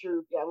lunch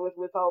or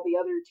with all the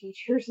other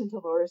teachers, and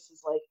Dolores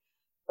is like,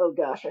 oh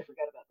gosh, I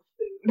forgot about the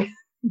food.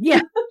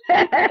 Yeah.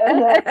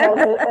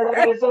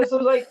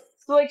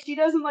 So she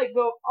doesn't like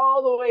go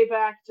all the way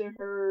back to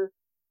her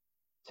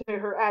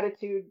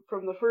attitude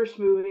from the first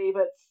movie,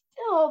 but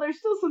there's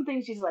still some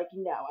things she's like,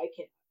 no, I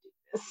can't do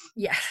this.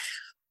 Yeah.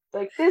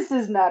 Like, this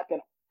is not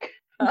gonna.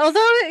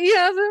 Although,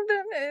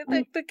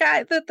 the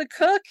guy, the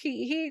cook,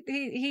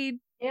 he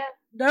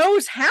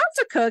knows how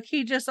to cook.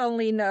 He just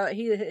only knows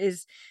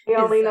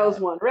knows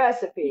one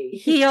recipe.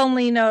 He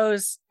only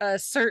knows a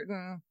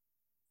certain,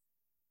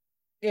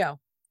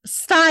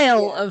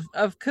 style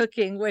of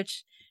cooking,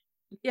 which,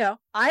 I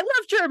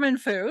love German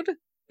food.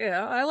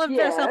 I love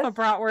myself a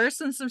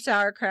bratwurst and some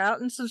sauerkraut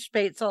and some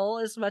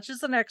spätzle as much as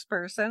the next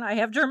person. I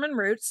have German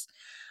roots.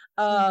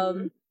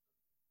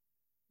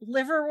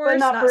 Liverwurst,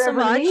 not so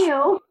much,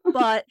 meal.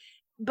 but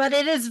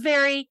it is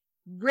very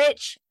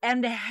rich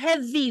and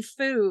heavy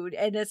food,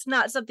 and it's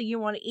not something you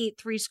want to eat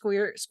 3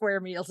 square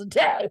meals a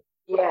day.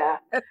 Yeah.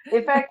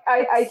 In fact,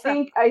 I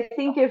think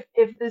if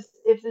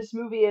this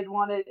movie had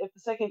wanted, if the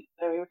second,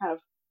 we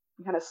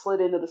kind of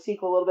slid into the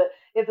sequel a little bit.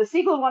 If the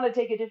sequel wanted to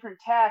take a different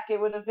tack, it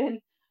would have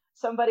been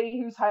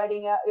somebody who's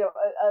hiding out,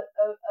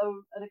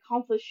 an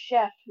accomplished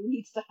chef who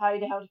needs to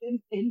hide out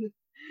in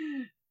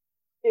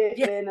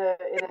a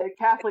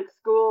Catholic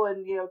school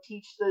and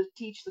teach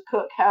the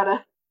cook how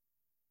to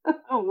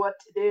what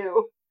to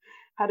do,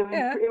 how to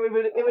it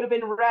would have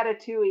been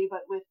Ratatouille,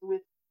 but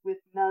with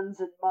nuns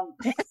and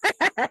monks.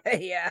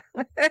 Yeah.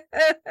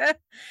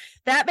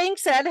 That being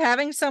said,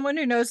 having someone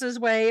who knows his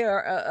way, or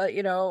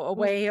a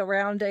way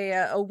around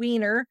a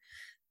wiener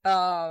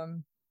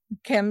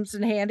comes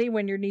in handy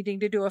when you're needing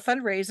to do a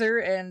fundraiser,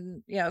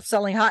 and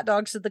selling hot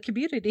dogs to the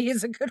community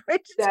is a good way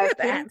to do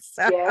that.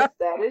 So. Yes,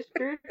 that is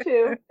true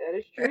too.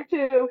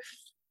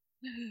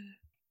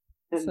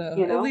 And, so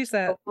at least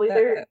that,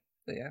 good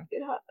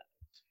hot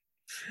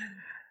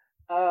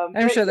dogs.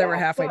 I'm sure they were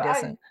halfway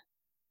decent.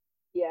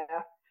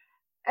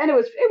 And it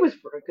was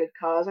for a good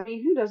cause. I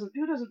mean, who doesn't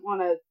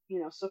want to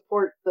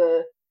support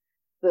the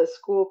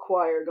school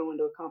choir going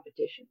to a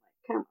competition? Like,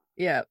 come on.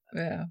 Yeah.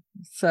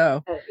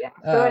 So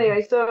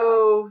anyway,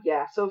 so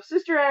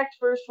Sister Act,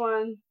 first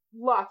one,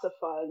 lots of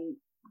fun,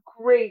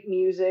 great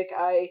music.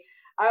 I'm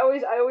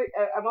always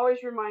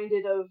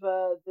reminded of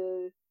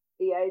the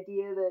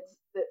idea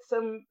that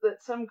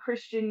some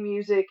Christian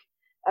music,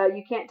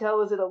 you can't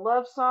tell, is it a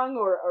love song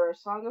or a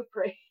song of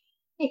praise?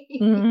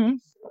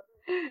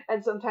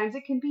 And sometimes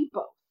it can be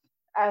both,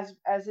 as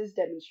is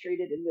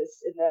demonstrated in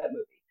that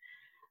movie.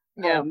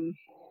 Yeah.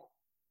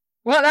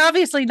 Well,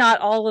 obviously not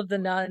all of the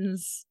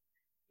nuns.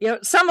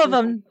 Some of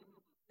them,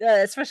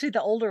 especially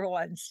the older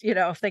ones,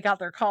 if they got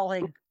their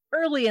calling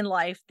early in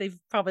life, they've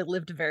probably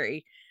lived a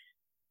very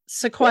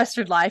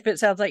sequestered life. It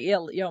sounds like,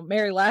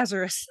 Mary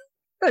Lazarus,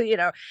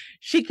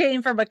 she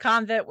came from a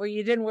convent where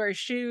you didn't wear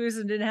shoes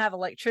and didn't have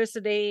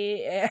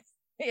electricity. And,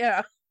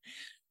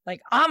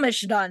 like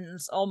Amish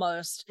nuns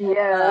almost.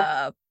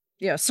 Yeah.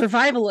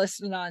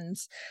 Survivalist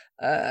nuns.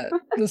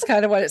 That's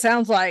kind of what it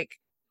sounds like.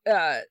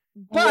 But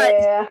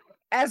Yeah.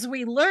 as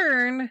we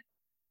learn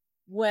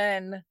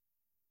when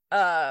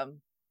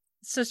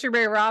Sister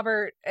Mary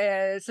Robert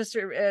and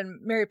Sister and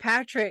Mary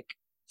Patrick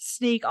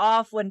sneak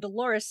off when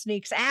Dolores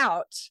sneaks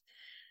out,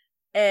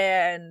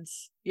 and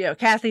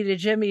Kathy to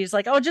Jimmy's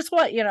like, oh, just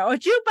what, a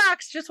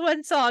jukebox, just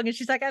one song, and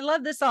she's like, I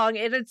love this song,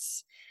 and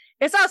it's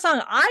not a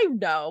song I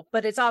know,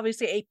 but it's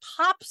obviously a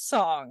pop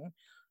song,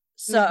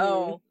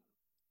 so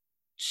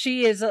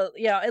she is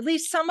at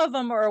least some of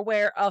them are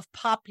aware of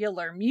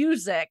popular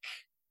music,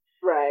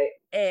 right?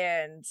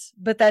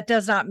 But that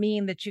does not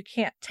mean that you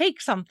can't take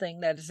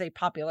something that is a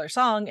popular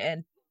song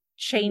and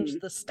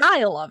change the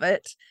style of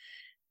it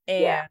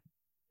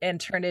and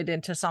turn it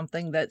into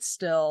something that's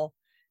still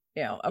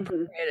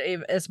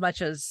appropriate, as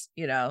much as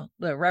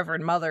the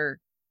Reverend Mother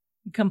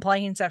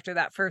complains after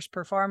that first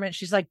performance.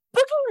 She's like,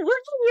 boogie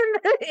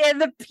woogie in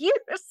the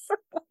pews.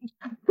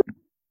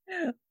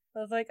 I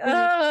was like,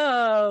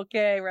 oh,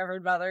 okay,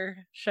 Reverend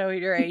Mother,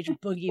 showing your age,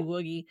 boogie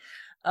woogie.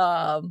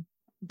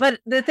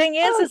 But the thing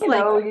is,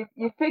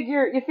 you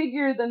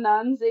figure the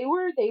nuns, they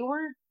were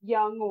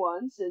young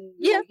once, and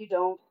you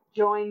don't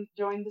join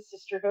the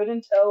sisterhood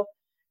until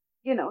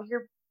you're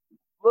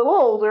a little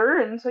older,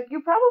 and so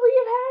you probably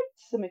have had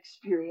some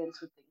experience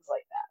with things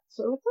like that,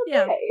 so it's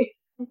okay.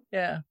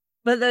 Yeah.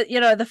 But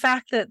the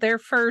fact that their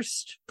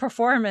first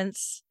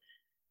performance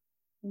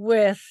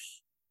with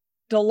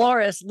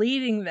Dolores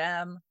leading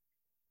them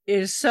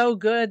is so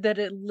good that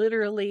it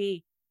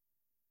literally,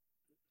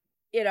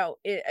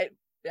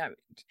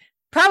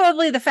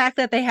 probably the fact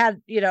that they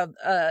had,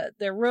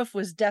 their roof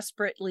was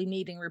desperately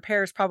needing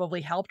repairs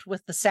probably helped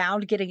with the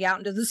sound getting out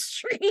into the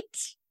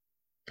street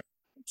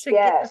to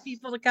get the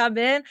people to come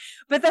in.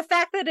 But the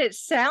fact that it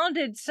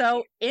sounded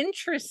so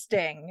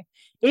interesting,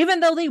 even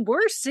though they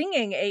were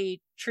singing a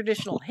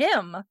traditional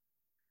hymn,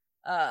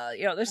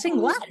 they're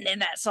singing Latin in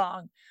that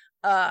song.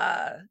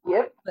 But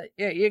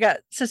you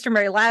got Sister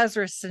Mary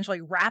Lazarus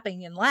essentially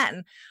rapping in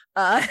Latin,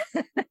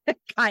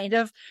 kind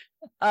of.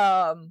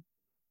 But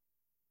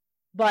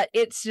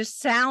it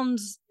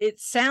sounds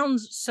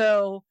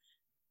so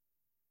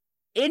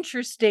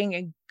interesting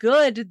and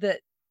good that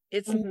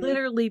it's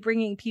literally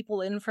bringing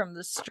people in from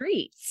the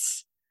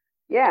streets.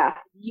 Yeah,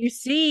 you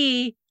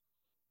see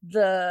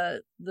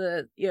the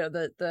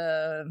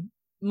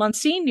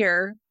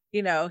Monsignor,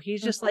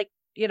 he's just like,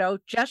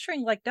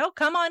 gesturing like, no,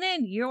 come on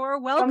in, you're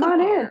welcome. Come on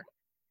in.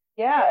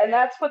 Yeah, and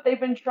that's what they've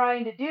been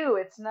trying to do.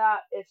 It's not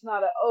you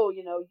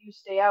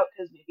stay out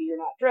because maybe you're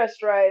not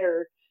dressed right,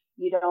 or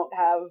you don't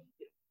have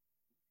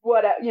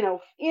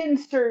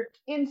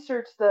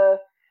inserts the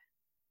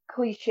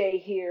cliche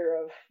here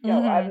of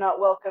I'm not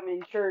welcome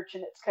in church,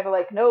 and it's kind of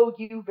like, no,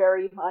 you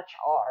very much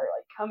are,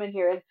 like, come in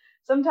here. And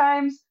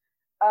sometimes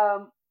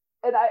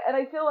and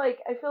I feel like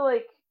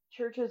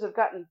churches have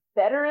gotten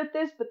better at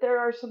this, but there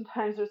are some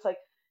times where it's like,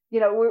 we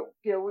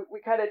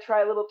kind of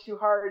try a little too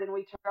hard, and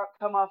we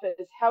come off as,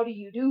 how do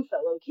you do,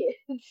 fellow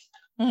kids?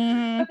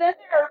 But then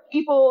there are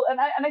people,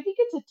 and I think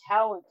it's a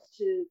talent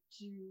to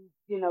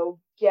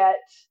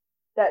get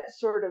that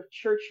sort of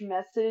church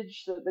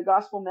message, the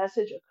gospel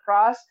message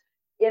across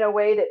in a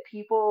way that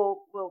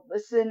people will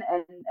listen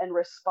and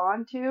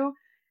respond to.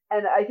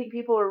 And I think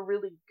people are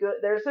really good.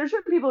 There's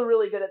certain people who are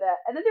really good at that,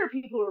 and then there are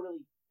people who are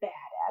really bad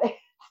at it.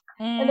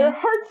 And their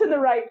heart's in the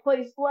right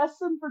place. Bless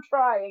them for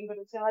trying, but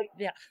it's kind of like,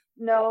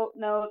 no,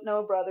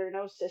 brother,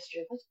 no sister.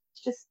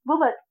 We'll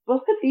let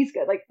these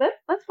guys, like,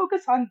 let's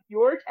focus on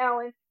your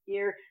talent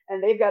here,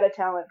 and they've got a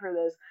talent for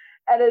this.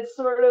 And it's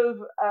sort of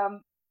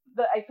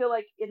I feel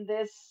like in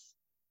this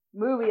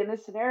movie, in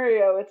this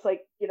scenario, it's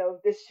like,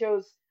 this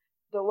shows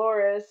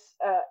Dolores.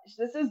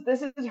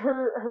 This is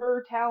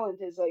her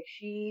talent, is like,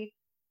 she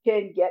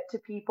can get to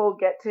people,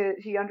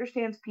 she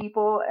understands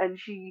people, and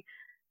she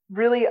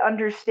really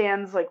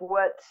understands like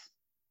what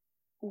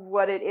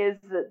it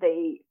is that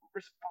they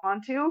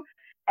respond to,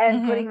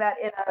 and putting that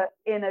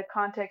in a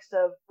context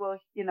of, well,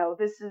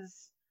 this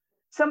is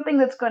something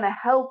that's going to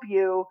help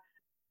you,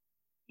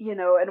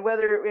 and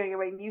whether,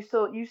 you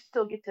still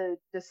get to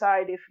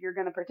decide if you're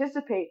going to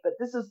participate, but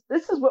this is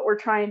what we're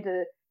trying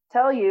to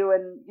tell you,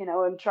 and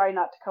and try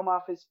not to come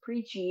off as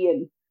preachy,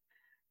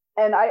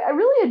 and I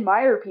really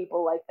admire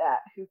people like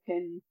that who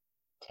can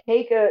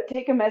take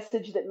a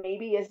message that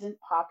maybe isn't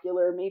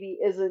popular, maybe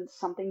isn't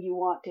something you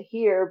want to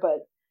hear,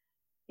 but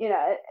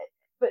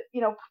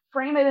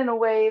frame it in a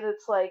way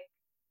that's like,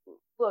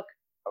 look,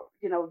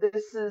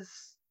 this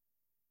is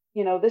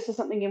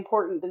something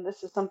important, and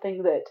this is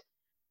something that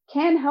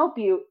can help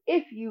you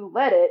if you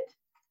let it.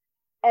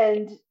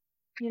 And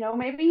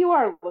maybe you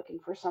are looking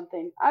for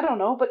something, I don't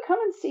know, but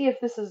come and see if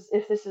this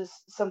is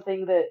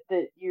something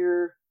that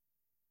you're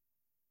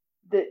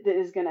that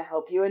is going to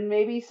help you. And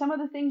maybe some of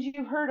the things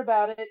you've heard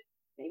about it,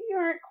 maybe you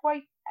aren't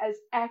quite as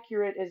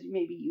accurate as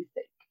maybe you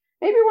think.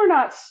 Maybe we're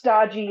not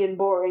stodgy and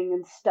boring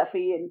and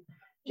stuffy and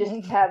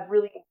just have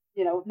really,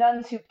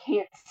 nuns who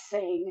can't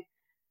sing.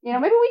 Maybe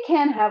we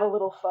can have a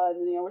little fun.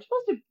 You're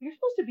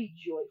supposed to be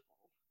joyful.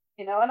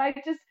 And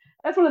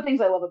that's one of the things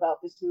I love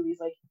about this movie is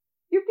like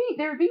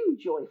they're being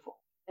joyful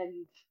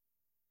and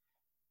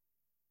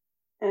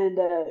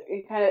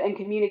and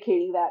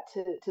communicating that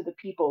to the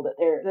people that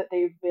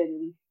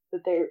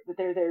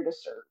they're there to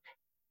serve.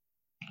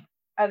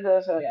 And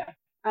so yeah,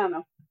 I don't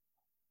know.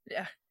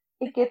 Yeah,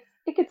 it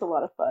gets a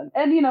lot of fun.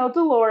 And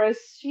Dolores,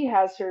 she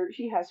has her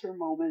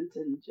moment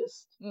and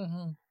just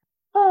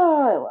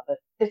oh, I love it.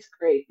 It's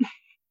great.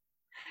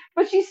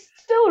 But she's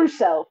still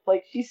herself.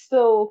 Like she's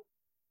still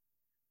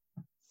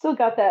kind of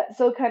got that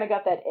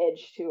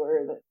edge to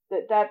her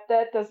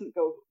that doesn't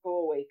go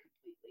away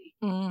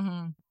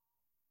completely.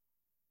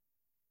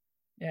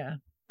 Yeah.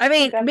 I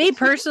mean, me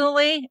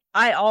personally,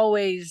 I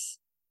always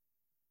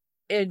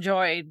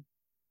enjoyed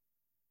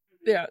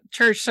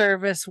church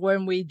service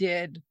when we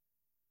did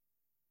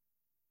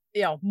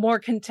more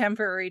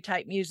contemporary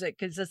type music,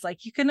 because it's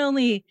like you can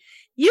only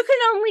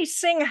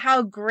sing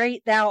How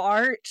Great Thou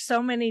Art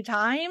so many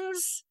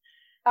times.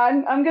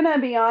 I'm gonna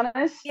be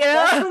honest. Yeah,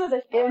 that's one of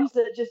the hymns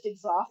that just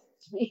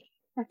exhausts me.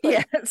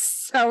 Yes,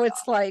 so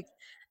it's like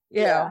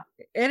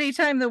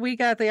anytime that we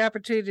got the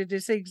opportunity to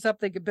sing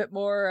something a bit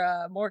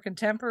more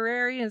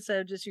contemporary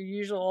instead of just your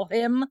usual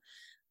hymn,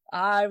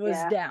 I was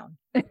down.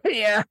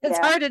 It's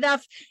hard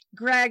enough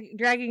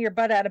dragging your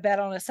butt out of bed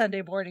on a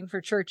Sunday morning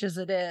for church as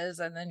it is,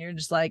 and then you're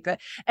just like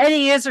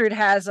Eddie Izzard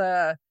has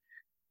a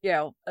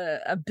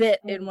bit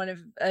in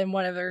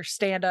one of their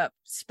stand-up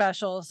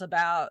specials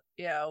about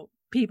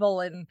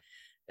people in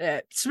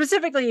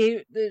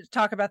specifically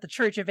talk about the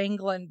Church of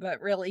England,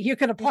 but really you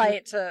can apply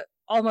it to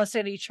almost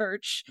any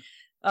church.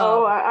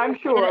 I'm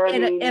sure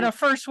in a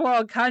first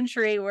world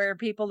country where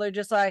people are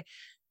just like,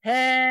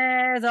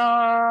 hey,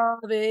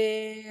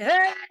 zombie,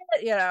 hey,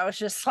 it's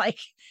just like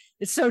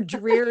it's so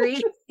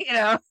dreary.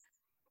 Yeah,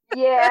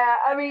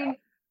 I mean,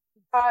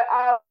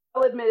 I'll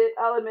admit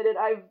it.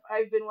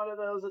 I've been one of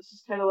those. It's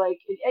just kind of like,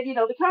 and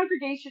the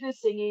congregation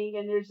is singing,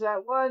 and there's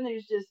that one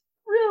who's just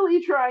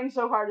really trying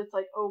so hard. It's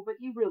like, oh, but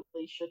you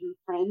really shouldn't,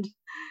 friend.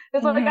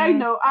 It's like I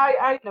know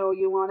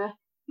you wanna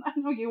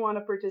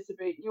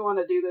participate, you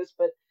wanna do this,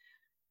 but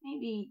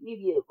maybe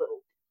a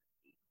little.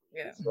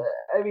 Yeah.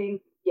 I mean,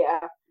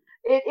 yeah,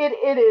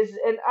 it is,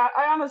 and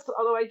I honestly,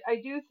 although I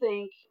do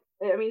think,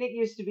 I mean, it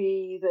used to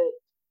be that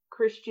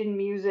Christian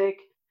music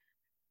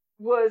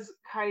was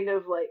kind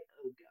of like,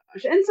 oh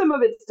gosh, and some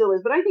of it still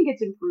is, but I think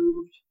it's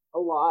improved a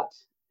lot.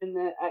 And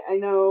that I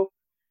know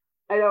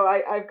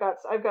I've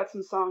got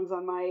some songs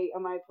on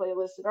my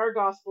playlist that are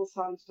gospel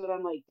songs, but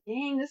I'm like,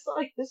 dang, this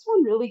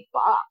one really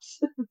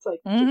bops. It's like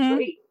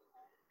great.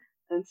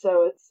 And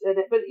so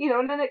but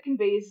and then it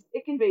conveys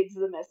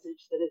the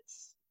message that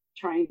it's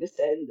trying to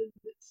send, and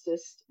it's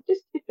just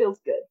it feels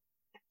good.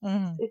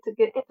 It's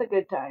a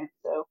good time.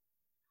 So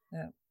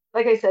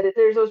like I said, if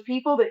there's those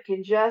people that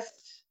can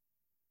just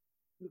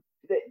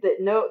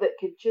that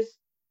can just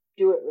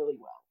do it really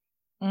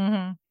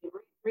well,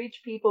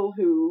 reach people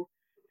who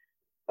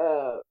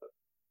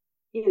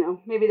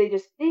maybe they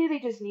just need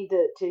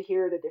to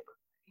hear it a different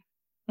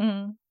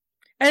way.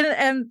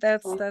 And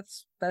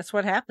that's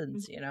what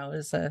happens,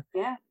 is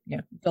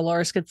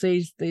Dolores gets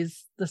these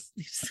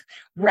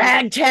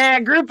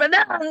ragtag group of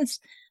nuns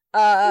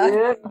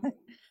to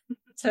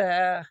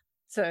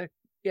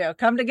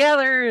come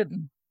together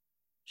and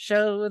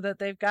show that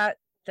they've got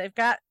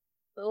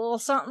a little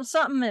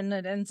something, and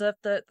it ends up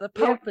that the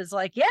Pope is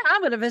like,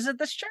 I'm going to visit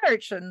this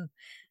church and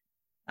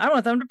I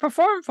want them to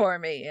perform for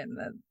me, and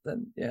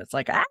then it's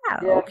like,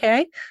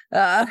 okay,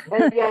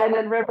 and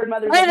then Reverend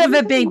Mother kind of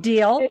a big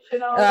deal,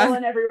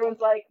 and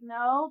everyone's like,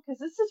 no, because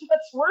this is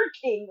what's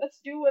working.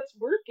 Let's do what's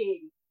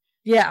working.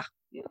 Yeah,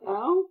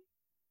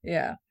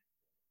 yeah,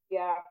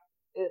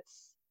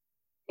 it's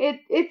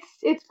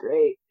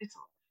great. It's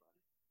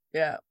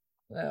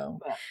well,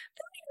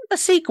 the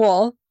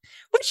sequel,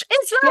 which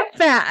is not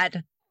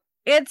bad.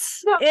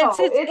 It's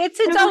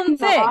its own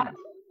thing.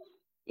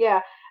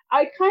 Yeah.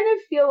 I kind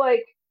of feel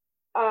like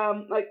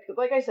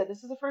I said,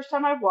 this is the first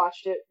time I've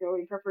watched it,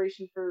 in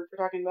preparation for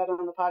talking about it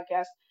on the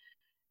podcast.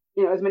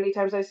 As many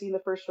times I've seen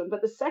the first one,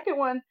 but the second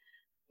one,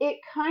 it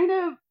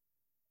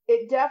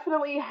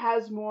definitely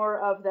has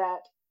more of that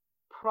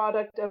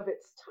product of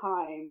its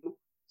time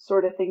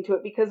sort of thing to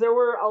it, because there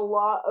were a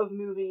lot of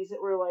movies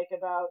that were like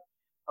about,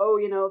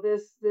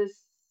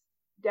 this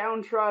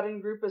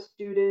downtrodden group of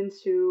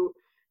students who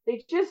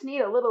they just need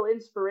a little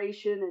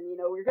inspiration, and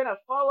we're gonna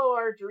follow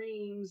our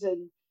dreams,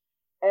 and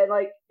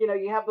like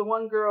you have the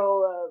one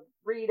girl,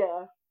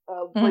 Rita,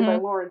 played by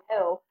Lauryn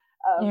Hill.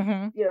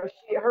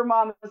 Her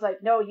mom was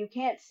like, no, you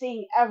can't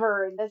sing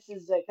ever, and this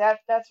is like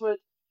that's what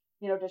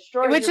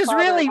destroys your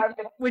father.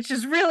 Which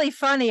is really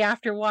funny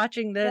after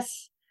watching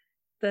this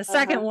the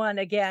second one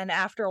again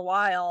after a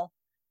while,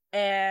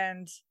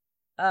 and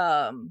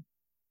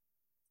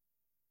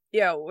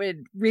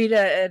when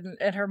Rita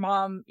and her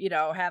mom,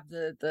 have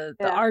the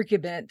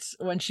argument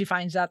when she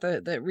finds out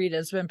that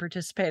Rita's been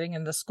participating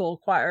in the school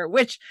choir,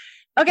 which,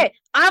 okay,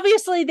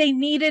 obviously they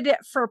needed it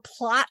for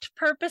plot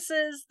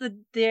purposes. The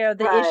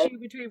issue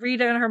between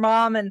Rita and her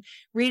mom, and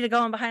Rita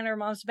going behind her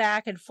mom's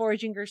back and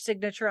forging her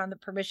signature on the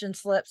permission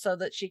slip so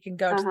that she can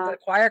go to the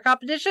choir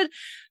competition.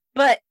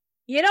 But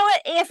you know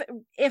what?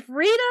 If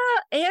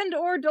Rita and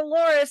or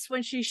Dolores,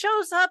 when she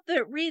shows up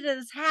at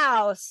Rita's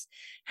house,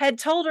 had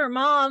told her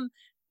mom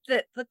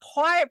that the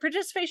choir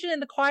participation in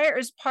the choir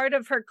is part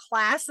of her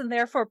class and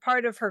therefore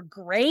part of her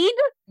grade.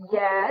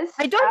 Yes.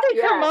 I don't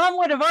think her mom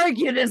would have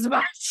argued as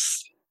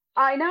much.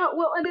 I know.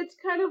 Well, and it's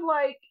kind of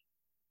like,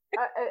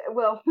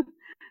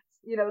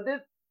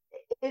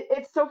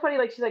 it's so funny.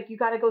 Like, she's like, you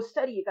got to go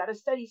study. You got to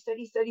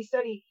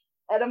study.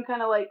 And I'm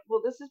kind of like,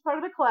 well, this is part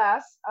of the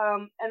class.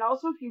 And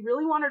also, if you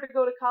really want her to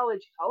go to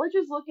college,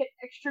 colleges look at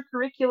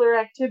extracurricular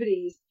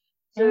activities.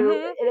 So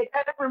it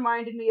kind of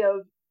reminded me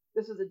of,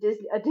 this was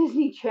a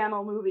Disney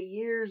Channel movie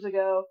years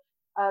ago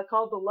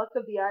called The Luck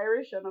of the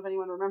Irish. I don't know if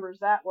anyone remembers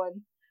that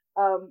one,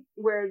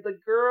 where the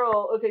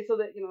girl, so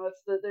that,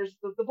 there's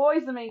the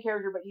boy's the main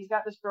character, but he's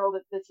got this girl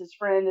that's his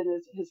friend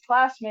and his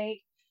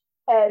classmate.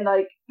 And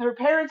like, her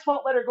parents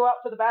won't let her go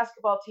out for the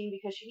basketball team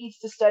because she needs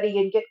to study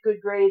and get good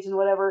grades and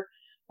whatever.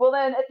 Well,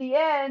 then at the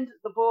end,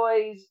 the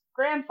boy's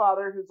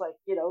grandfather, who's like,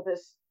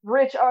 this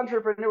rich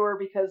entrepreneur,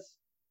 because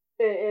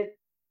it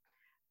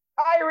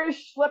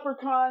Irish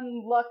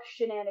leprechaun luck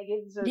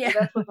shenanigans.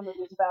 That's what the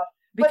movie's about.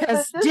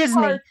 Because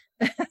Disney.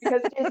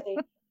 Because Disney.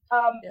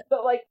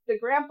 But like the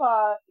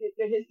grandpa,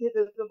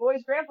 the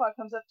boy's grandpa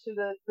comes up to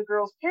the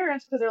girl's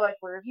parents because they're like,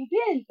 where have you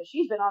been? Because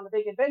she's been on the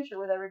big adventure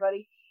with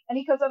everybody. And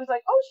he comes up and is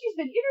like, oh, she's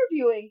been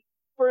interviewing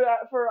for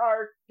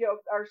our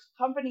our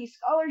company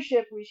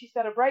scholarship. She's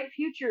got a bright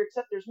future,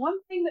 except there's one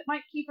thing that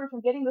might keep her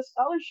from getting the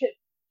scholarship.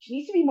 She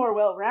needs to be more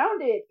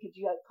well-rounded. Could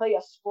you play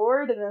a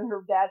sport? And then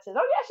her dad says,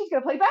 oh yeah, she's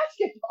going to play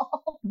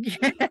basketball.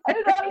 I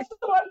don't know.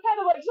 So I'm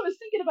kind of like, so I was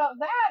thinking about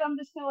that. I'm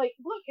just kind of like,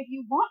 look, if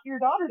you want your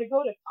daughter to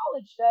go to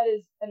college, that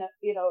is, and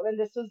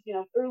this was,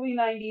 early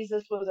 90s.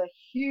 This was a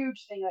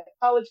huge thing, like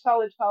college.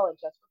 That's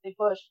what they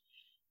pushed.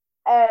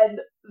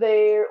 And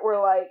they were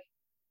like,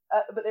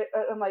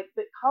 I'm like,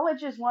 but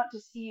colleges want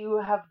to see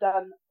you have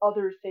done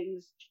other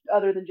things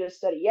other than just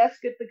study. Yes,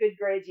 get the good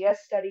grades. Yes,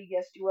 study.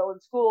 Yes, do well in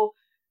school.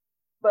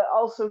 But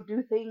also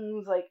do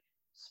things like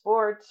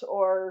sports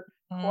or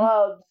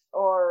clubs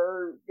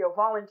or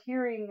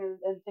volunteering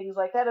and things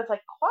like that. It's like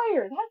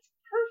choir, that's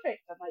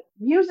perfect. I'm like,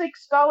 music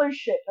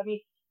scholarship. I mean,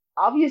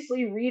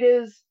 obviously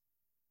Rita's,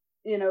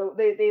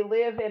 they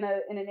live in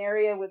an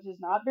area which is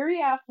not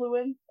very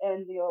affluent,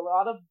 and a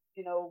lot of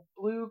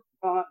blue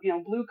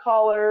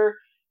collar,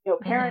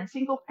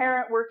 single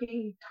parent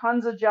working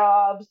tons of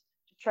jobs,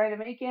 trying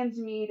to make ends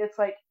meet. It's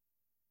like,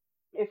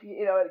 if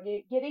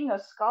getting a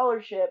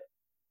scholarship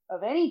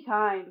of any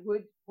kind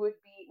would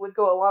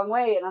go a long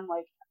way. And I'm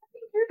like, I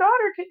think your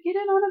daughter could get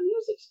in on a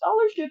music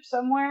scholarship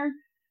somewhere,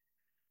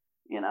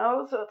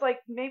 so it's like,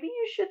 maybe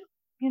you should,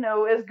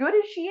 as good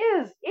as she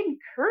is,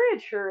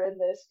 encourage her in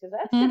this, because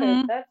that's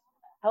gonna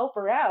help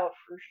her out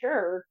for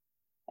sure.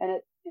 And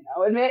it,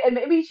 and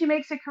maybe she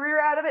makes a career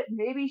out of it,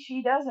 maybe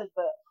she doesn't,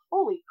 but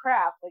holy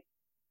crap. Like,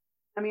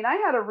 I mean, I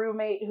had a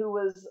roommate who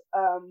was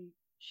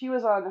she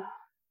was on, what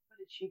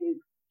did she do?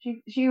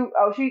 She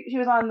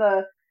was on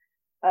the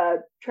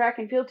track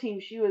and field team.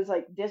 She was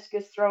like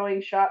discus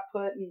throwing, shot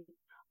put, and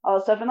all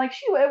this stuff. And like,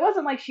 it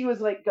wasn't like she was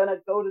like gonna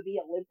go to the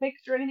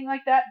Olympics or anything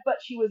like that, but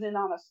she was in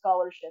on a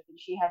scholarship and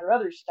she had her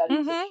other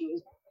studies that she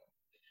was.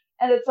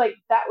 And it's like,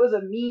 that was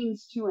a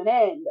means to an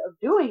end of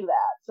doing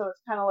that. So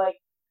it's kind of like,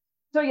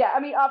 so yeah, I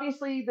mean,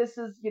 obviously this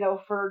is,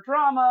 for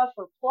drama,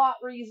 for plot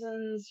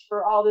reasons,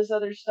 for all this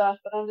other stuff,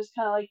 but I'm just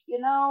kind of like,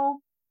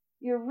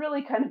 you're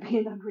really kind of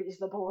being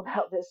unreasonable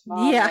about this,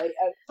 Mom. Yeah. Like,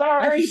 I'm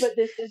sorry, but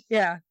this is.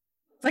 Yeah.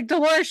 It's like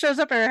Dolores shows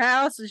up at her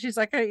house and she's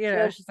like,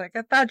 she's like,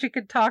 I thought you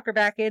could talk her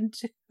back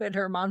into it. And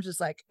her mom's just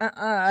like,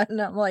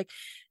 And I'm like,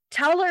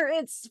 tell her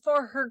it's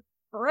for her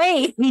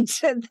grade.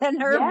 And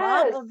then her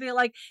mom will be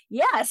like,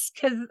 yes.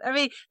 Because, I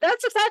mean,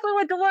 that's exactly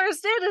what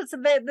Dolores did. It's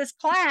this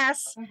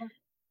class,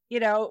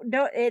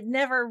 no, it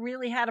never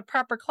really had a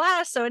proper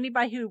class. So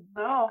anybody who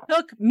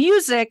took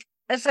music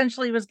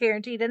essentially was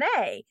guaranteed an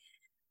A.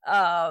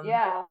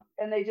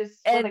 And they just,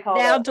 and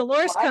now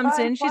Dolores comes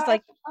in. She's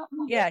like,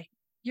 yeah.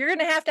 You're going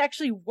to have to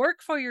actually work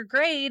for your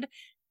grade.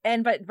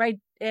 And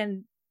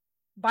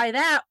by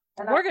that,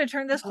 we're going to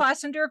turn this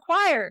class into a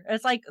choir.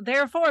 It's like,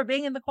 therefore,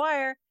 being in the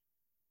choir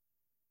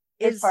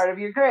is part of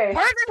your grade.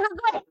 Part of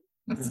your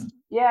grade.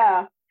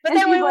 Yeah. But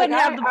then we wouldn't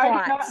have the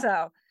plot,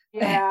 so.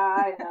 Yeah,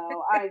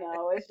 I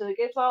know. It's like,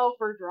 it's all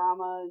for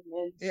drama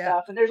and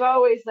stuff. And there's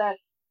always that,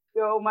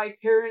 my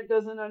parent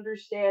doesn't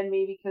understand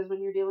me, because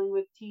when you're dealing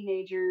with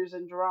teenagers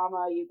and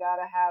drama, you got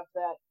to have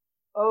that.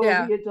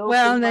 The adults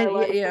in my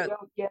life, they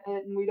don't get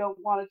it, and we don't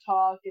want to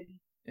talk. And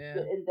Yeah.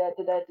 and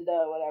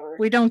whatever.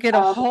 We don't get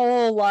a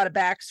whole lot of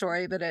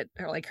backstory, but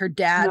like her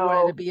dad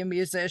wanted to be a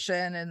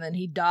musician and then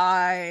he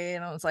died.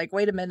 And I was like,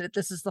 wait a minute,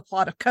 this is the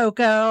plot of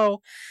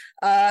Coco.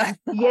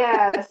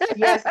 Yes,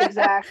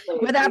 exactly.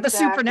 Without the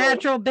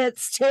supernatural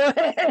bits to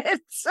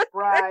it.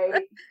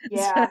 Right.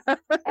 Yeah.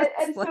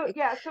 And so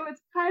so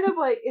it's kind of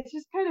like, it's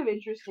just kind of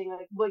interesting,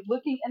 like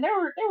looking, and there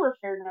were a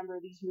fair number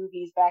of these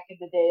movies back in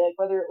the day, like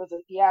whether it was a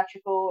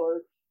theatrical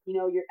or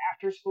your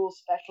after school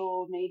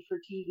special made for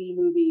TV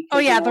movie. Oh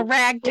yeah, the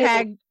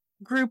ragtag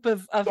group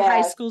of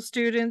high school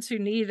students who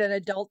need an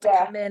adult to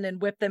come in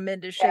and whip them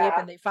into shape,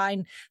 and they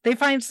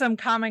find some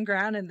common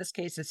ground. In this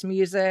case, it's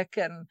music,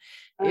 and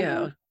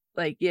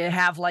like you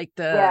have like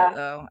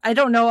the I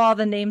don't know all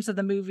the names of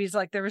the movies.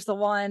 Like there was the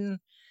one,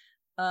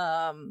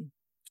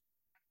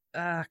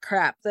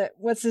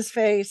 what's his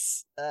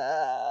face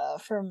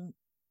from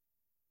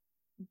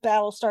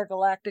Battlestar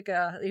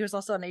Galactica. He was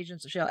also on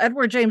Agents of S.H.I.E.L.D.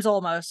 Edward James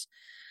Olmos.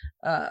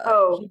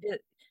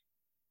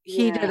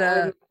 He did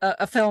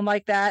a film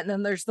like that, and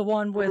then there's the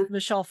one with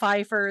Michelle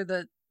Pfeiffer,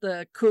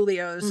 the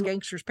Coolio's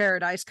Gangster's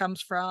Paradise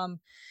comes from.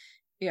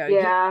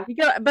 You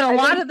got, but a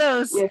lot of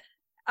those.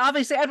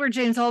 Obviously, Edward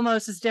James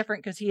Olmos is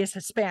different because he is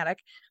Hispanic,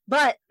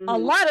 but a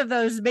lot of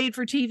those made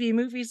for TV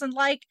movies and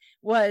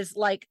was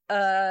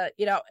a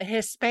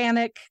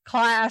Hispanic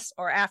class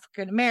or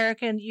African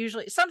American,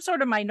 usually some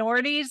sort of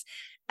minorities,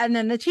 and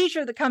then the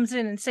teacher that comes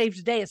in and saves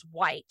the day is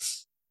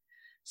white.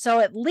 So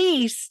at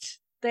least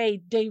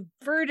they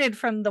diverted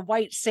from the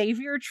white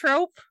savior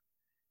trope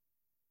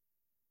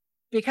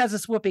because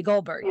it's Whoopi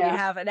Goldberg. You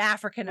have an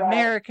African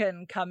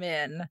American come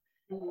in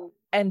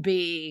and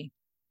be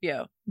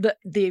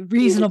the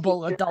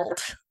reasonable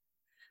adult.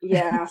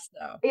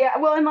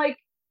 Well, and I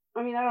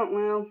don't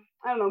know,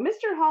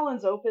 Mr.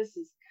 Holland's Opus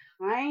is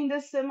kind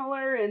of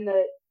similar in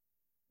that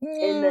I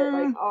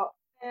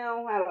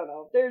don't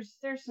know, there's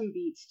some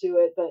beats to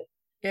it, but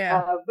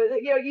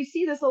you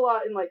see this a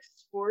lot in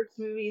sports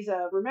movies.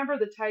 Remember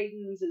the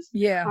Titans is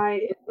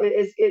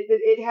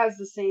it has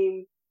the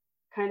same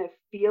kind of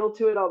feel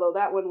to it, although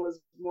that one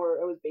was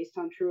based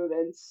on true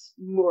events,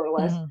 more or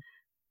less.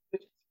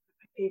 Which is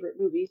my favorite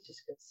movies,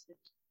 just because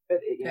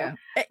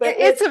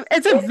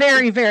it's a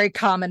very, very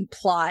common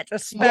plot,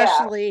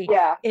 especially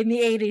in the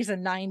 80s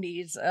and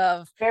 90s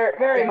of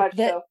very much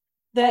so.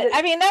 That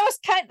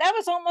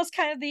was almost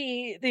kind of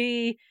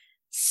the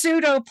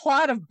pseudo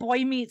plot of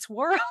Boy Meets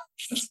World.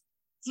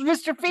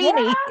 Mr.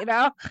 Feeney,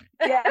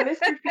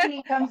 Mr.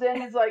 Feeney comes in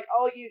and is like,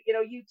 oh,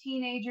 you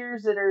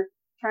teenagers that are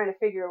trying to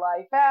figure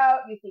life out,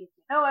 you think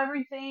you know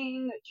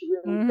everything, that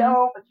you really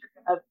don't, but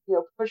you're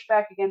gonna push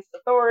back against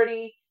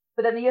authority.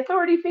 But then the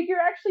authority figure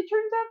actually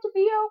turns out to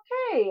be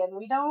okay, and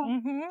we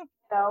don't,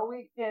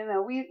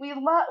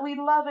 we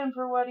love him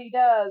for what he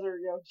does, or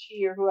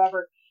she or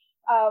whoever.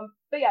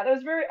 But that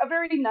was a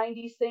very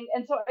 90s thing,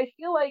 and so I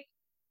feel like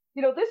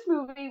this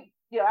movie,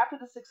 after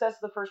the success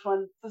of the first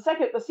one, the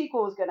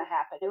sequel was going to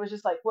happen. It was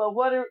just like, well,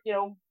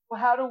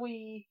 how do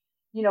we,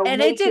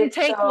 and it didn't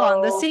take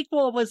long. The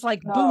sequel was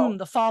boom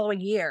the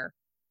following year,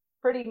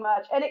 pretty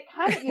much, and it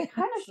kind of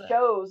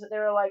shows that they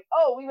were like,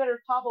 oh, we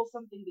better cobble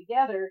something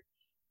together.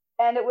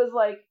 And it was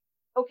like,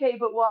 okay,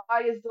 but why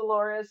is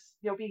Dolores,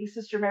 being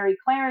Sister Mary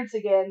Clarence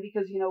again?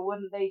 Because,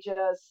 wouldn't they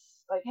just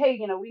hey,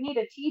 we need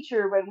a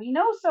teacher when we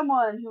know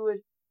someone who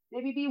would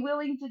maybe be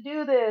willing to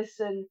do this,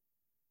 and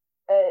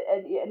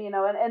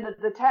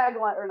the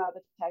tagline, or not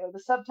the tagline, the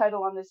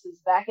subtitle on this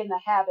is Back in the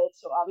Habit.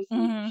 So obviously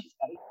she's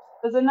got to,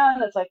 as a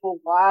nun. It's like, well,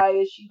 why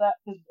is she that?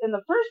 Because in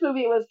the first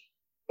movie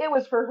it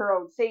was for her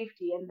own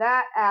safety, and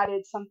that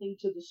added something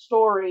to the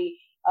story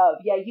of,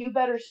 you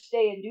better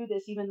stay and do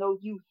this even though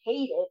you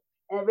hate it,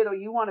 and even though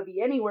you want to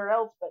be anywhere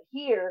else but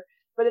here.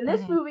 But in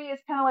this movie,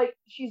 it's kind of like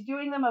she's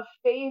doing them a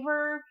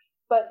favor,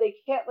 but they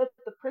can't let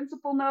the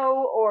principal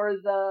know, or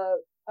the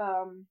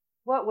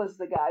what was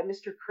the guy,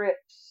 Mr.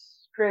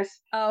 Chris?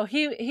 Oh,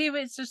 he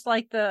was just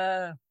like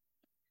the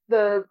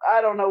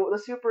I don't know, the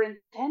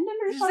superintendent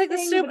or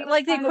something.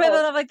 Like the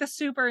equivalent of the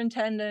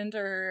superintendent,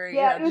 or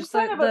it was just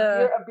kind of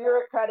a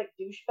bureaucratic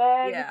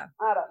douchebag.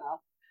 I don't know.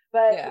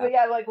 But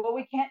well,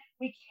 we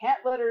can't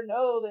let her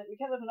know that we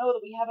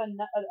have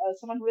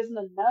someone who isn't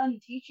a nun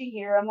teaching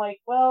here. I'm like,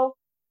 well,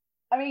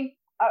 I mean,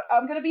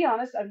 I'm going to be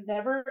honest. I've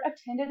never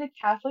attended a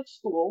Catholic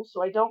school,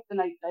 so I don't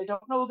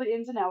know the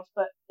ins and outs.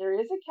 But there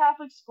is a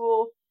Catholic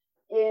school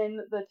in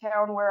the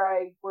town where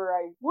I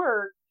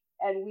work,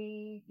 and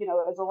we,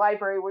 as a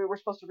library, we're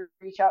supposed to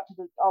reach out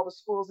to all the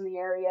schools in the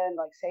area and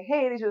say,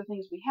 hey, these are the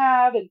things we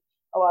have, and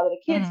a lot of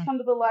the kids come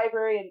to the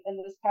library. And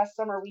this past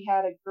summer, we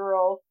had a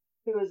girl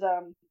who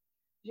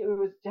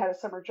had a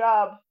summer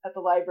job at the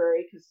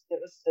library, because it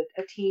was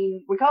a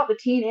teen. We call it the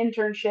teen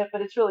internship,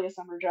 but it's really a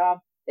summer job.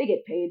 They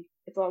get paid.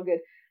 It's all good.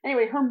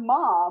 Anyway, her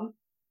mom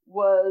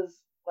was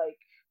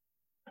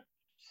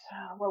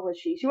what was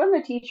she? She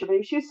wasn't a teacher,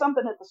 but she was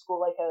something at the school,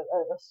 like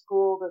a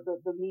school,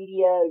 the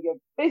media,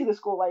 basically a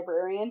school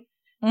librarian.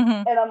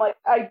 And I'm like,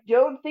 I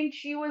don't think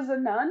she was a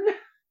nun.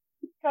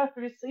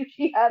 Obviously,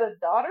 she had a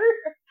daughter.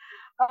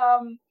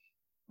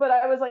 but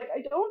I was like,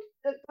 I don't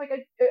like,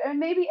 and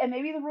maybe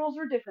the rules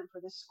are different for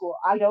this school.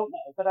 I don't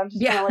know, but I'm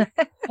just kind of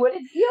like, would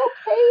it be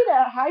okay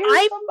to hire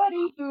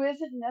somebody who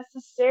isn't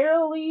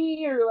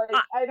necessarily, or like,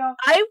 I don't,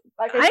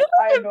 like, I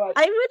have no idea.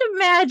 I would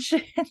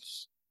imagine.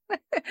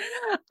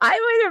 I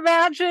would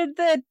imagine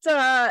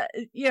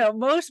that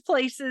most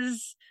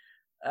places,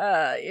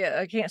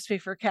 I can't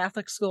speak for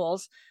Catholic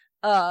schools,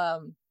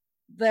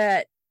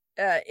 that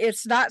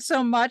it's not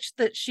so much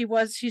that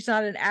she's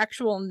not an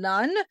actual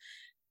nun.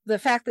 The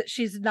fact that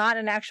she's not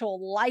an actual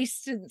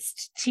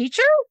licensed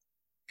teacher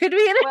could be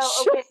an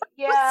issue. Okay,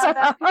 yeah,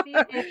 that could be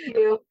an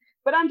issue.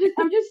 But I'm just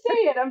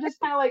saying, I'm just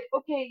kind of like,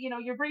 okay,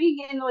 you're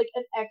bringing in like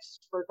an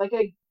expert, like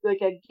a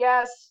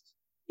guest.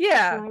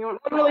 Yeah,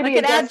 really like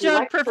an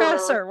adjunct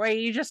professor, where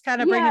you just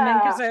kind of bring them in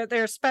because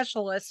they're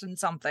specialists in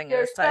something.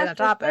 They're in a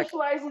topic.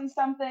 Specialize in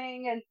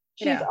something, and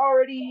she's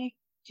already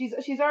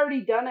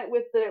done it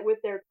with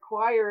their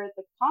choir at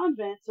the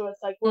convent. So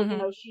it's like,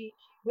 well, she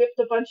whipped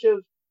a bunch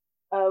of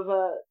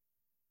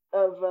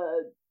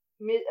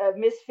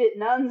misfit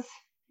nuns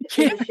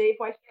into shape.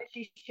 Why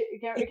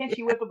can't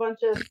she whip a bunch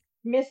of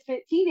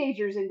misfit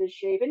teenagers into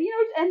shape? And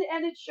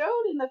and it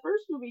showed in the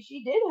first movie.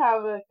 She did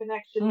have a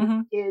connection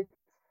with kids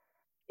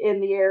in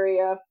the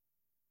area,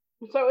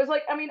 so it was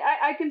like, I mean,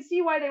 I can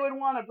see why they would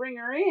want to bring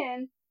her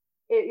in,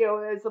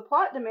 as the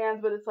plot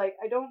demands, but it's like,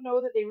 I don't know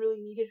that they really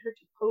needed her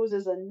to pose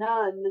as a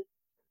nun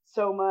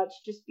so much,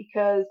 just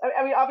because,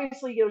 I mean,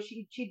 obviously,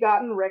 she'd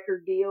gotten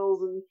record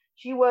deals, and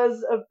she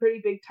was a pretty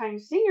big time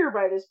singer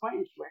by this point,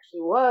 and she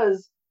actually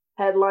was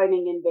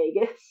headlining in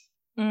Vegas.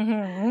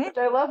 Which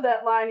I love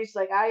that line. He's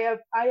like, I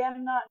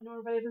am not, nor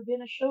have I ever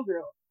been a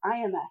showgirl. I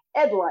am a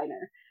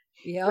headliner.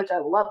 Yeah, which I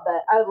love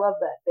that. I love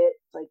that bit.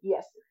 It's like,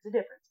 yes, there's a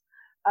difference.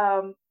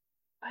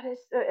 But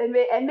it's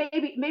and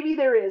maybe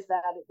there is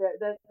that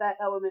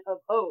element of,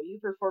 oh, you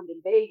performed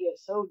in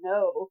Vegas, oh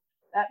no,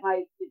 that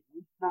might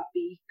not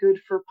be good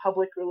for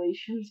public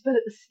relations. But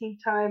at the same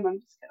time,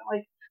 I'm just kind of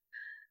like,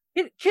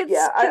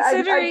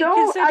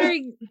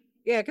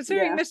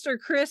 considering Mr.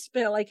 Crisp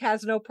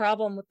has no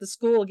problem with the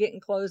school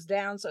getting closed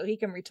down so he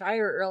can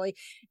retire early,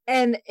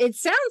 and it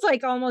sounds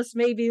like almost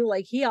maybe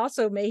like he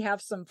also may have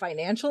some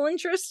financial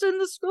interest in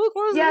the school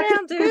closing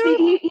down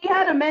too. He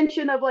had a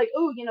mention of like,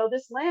 oh,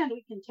 this land,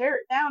 we can tear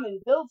it down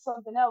and build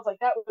something else. Like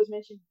that was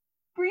mentioned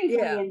briefly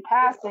in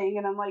passing,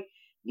 and I'm like,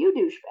 you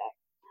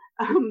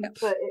douchebag.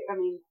 But I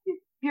mean,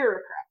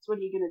 bureaucrats, what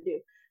are you gonna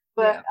do?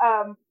 But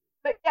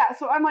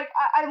so I'm like,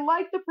 I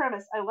like the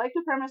premise. I like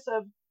the premise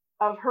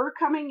of her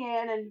coming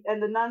in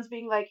and the nuns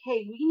being like,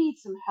 hey, we need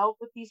some help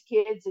with these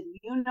kids, and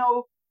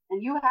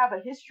you have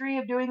a history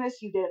of doing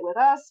this. You did it with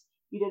us.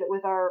 You did it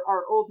with our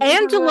old.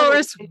 And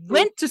Dolores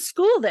went to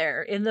school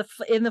there in the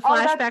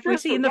flashback we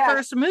see in the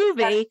first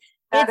movie.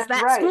 It's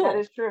that right. school. That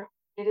is true.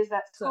 It is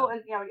that school,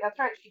 and that's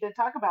right. She did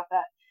talk about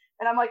that,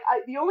 and I'm like,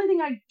 the only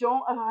thing I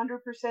don't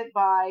 100%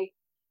 buy,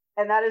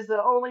 and that is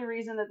the only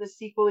reason that the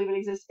sequel even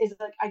exists, is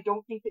like, I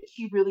don't think that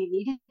she really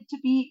needed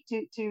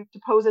to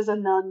pose as a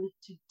nun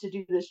to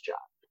do this job.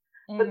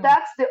 But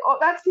that's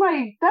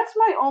my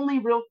only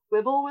real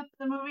quibble with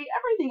the movie.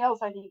 Everything else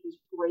I think is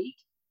great,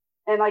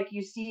 and like,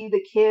 you see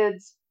the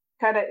kids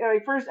kind of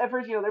at first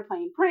they're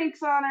playing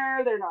pranks on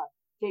her. They're not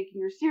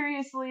taking her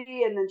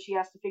seriously, and then she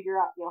has to figure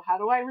out, how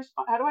do I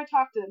respond? How do I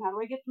talk to them? How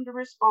do I get them to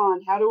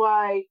respond? How do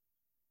I,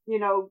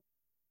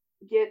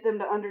 get them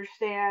to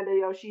understand?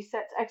 She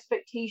sets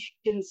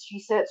expectations, she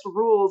sets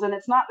rules, and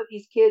it's not that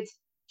these kids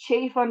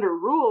chafe under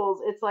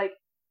rules. It's like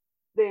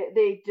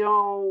they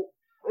don't.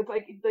 It's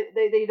like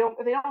they don't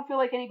feel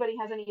like anybody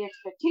has any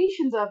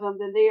expectations of them.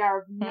 Then they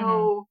have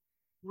no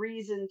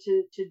reason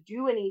to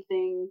do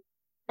anything.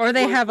 Or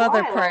they have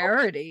other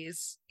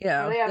priorities.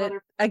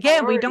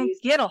 Again, we don't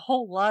get a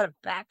whole lot of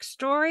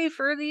backstory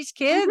for these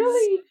kids. We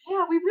really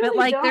but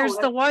like, don't. There's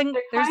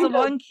the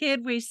one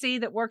kid we see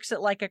that works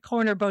at like a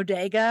corner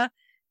bodega,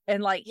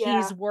 and like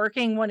he's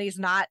working when he's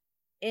not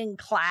in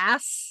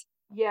class.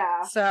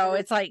 Yeah. So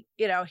it's like,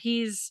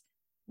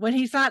 when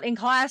he's not in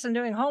class and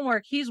doing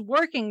homework, he's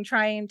working,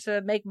 trying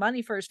to make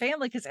money for his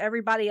family, because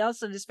everybody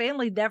else in his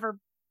family never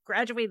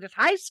graduated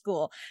high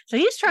school. So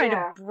he's trying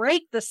to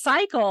break the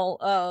cycle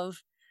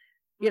of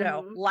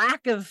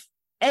lack of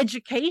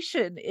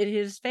education in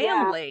his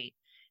family.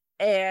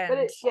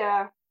 And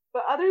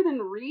but other than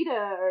Rita,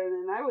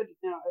 and I would,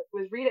 it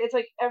was Rita, it's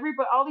like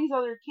all these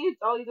other kids,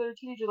 all these other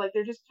teenagers, like,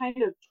 they're just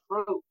kind of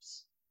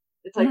tropes.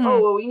 It's like, oh,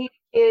 well, we need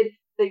a kid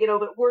that,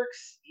 that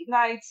works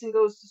nights and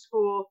goes to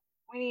school.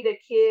 We need a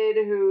kid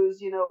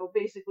who's,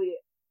 basically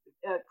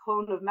a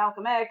clone of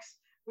Malcolm X.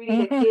 We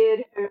need a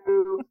kid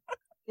who,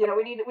 we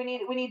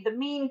need the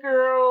mean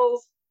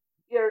girls,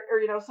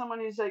 or someone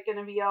who's like going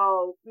to be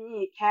all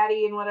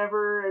catty and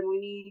whatever, and we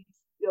need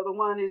the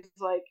one who's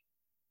like,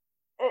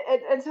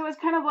 and so it's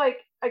kind of like,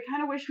 I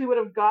kind of wish we would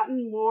have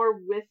gotten more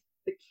with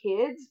the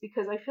kids,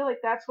 because I feel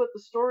like that's what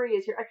the story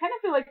is here. I kind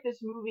of feel like this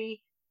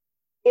movie,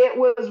 it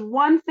was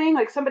one thing,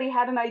 like somebody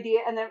had an idea,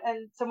 and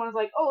someone was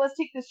like, oh, let's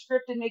take this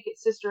script and make it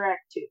Sister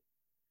Act 2,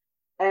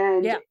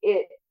 and that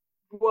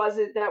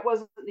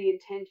wasn't the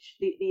intent.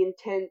 The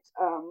intent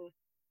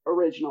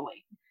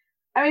originally.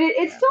 I mean,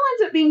 it still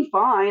ends up being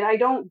fine. I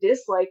don't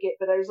dislike it,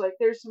 but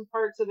there's some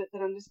parts of it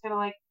that I'm just kind of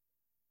like,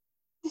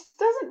 this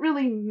doesn't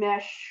really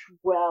mesh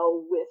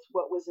well with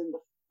what was in the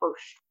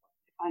first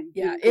one.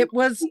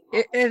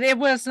 It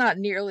was not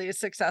nearly as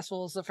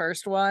successful as the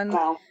first one.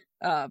 Well,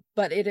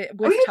 but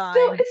with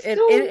time,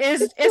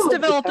 it's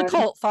developed a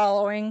cult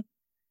following.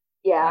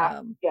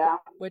 Yeah,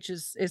 which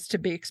is to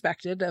be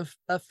expected of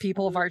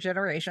people of our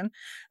generation.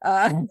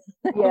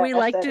 We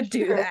like to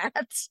do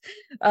that.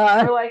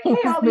 We're like, hey,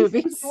 all these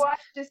things we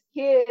watched as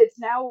kids,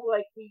 now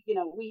like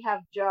we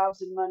have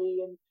jobs and money,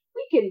 and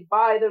we can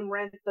buy them,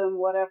 rent them,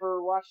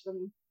 whatever, watch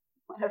them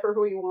whenever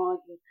we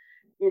want. And,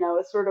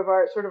 it's sort of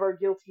our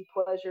guilty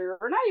pleasure,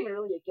 or not even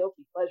really a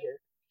guilty pleasure.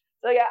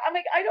 So yeah, I'm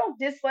like, I don't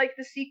dislike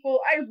the sequel.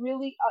 I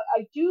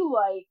do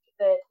like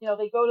that.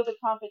 They go to the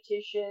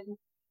competition,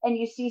 and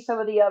you see some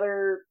of the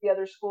other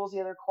schools,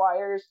 the other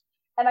choirs.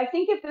 And I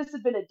think if this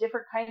had been a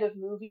different kind of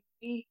movie,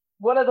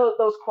 one of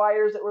those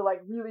choirs that were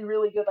like really,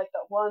 really good, like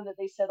the one that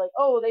they said like,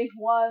 oh, they've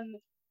won,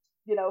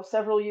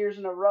 several years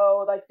in a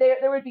row. Like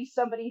there would be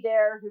somebody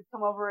there who'd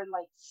come over and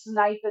like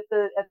snipe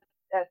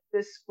at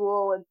this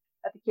school and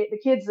at the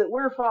kids that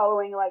we're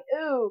following, like,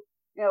 ooh,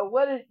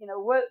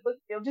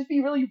 just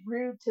be really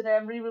rude to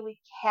them, really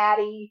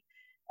catty.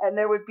 And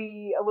there would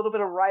be a little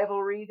bit of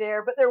rivalry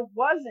there, but there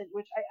wasn't,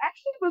 which I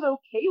actually was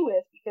okay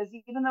with, because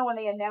even though when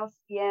they announced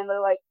at the end,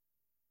 they're like,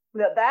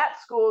 that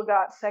school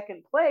got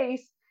second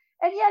place,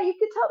 and yeah, you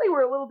could tell they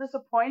were a little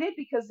disappointed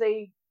because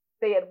they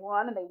had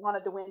won and they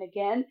wanted to win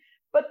again,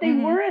 but they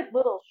weren't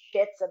little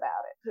shits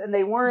about it, and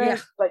they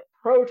weren't like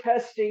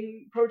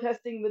protesting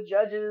the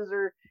judges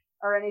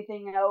or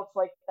anything else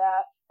like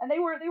that. And they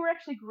were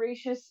actually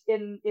gracious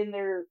in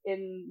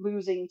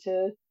losing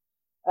to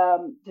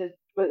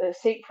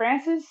St.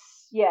 Francis.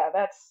 Yeah,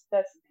 that's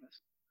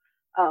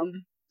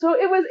so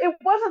it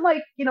wasn't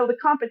like, the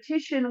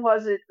competition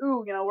wasn't,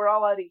 ooh, we're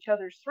all at each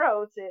other's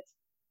throats. It's,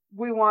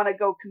 we want to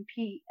go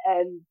compete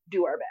and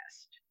do our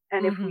best.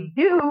 And if we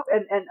do,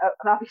 and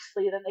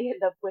obviously then they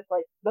end up with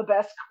like the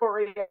best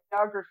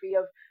choreography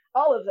of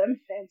all of them,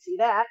 fancy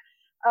that.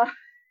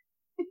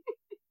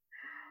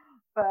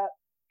 But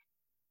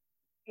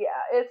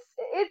yeah, it's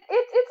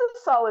a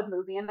solid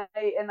movie, and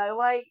I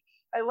like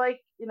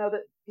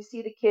that you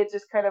see the kids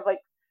just kind of like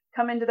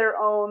come into their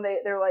own.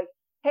 They're like,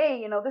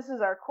 hey, this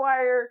is our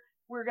choir,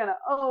 we're gonna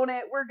own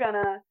it, we're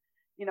gonna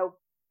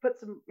put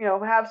some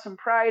have some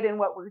pride in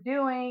what we're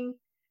doing,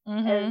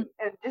 and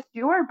just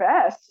do our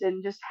best,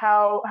 and just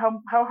how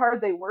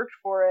hard they worked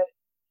for it.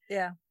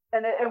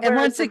 And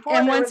once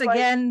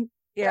again,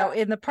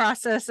 in the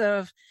process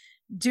of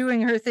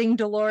doing her thing,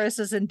 Dolores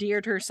has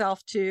endeared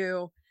herself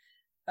to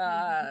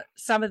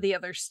some of the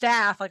other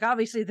staff, like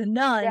obviously the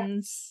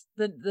nuns,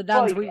 the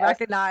nuns we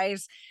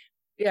recognize,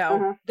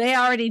 they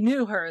already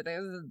knew her.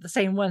 They're the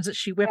same ones that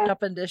she whipped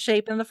up into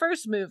shape in the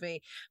first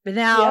movie. But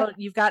now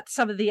you've got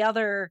some of the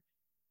other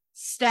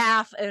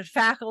staff and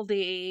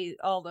faculty,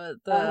 all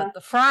the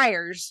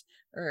friars,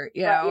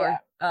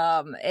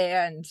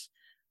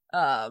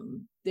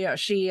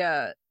 she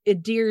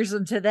endears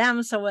them to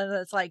them. So when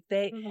it's like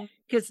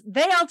because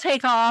they all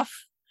take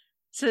off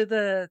to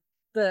the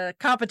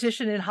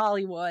competition in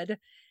Hollywood,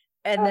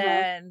 and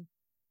then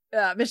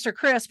Mr.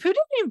 Crisp, who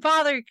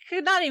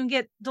could not even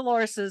get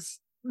Dolores's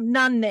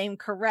nun name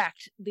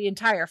correct the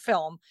entire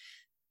film,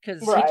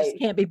 because he just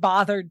can't be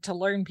bothered to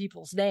learn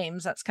people's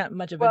names. That's kind of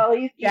much of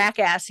a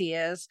jackass he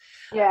is.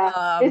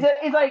 Yeah, he's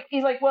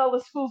like, well,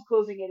 the school's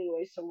closing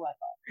anyway, so what?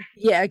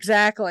 Yeah,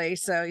 exactly.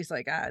 So he's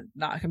like,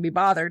 not gonna be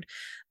bothered.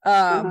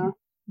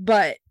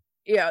 But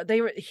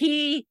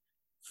he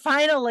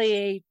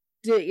finally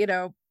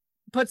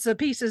puts the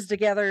pieces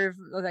together,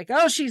 like,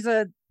 oh, she's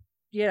a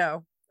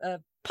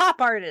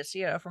pop artist,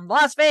 from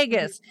Las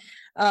Vegas.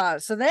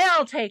 So they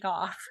all take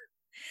off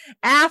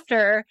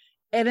after,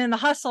 and in the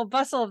hustle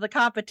bustle of the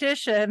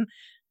competition,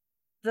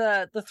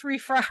 the three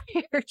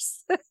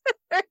friars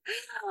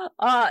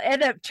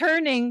end up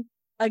turning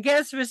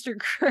against Mr.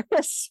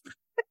 Crisp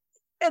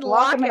and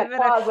lock him in a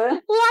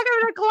closet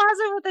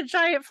with a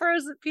giant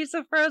piece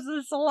of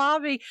frozen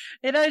salami.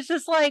 And I was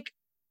just like,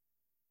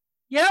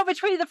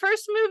 between the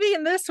first movie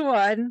and this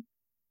one,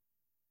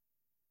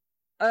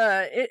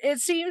 it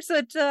seems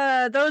that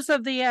those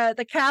of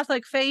the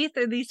Catholic faith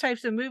in these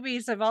types of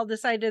movies have all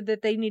decided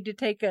that they need to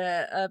take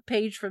a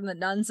page from the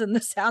nuns in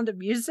The Sound of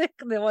Music,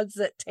 the ones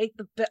that take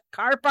the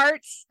car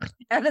parts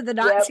out of the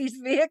Nazis'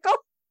 vehicle.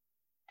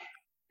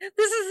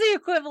 This is the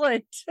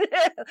equivalent.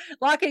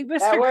 Locking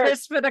Mr.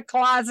 Crisp in a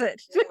closet.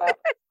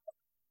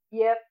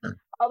 Yep.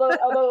 Although,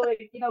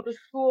 the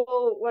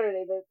school, what are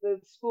they? The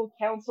school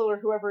council or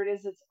whoever it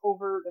is that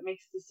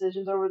makes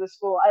decisions over the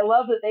school. I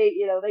love that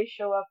they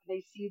show up and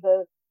they see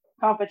the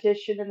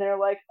competition and they're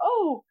like,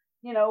 oh,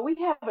 we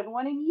haven't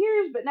won in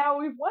years, but now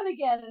we've won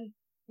again. And,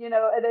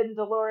 and then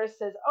Dolores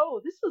says,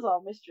 oh, this was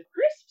all Mr.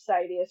 Crisp's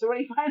idea. So when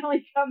he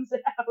finally comes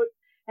out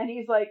and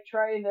he's like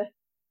trying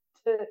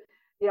to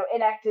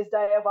enact his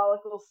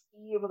diabolical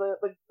scheme,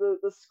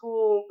 the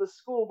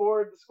school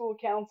board, the school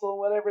council,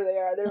 whatever they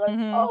are, they're like,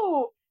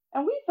 oh,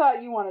 and we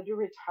thought you wanted to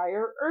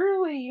retire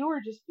early. You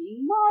were just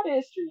being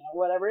modest or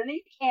whatever. And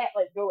you can't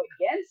like go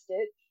against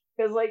it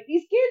because like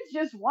these kids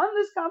just won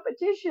this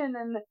competition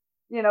and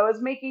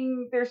it's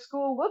making their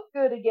school look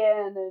good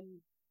again.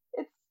 And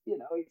it's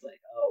he's like,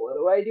 oh, what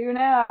do I do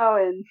now?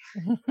 And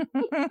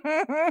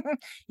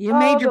you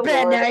made your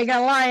bed, now you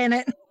gotta lie in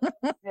it.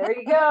 There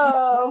you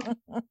go.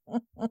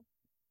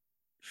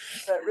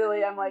 But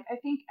really, I'm like, I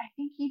think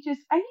he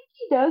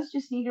does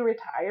just need to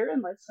retire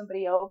and let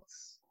somebody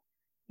else,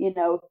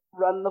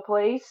 run the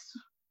place.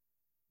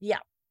 Yeah,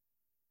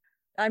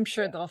 I'm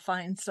sure they'll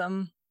find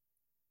some,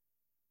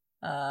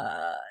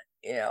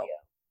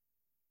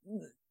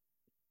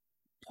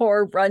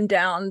 poor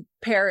rundown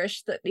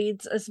parish that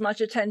needs as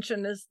much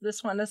attention as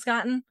this one has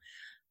gotten.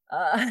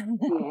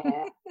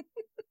 Yeah.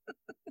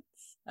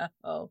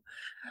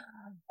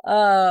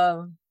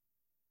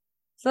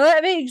 So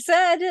that being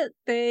said,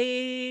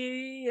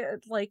 they,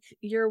 like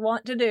you're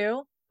wont to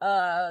do,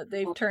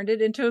 they've turned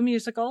it into a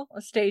musical,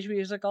 a stage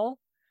musical,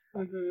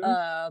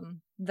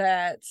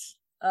 that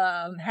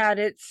had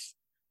its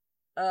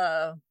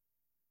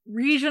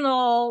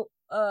regional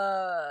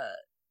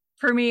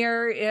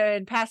premiere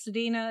in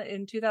Pasadena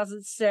in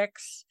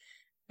 2006.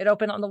 It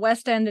opened on the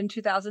West End in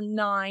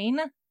 2009.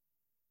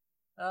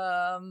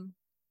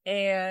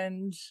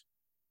 And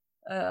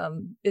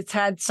it's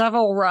had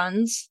several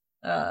runs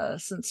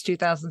since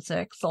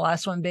 2006, the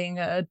last one being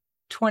a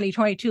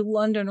 2022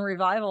 London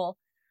revival.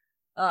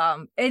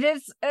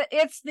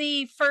 It's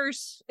the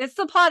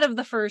plot of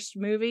the first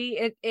movie.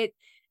 It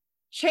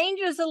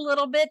changes a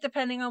little bit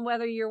depending on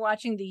whether you're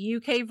watching the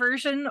UK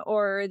version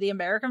or the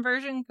American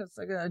version, because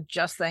they're gonna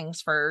adjust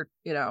things for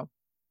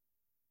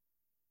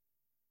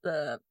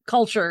the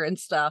culture and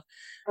stuff,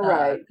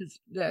 right? Because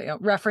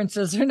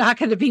references are not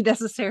going to be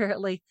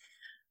necessarily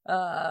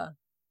the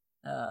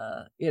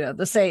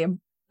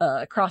same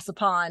across the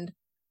pond.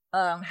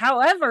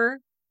 However,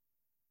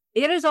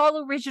 it is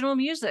all original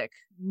music.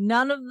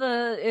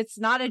 It's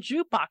not a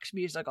jukebox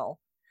musical.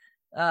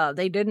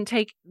 They didn't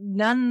take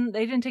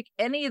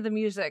any of the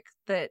music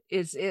that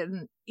is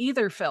in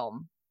either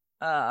film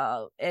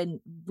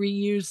and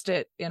reused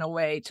it in a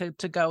way to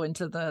go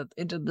into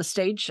the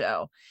stage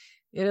show.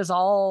 It is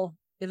all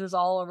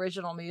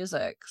original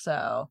music.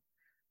 So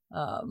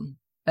and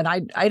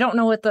I don't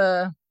know what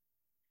the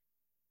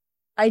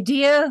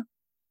idea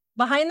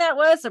behind that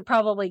was. Of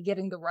probably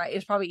getting the right.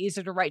 It's probably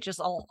easier to write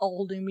just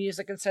all new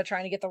music instead of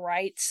trying to get the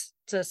rights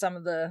to some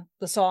of the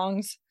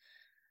songs.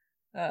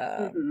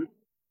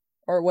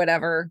 Or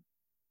whatever.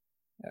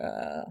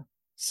 But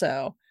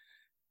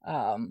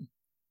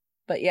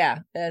yeah,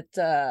 it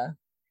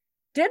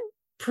did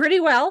pretty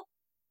well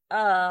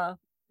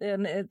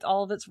in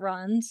all of its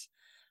runs.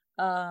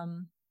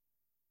 When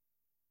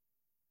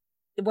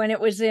it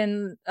was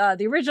in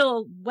the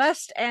original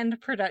West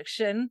End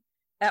production,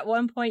 at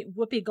one point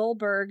Whoopi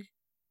Goldberg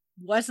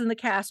was in the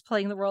cast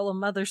playing the role of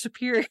Mother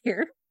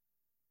Superior.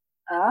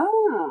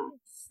 Oh,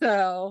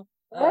 so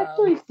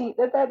actually, see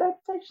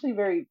that's actually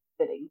very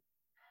fitting.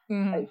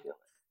 Mm-hmm. I feel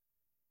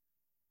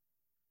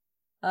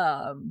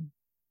it.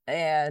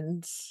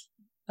 And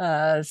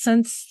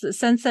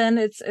since then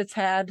it's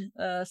had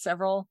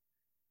several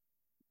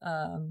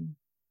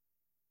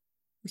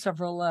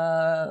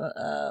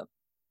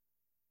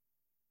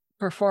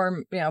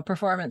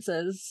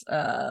performances.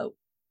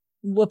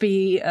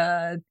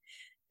 Whoopi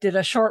did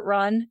a short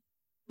run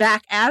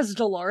back as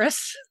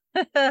Dolores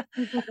in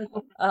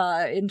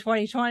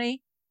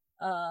 2020.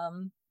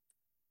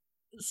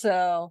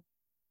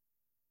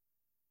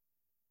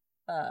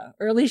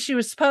 Or at least she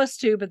was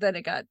supposed to, but then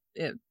it got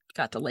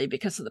delayed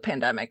because of the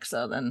pandemic.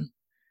 So then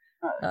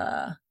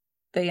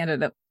they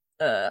ended up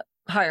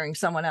hiring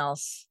someone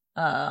else.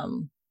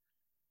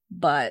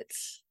 But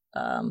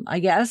I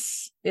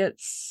guess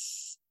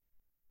it's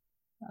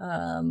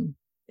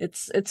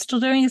still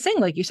doing its thing,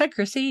 like you said,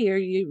 Chrissy.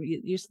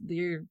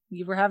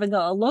 You were having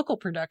a local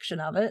production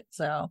of it,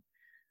 so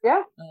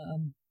yeah.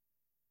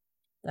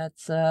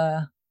 That's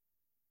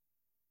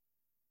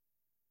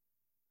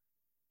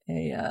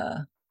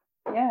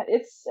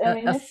it's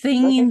a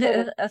thing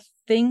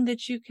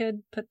that you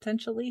could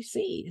potentially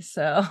see.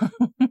 So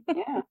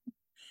yeah.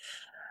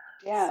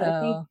 So,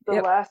 I think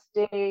the last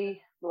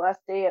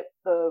day at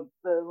the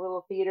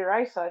little theater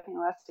I saw, I think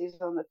the last day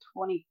is on the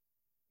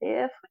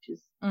 25th, which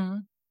is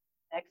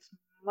next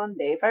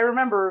Monday. If I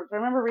remember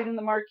reading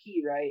the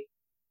marquee right,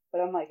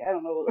 but I'm like, I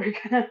don't know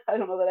I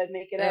don't know that I'd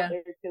make it out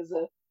there because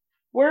of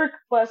work.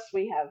 Plus,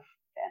 we have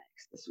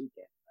Panics this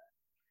weekend.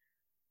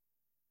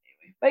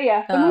 But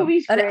yeah, the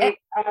movie's great.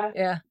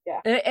 And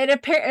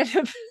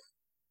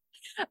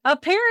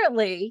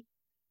apparently,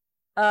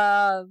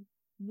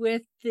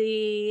 with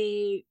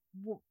the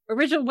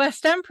original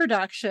West End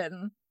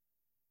production,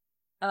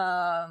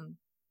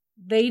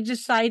 they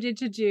decided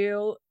to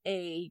do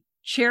a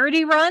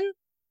charity run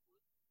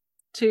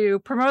to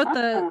promote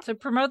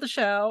the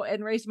show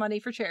and raise money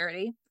for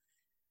charity.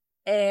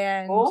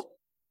 And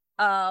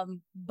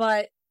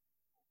but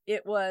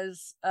it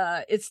was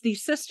it's the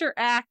sister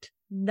act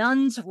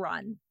Nuns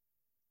Run.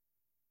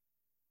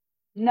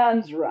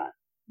 Nuns Run.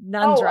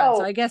 nuns run.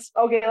 So I guess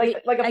okay,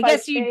 like a 5K? I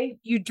guess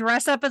you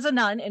dress up as a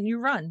nun and you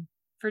run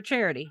for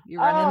charity. You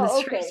run in the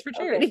streets for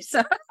charity. Okay.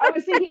 So I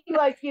was thinking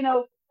like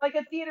a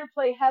theater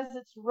play has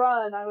its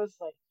run. I was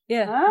like,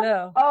 yeah, huh?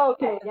 no. Oh,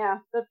 okay, yeah,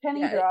 the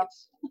penny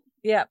drops.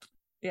 Yep.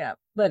 Yeah,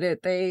 but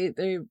they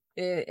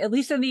at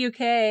least in the UK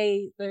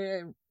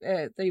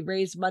they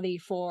raise money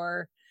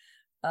for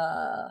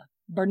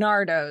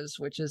Barnardo's,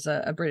 which is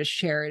a British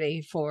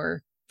charity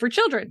for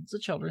children. It's a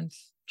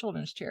children's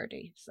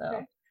charity.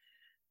 So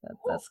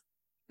Okay.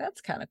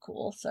 that's kind of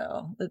cool.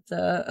 So it's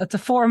a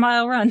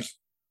 4-mile run.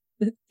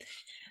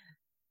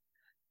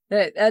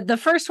 The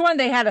first one,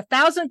 they had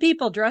 1,000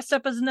 people dressed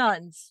up as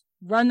nuns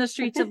run the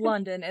streets of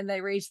London, and they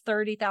raised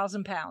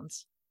 £30,000.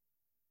 Nice.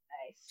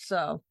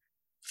 So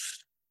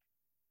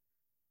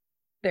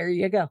there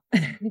you go.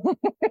 There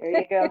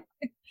you go.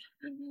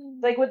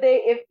 Like, would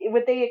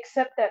they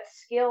accept that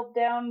scaled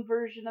down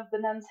version of the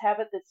nun's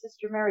habit that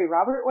Sister Mary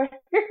Robert wears?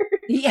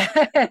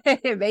 Yeah,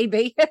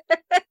 maybe.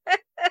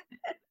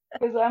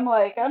 Because I'm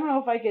like, I don't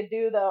know if I could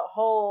do the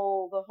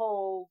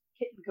whole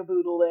kit and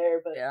caboodle there,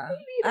 but yeah,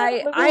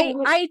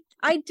 maybe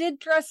I did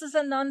dress as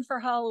a nun for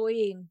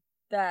Halloween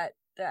that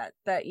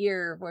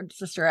year when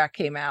Sister Act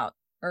came out,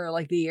 or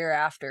like the year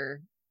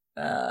after.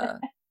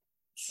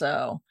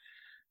 So,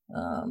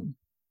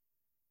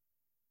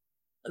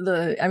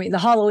 the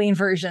Halloween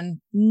version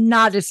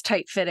not as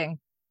tight fitting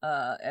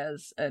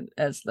as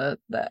the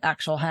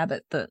actual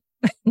habit that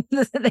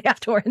they have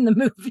to wear in the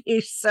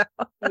movie. So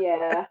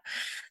yeah,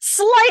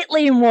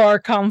 slightly more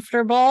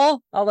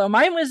comfortable. Although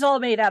mine was all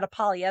made out of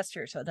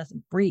polyester, so it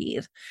doesn't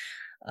breathe.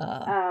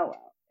 well.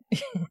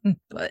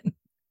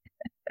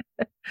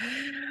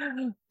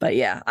 But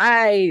yeah,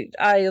 I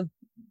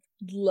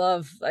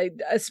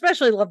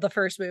especially love the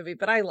first movie,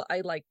 but I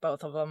like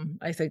both of them.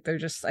 I think they're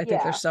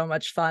so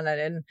much fun.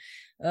 And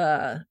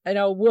I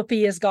know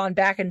Whoopi has gone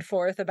back and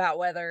forth about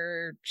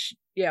whether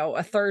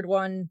a third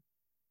one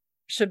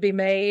should be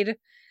made.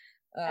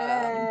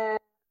 I'd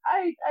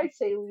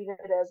say leave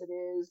it as it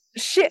is.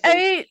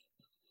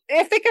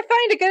 If they could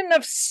find a good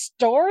enough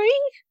story,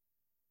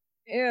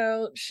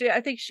 I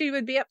think she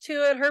would be up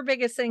to it. Her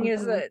biggest thing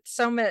is that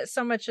so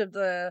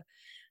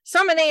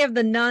many of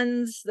the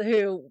nuns,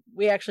 who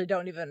we actually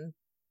don't even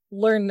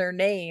learn their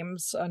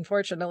names,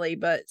 unfortunately,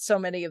 but so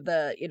many of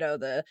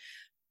the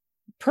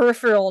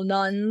peripheral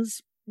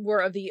nuns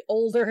were of the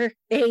older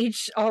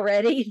age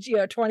already,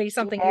 20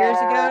 something years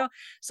ago.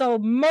 So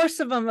most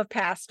of them have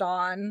passed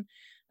on.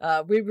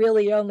 We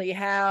really only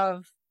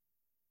have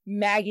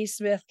Maggie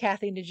Smith,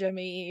 Kathy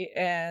Najimy,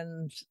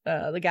 and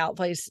the gal that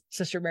plays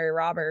Sister Mary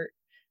Robert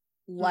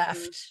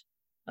left.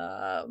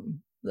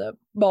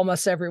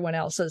 Almost everyone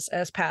else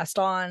has passed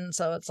on.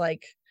 So it's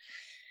like,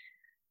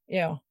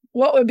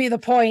 what would be the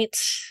point?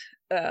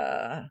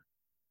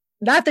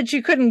 Not that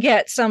you couldn't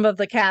get some of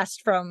the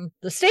cast from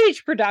the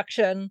stage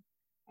production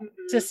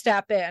to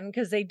step in,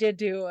 because they did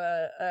do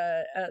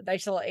a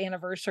nice little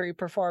anniversary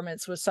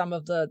performance with some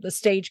of the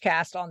stage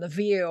cast on The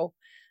View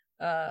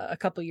a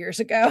couple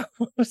years ago.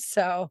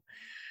 So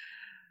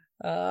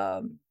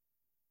and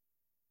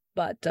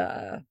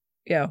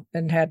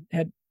had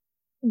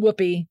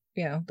Whoopi,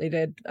 they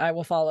did I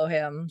Will Follow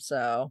Him.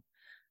 So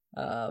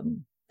that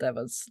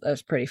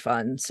was pretty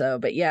fun. So,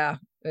 but yeah,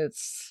 it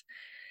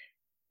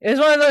was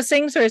one of those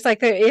things where it's like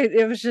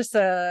it was just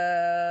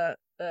a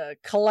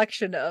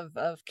collection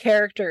of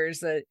characters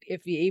that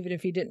even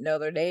if you didn't know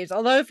their names,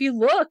 although if you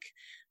look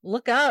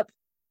up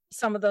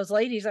some of those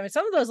ladies,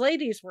 some of those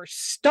ladies were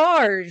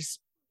stars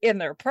in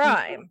their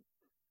prime.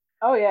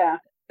 Oh yeah,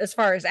 as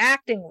far as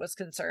acting was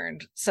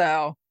concerned.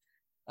 So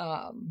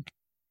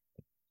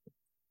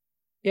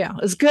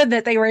it's good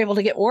that they were able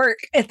to get work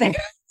at their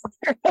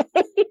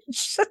age.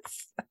 So,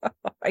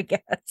 I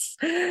guess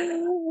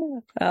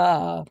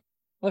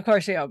of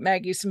course,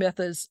 Maggie Smith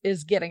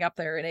is getting up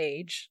there in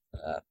age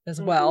as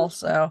well.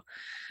 So,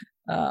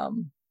 I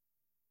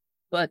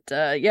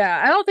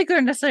don't think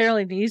there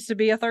necessarily needs to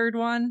be a third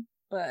one,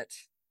 but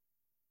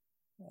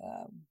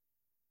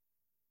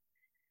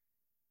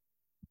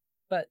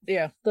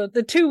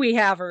the two we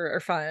have are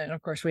fun. And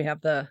of course, we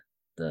have the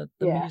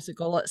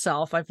musical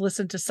itself. I've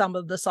listened to some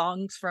of the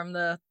songs from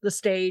the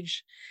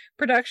stage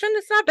production.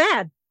 It's not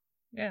bad.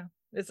 Yeah.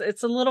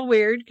 It's a little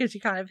weird because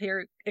you kind of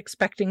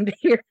expecting to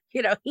hear,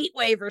 Heat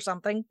Wave or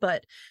something,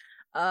 but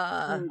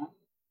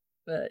it's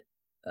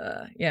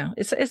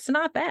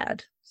not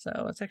bad.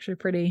 So it's actually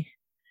pretty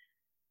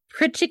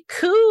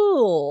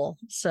cool.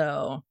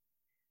 So,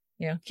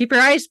 keep your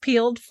eyes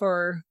peeled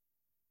for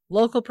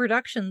local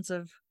productions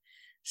of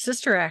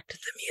Sister Act,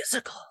 the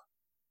musical,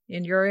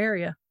 in your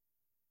area.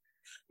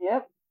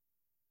 Yep.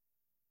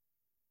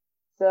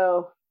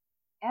 So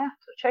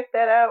check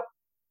that out.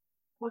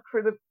 Look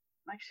for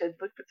like I said,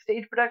 look for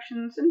stage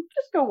productions and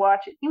just go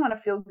watch it. You want a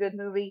feel good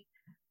movie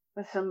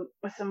with some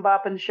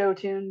bopping show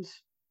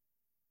tunes,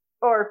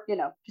 or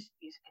just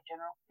music in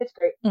general. It's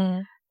great.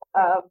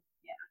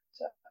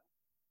 So,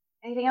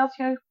 anything else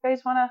you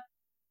guys want to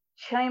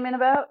chime in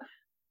about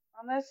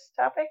on this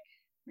topic?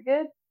 We're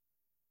good.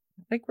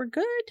 I think we're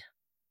good.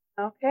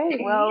 Okay.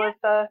 Well,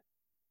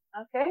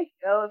 Okay.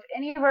 Well, if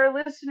any of our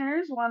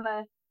listeners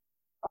wanna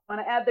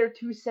add their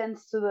 2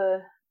 cents to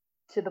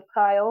the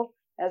pile,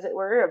 as it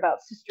were,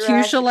 about Sister Q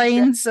Act.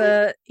 Shalane's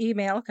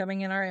email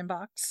coming in our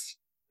inbox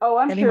Oh,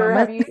 I'm any sure.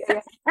 Have moment.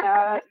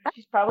 you?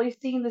 She's probably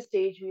seen the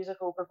stage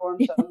musical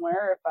performed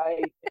somewhere. If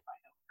I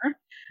know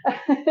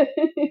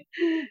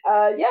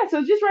her. Yeah.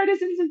 So just write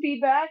us in some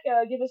feedback.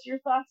 Give us your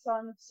thoughts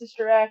on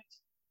Sister Act,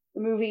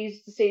 the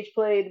movies, the stage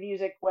play, the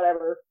music,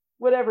 whatever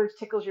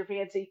tickles your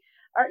fancy.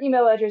 Our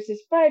email address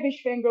is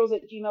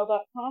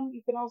fiveishfangirls@gmail.com.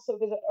 You can also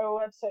visit our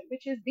website,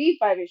 which is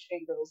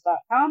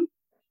the5ishfangirls.com.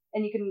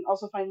 And you can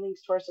also find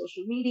links to our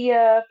social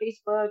media,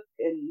 Facebook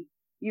and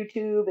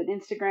YouTube and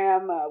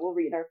Instagram. We'll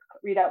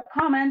read out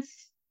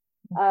comments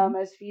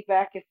as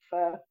feedback if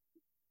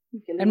you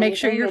can. And make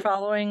sure you're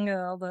following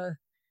all the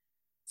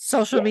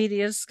social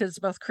medias, because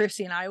both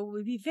Chrissy and I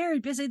will be very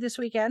busy this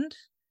weekend.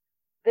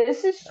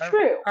 This is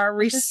true. Our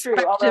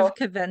respective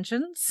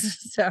conventions.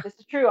 So this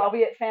is true. I'll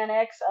be at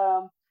FanX.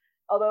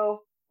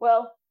 Although,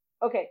 well,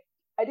 okay.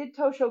 I did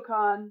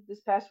ToshoCon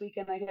this past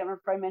weekend. I can't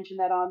remember if I mentioned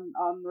that on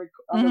the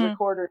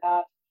record or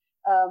not.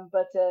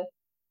 But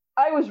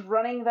I was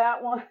running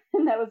that one,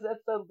 and that's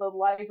the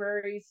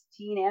library's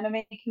teen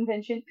anime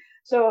convention.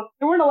 So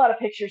there weren't a lot of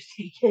pictures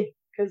taken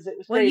because it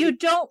was crazy. Well, you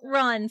don't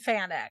run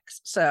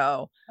FanX,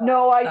 so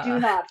no, I do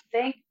not.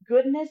 Thank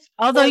goodness.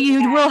 Although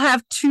you will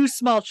have 2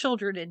 small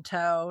children in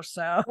tow,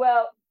 so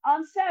well,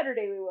 on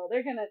Saturday we will.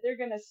 They're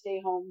gonna stay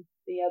home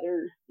the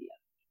other days.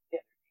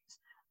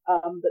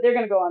 But they're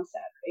gonna go on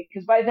Saturday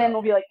because by then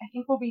we'll be like, I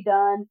think we'll be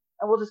done,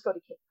 and we'll just go to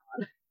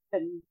KidCon,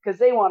 and because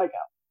they want to go.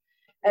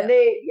 And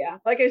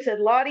like I said,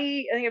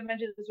 Lottie, I think I've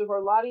mentioned this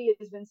before, Lottie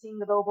has been seeing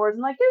the billboards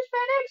and like, there's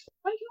FanX,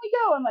 when can we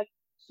go? I'm like,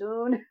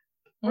 soon,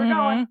 we're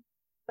going.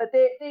 But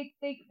they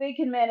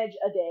can manage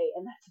a day,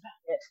 and that's about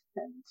it.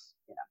 And,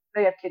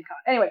 they have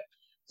KidCon. Anyway,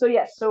 so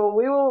yes, I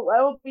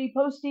will be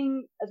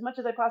posting as much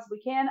as I possibly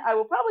can. I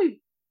will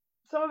probably,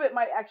 some of it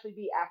might actually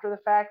be after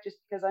the fact, just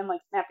because I'm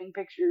like snapping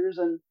pictures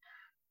and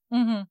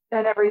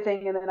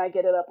everything, and then I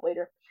get it up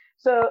later.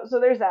 So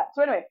there's that.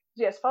 So anyway,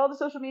 yes, follow the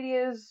social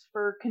medias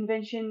for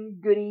convention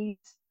goodies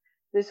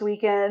this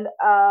weekend.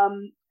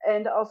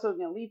 And also,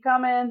 leave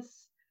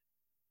comments.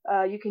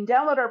 You can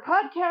download our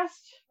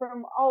podcast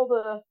from all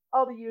the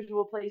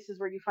usual places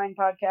where you find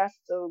podcasts.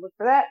 So look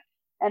for that.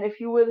 And if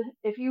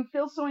you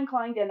feel so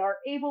inclined and are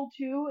able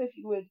to, if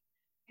you would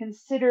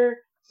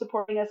consider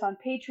supporting us on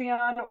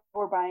Patreon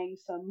or buying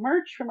some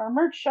merch from our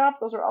merch shop,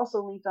 those are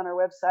also linked on our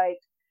website.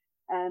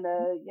 And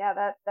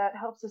that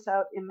helps us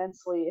out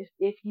immensely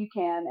if you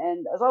can.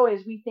 And as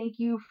always, we thank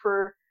you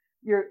for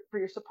your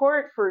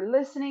support, for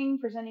listening,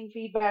 for sending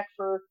feedback,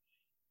 for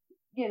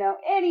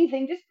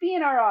anything. Just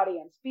being our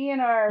audience, being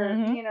our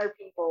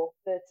people.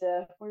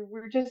 That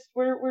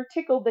we're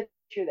tickled that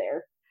you're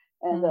there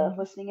and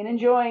listening and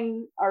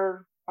enjoying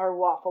our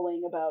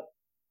waffling about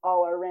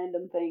all our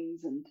random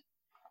things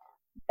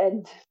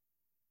and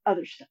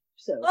other stuff.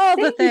 So all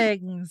the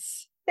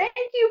things. Thank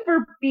you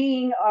for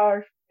being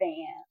our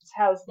fans.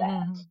 How's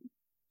that?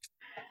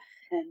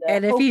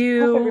 And if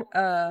you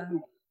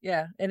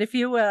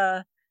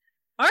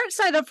aren't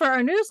signed up for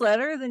our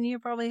newsletter, then you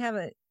probably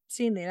haven't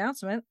seen the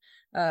announcement.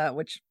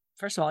 Which,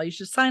 first of all, you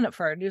should sign up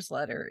for our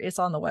newsletter. It's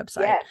on the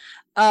website.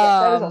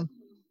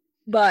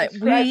 But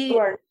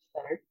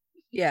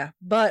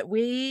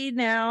we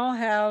now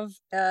have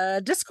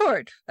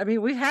Discord. I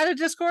mean, we had a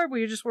Discord.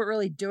 We just weren't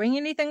really doing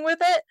anything with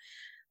it.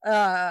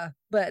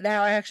 But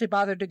now I actually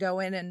bothered to go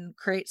in and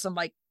create some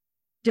like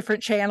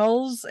different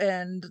channels,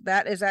 and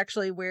that is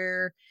actually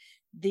where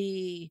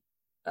the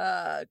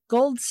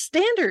gold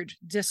standard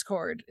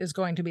Discord is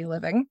going to be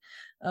living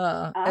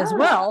as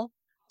well.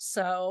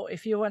 So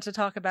if you want to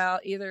talk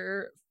about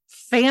either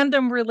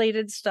fandom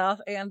related stuff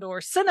and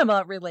or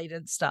cinema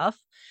related stuff,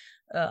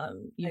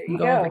 you can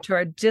go over to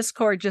our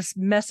Discord, just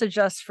message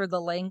us for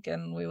the link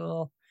and we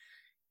will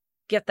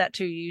get that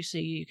to you so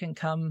you can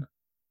come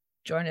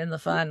join in the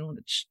fun.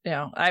 Which,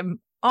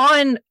 I'm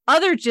on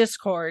other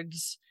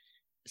Discords,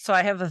 so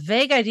I have a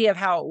vague idea of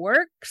how it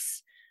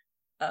works.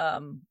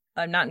 I'm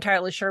not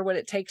entirely sure what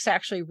it takes to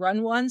actually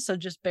run one, so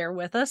just bear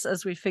with us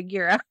as we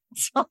figure out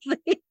something.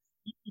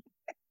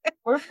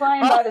 We're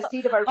flying by the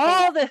seat of our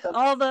pants.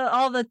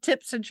 All the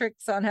tips and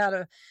tricks on how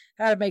to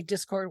make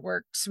Discord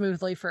work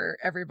smoothly for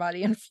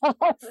everybody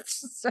involved.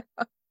 So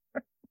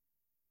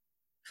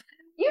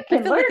you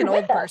can feel learn like an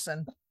old us.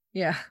 person.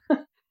 Yeah.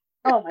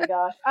 Oh my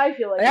gosh, I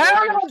feel like I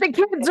don't know what the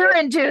kids are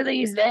into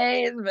these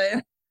days,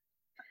 but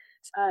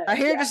I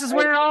hear this is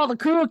where all the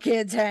cool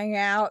kids hang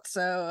out.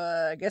 So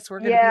I guess we're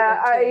gonna be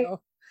there too.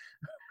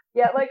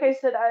 Yeah, like I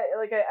said, I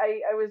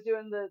was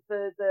doing the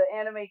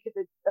anime,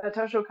 the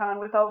ToshoCon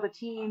with all the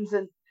teams,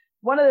 and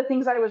one of the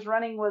things I was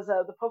running was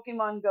the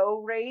Pokemon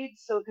Go raid.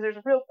 So because there's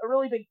a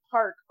really big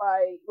park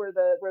by where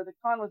the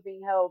con was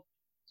being held.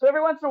 So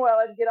every once in a while,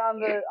 I'd get on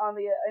the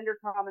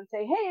intercom and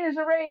say, "Hey, there's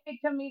a raid.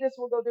 Come meet us.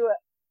 We'll go do it."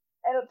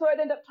 And so I'd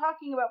end up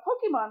talking about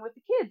Pokemon with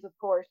the kids, of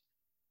course.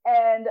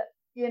 And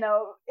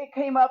it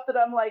came up that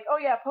I'm like, oh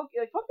yeah,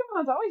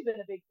 Pokemon's always been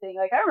a big thing.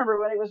 Like I remember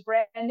when it was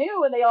brand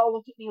new, and they all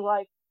looked at me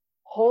like,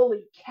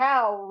 holy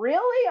cow,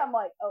 really? I'm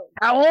like, oh.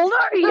 How old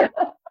are you?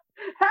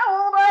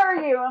 How old are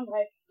you? I'm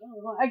like,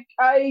 oh,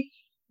 I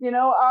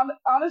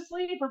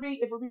honestly, if we're being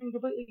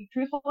completely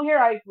truthful here,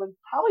 I would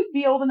probably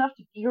be old enough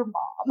to be your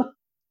mom.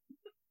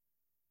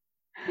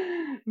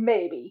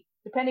 Maybe,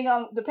 depending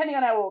on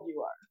how old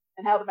you are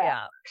and how the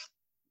math works.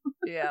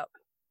 Yeah.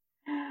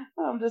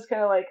 I'm just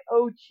kind of like,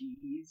 oh,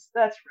 geez,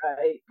 that's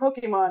right.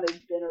 Pokemon has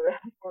been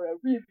around for a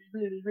really,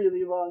 really,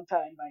 really long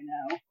time by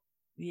now.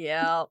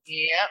 Yeah.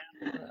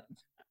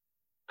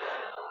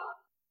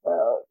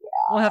 Well, yeah.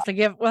 We'll have to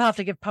give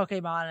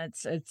Pokemon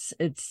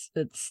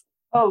its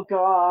oh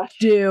gosh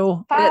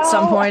due at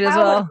some point as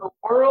well. How in the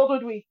world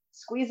would we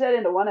squeeze that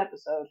into one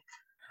episode?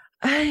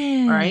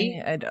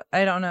 Right?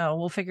 I don't know.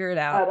 We'll figure it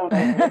out. I don't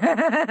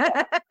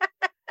know.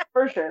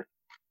 For sure.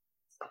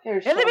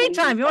 In the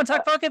meantime, you want to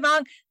talk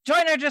Pokemon?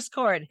 Join our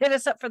Discord. Hit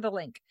us up for the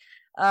link.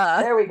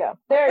 There we go.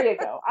 There you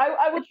go.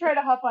 I will try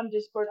to hop on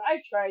Discord.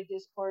 I tried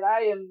Discord. I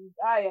am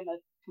a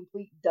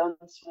complete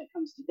dunce when it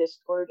comes to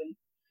Discord, and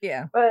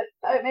yeah. But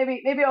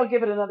maybe I'll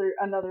give it another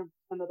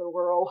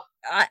whirl.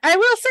 I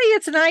will say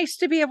it's nice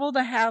to be able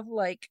to have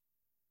like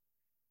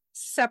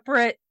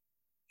separate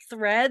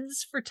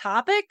threads for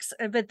topics,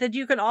 but then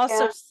you can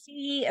also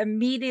see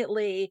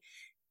immediately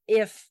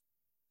if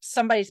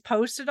somebody's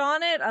posted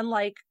on it,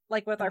 unlike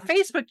with our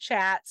Facebook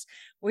chats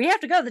where you have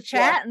to go to the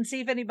chat and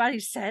see if anybody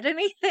said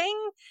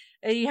anything,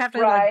 and you have to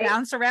like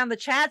bounce around the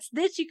chats.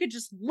 This you could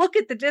just look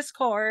at the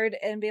Discord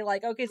and be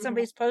like, okay,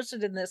 somebody's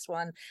posted in this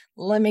one,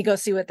 let me go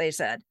see what they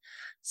said.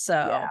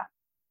 So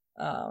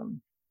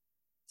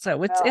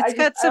so it's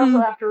got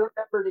some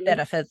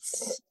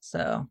benefits.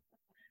 So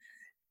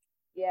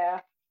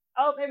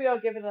maybe I'll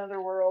give it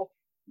another whirl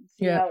and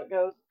see how it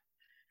goes.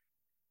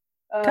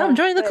 Come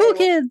join the cool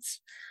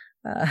kids.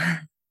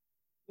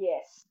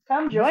 Yes,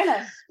 come join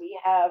us. We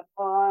have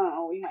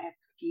we might have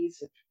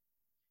cookies.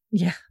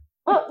 Yeah.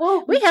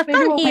 Well, we have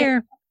fun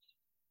here.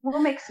 We'll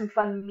make some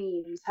fun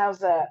memes. How's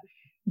that?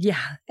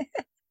 Yeah.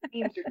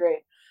 Memes are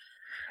great.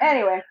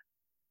 Anyway,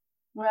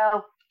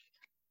 well,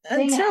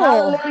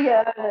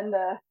 hallelujah and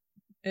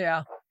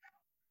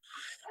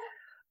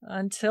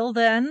until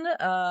then,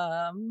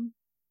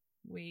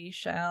 we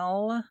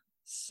shall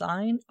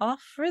sign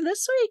off for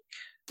this week.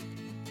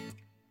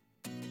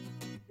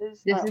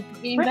 This is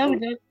the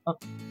Bozo. Oh.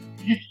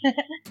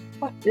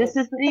 This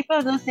is the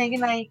Bozo saying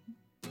goodnight.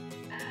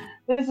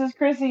 This is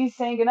Chrissy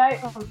saying goodnight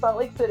from Salt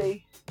Lake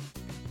City.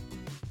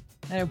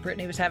 I know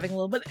Brittany was having a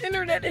little bit of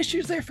internet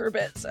issues there for a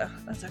bit, so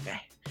that's okay.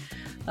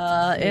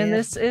 And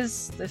this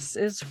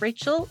is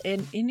Rachel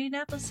in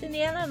Indianapolis,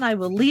 Indiana, and I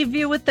will leave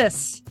you with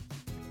this.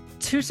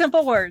 2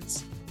 simple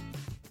words.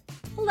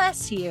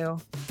 Bless you.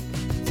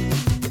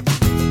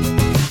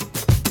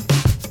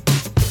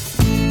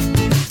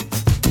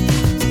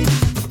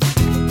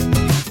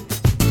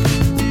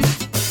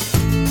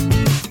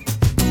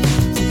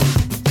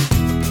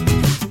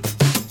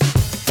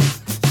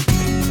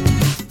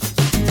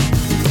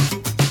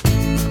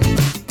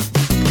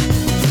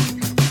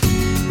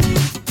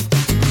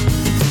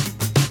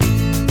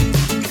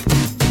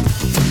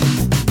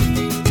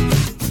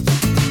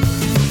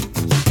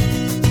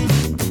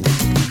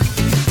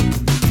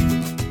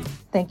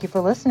 Thank you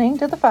for listening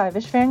to the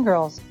Five-ish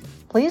Fangirls.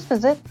 Please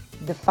visit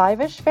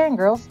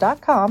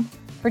the5ishfangirls.com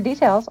for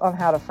details on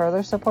how to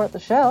further support the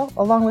show,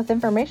 along with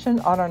information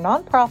on our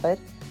nonprofit,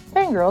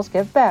 Fangirls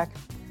Give Back.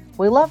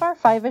 We love our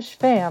Five-ish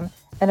fam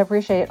and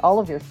appreciate all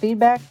of your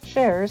feedback,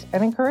 shares,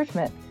 and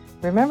encouragement.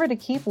 Remember to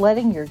keep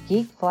letting your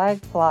geek flag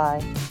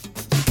fly.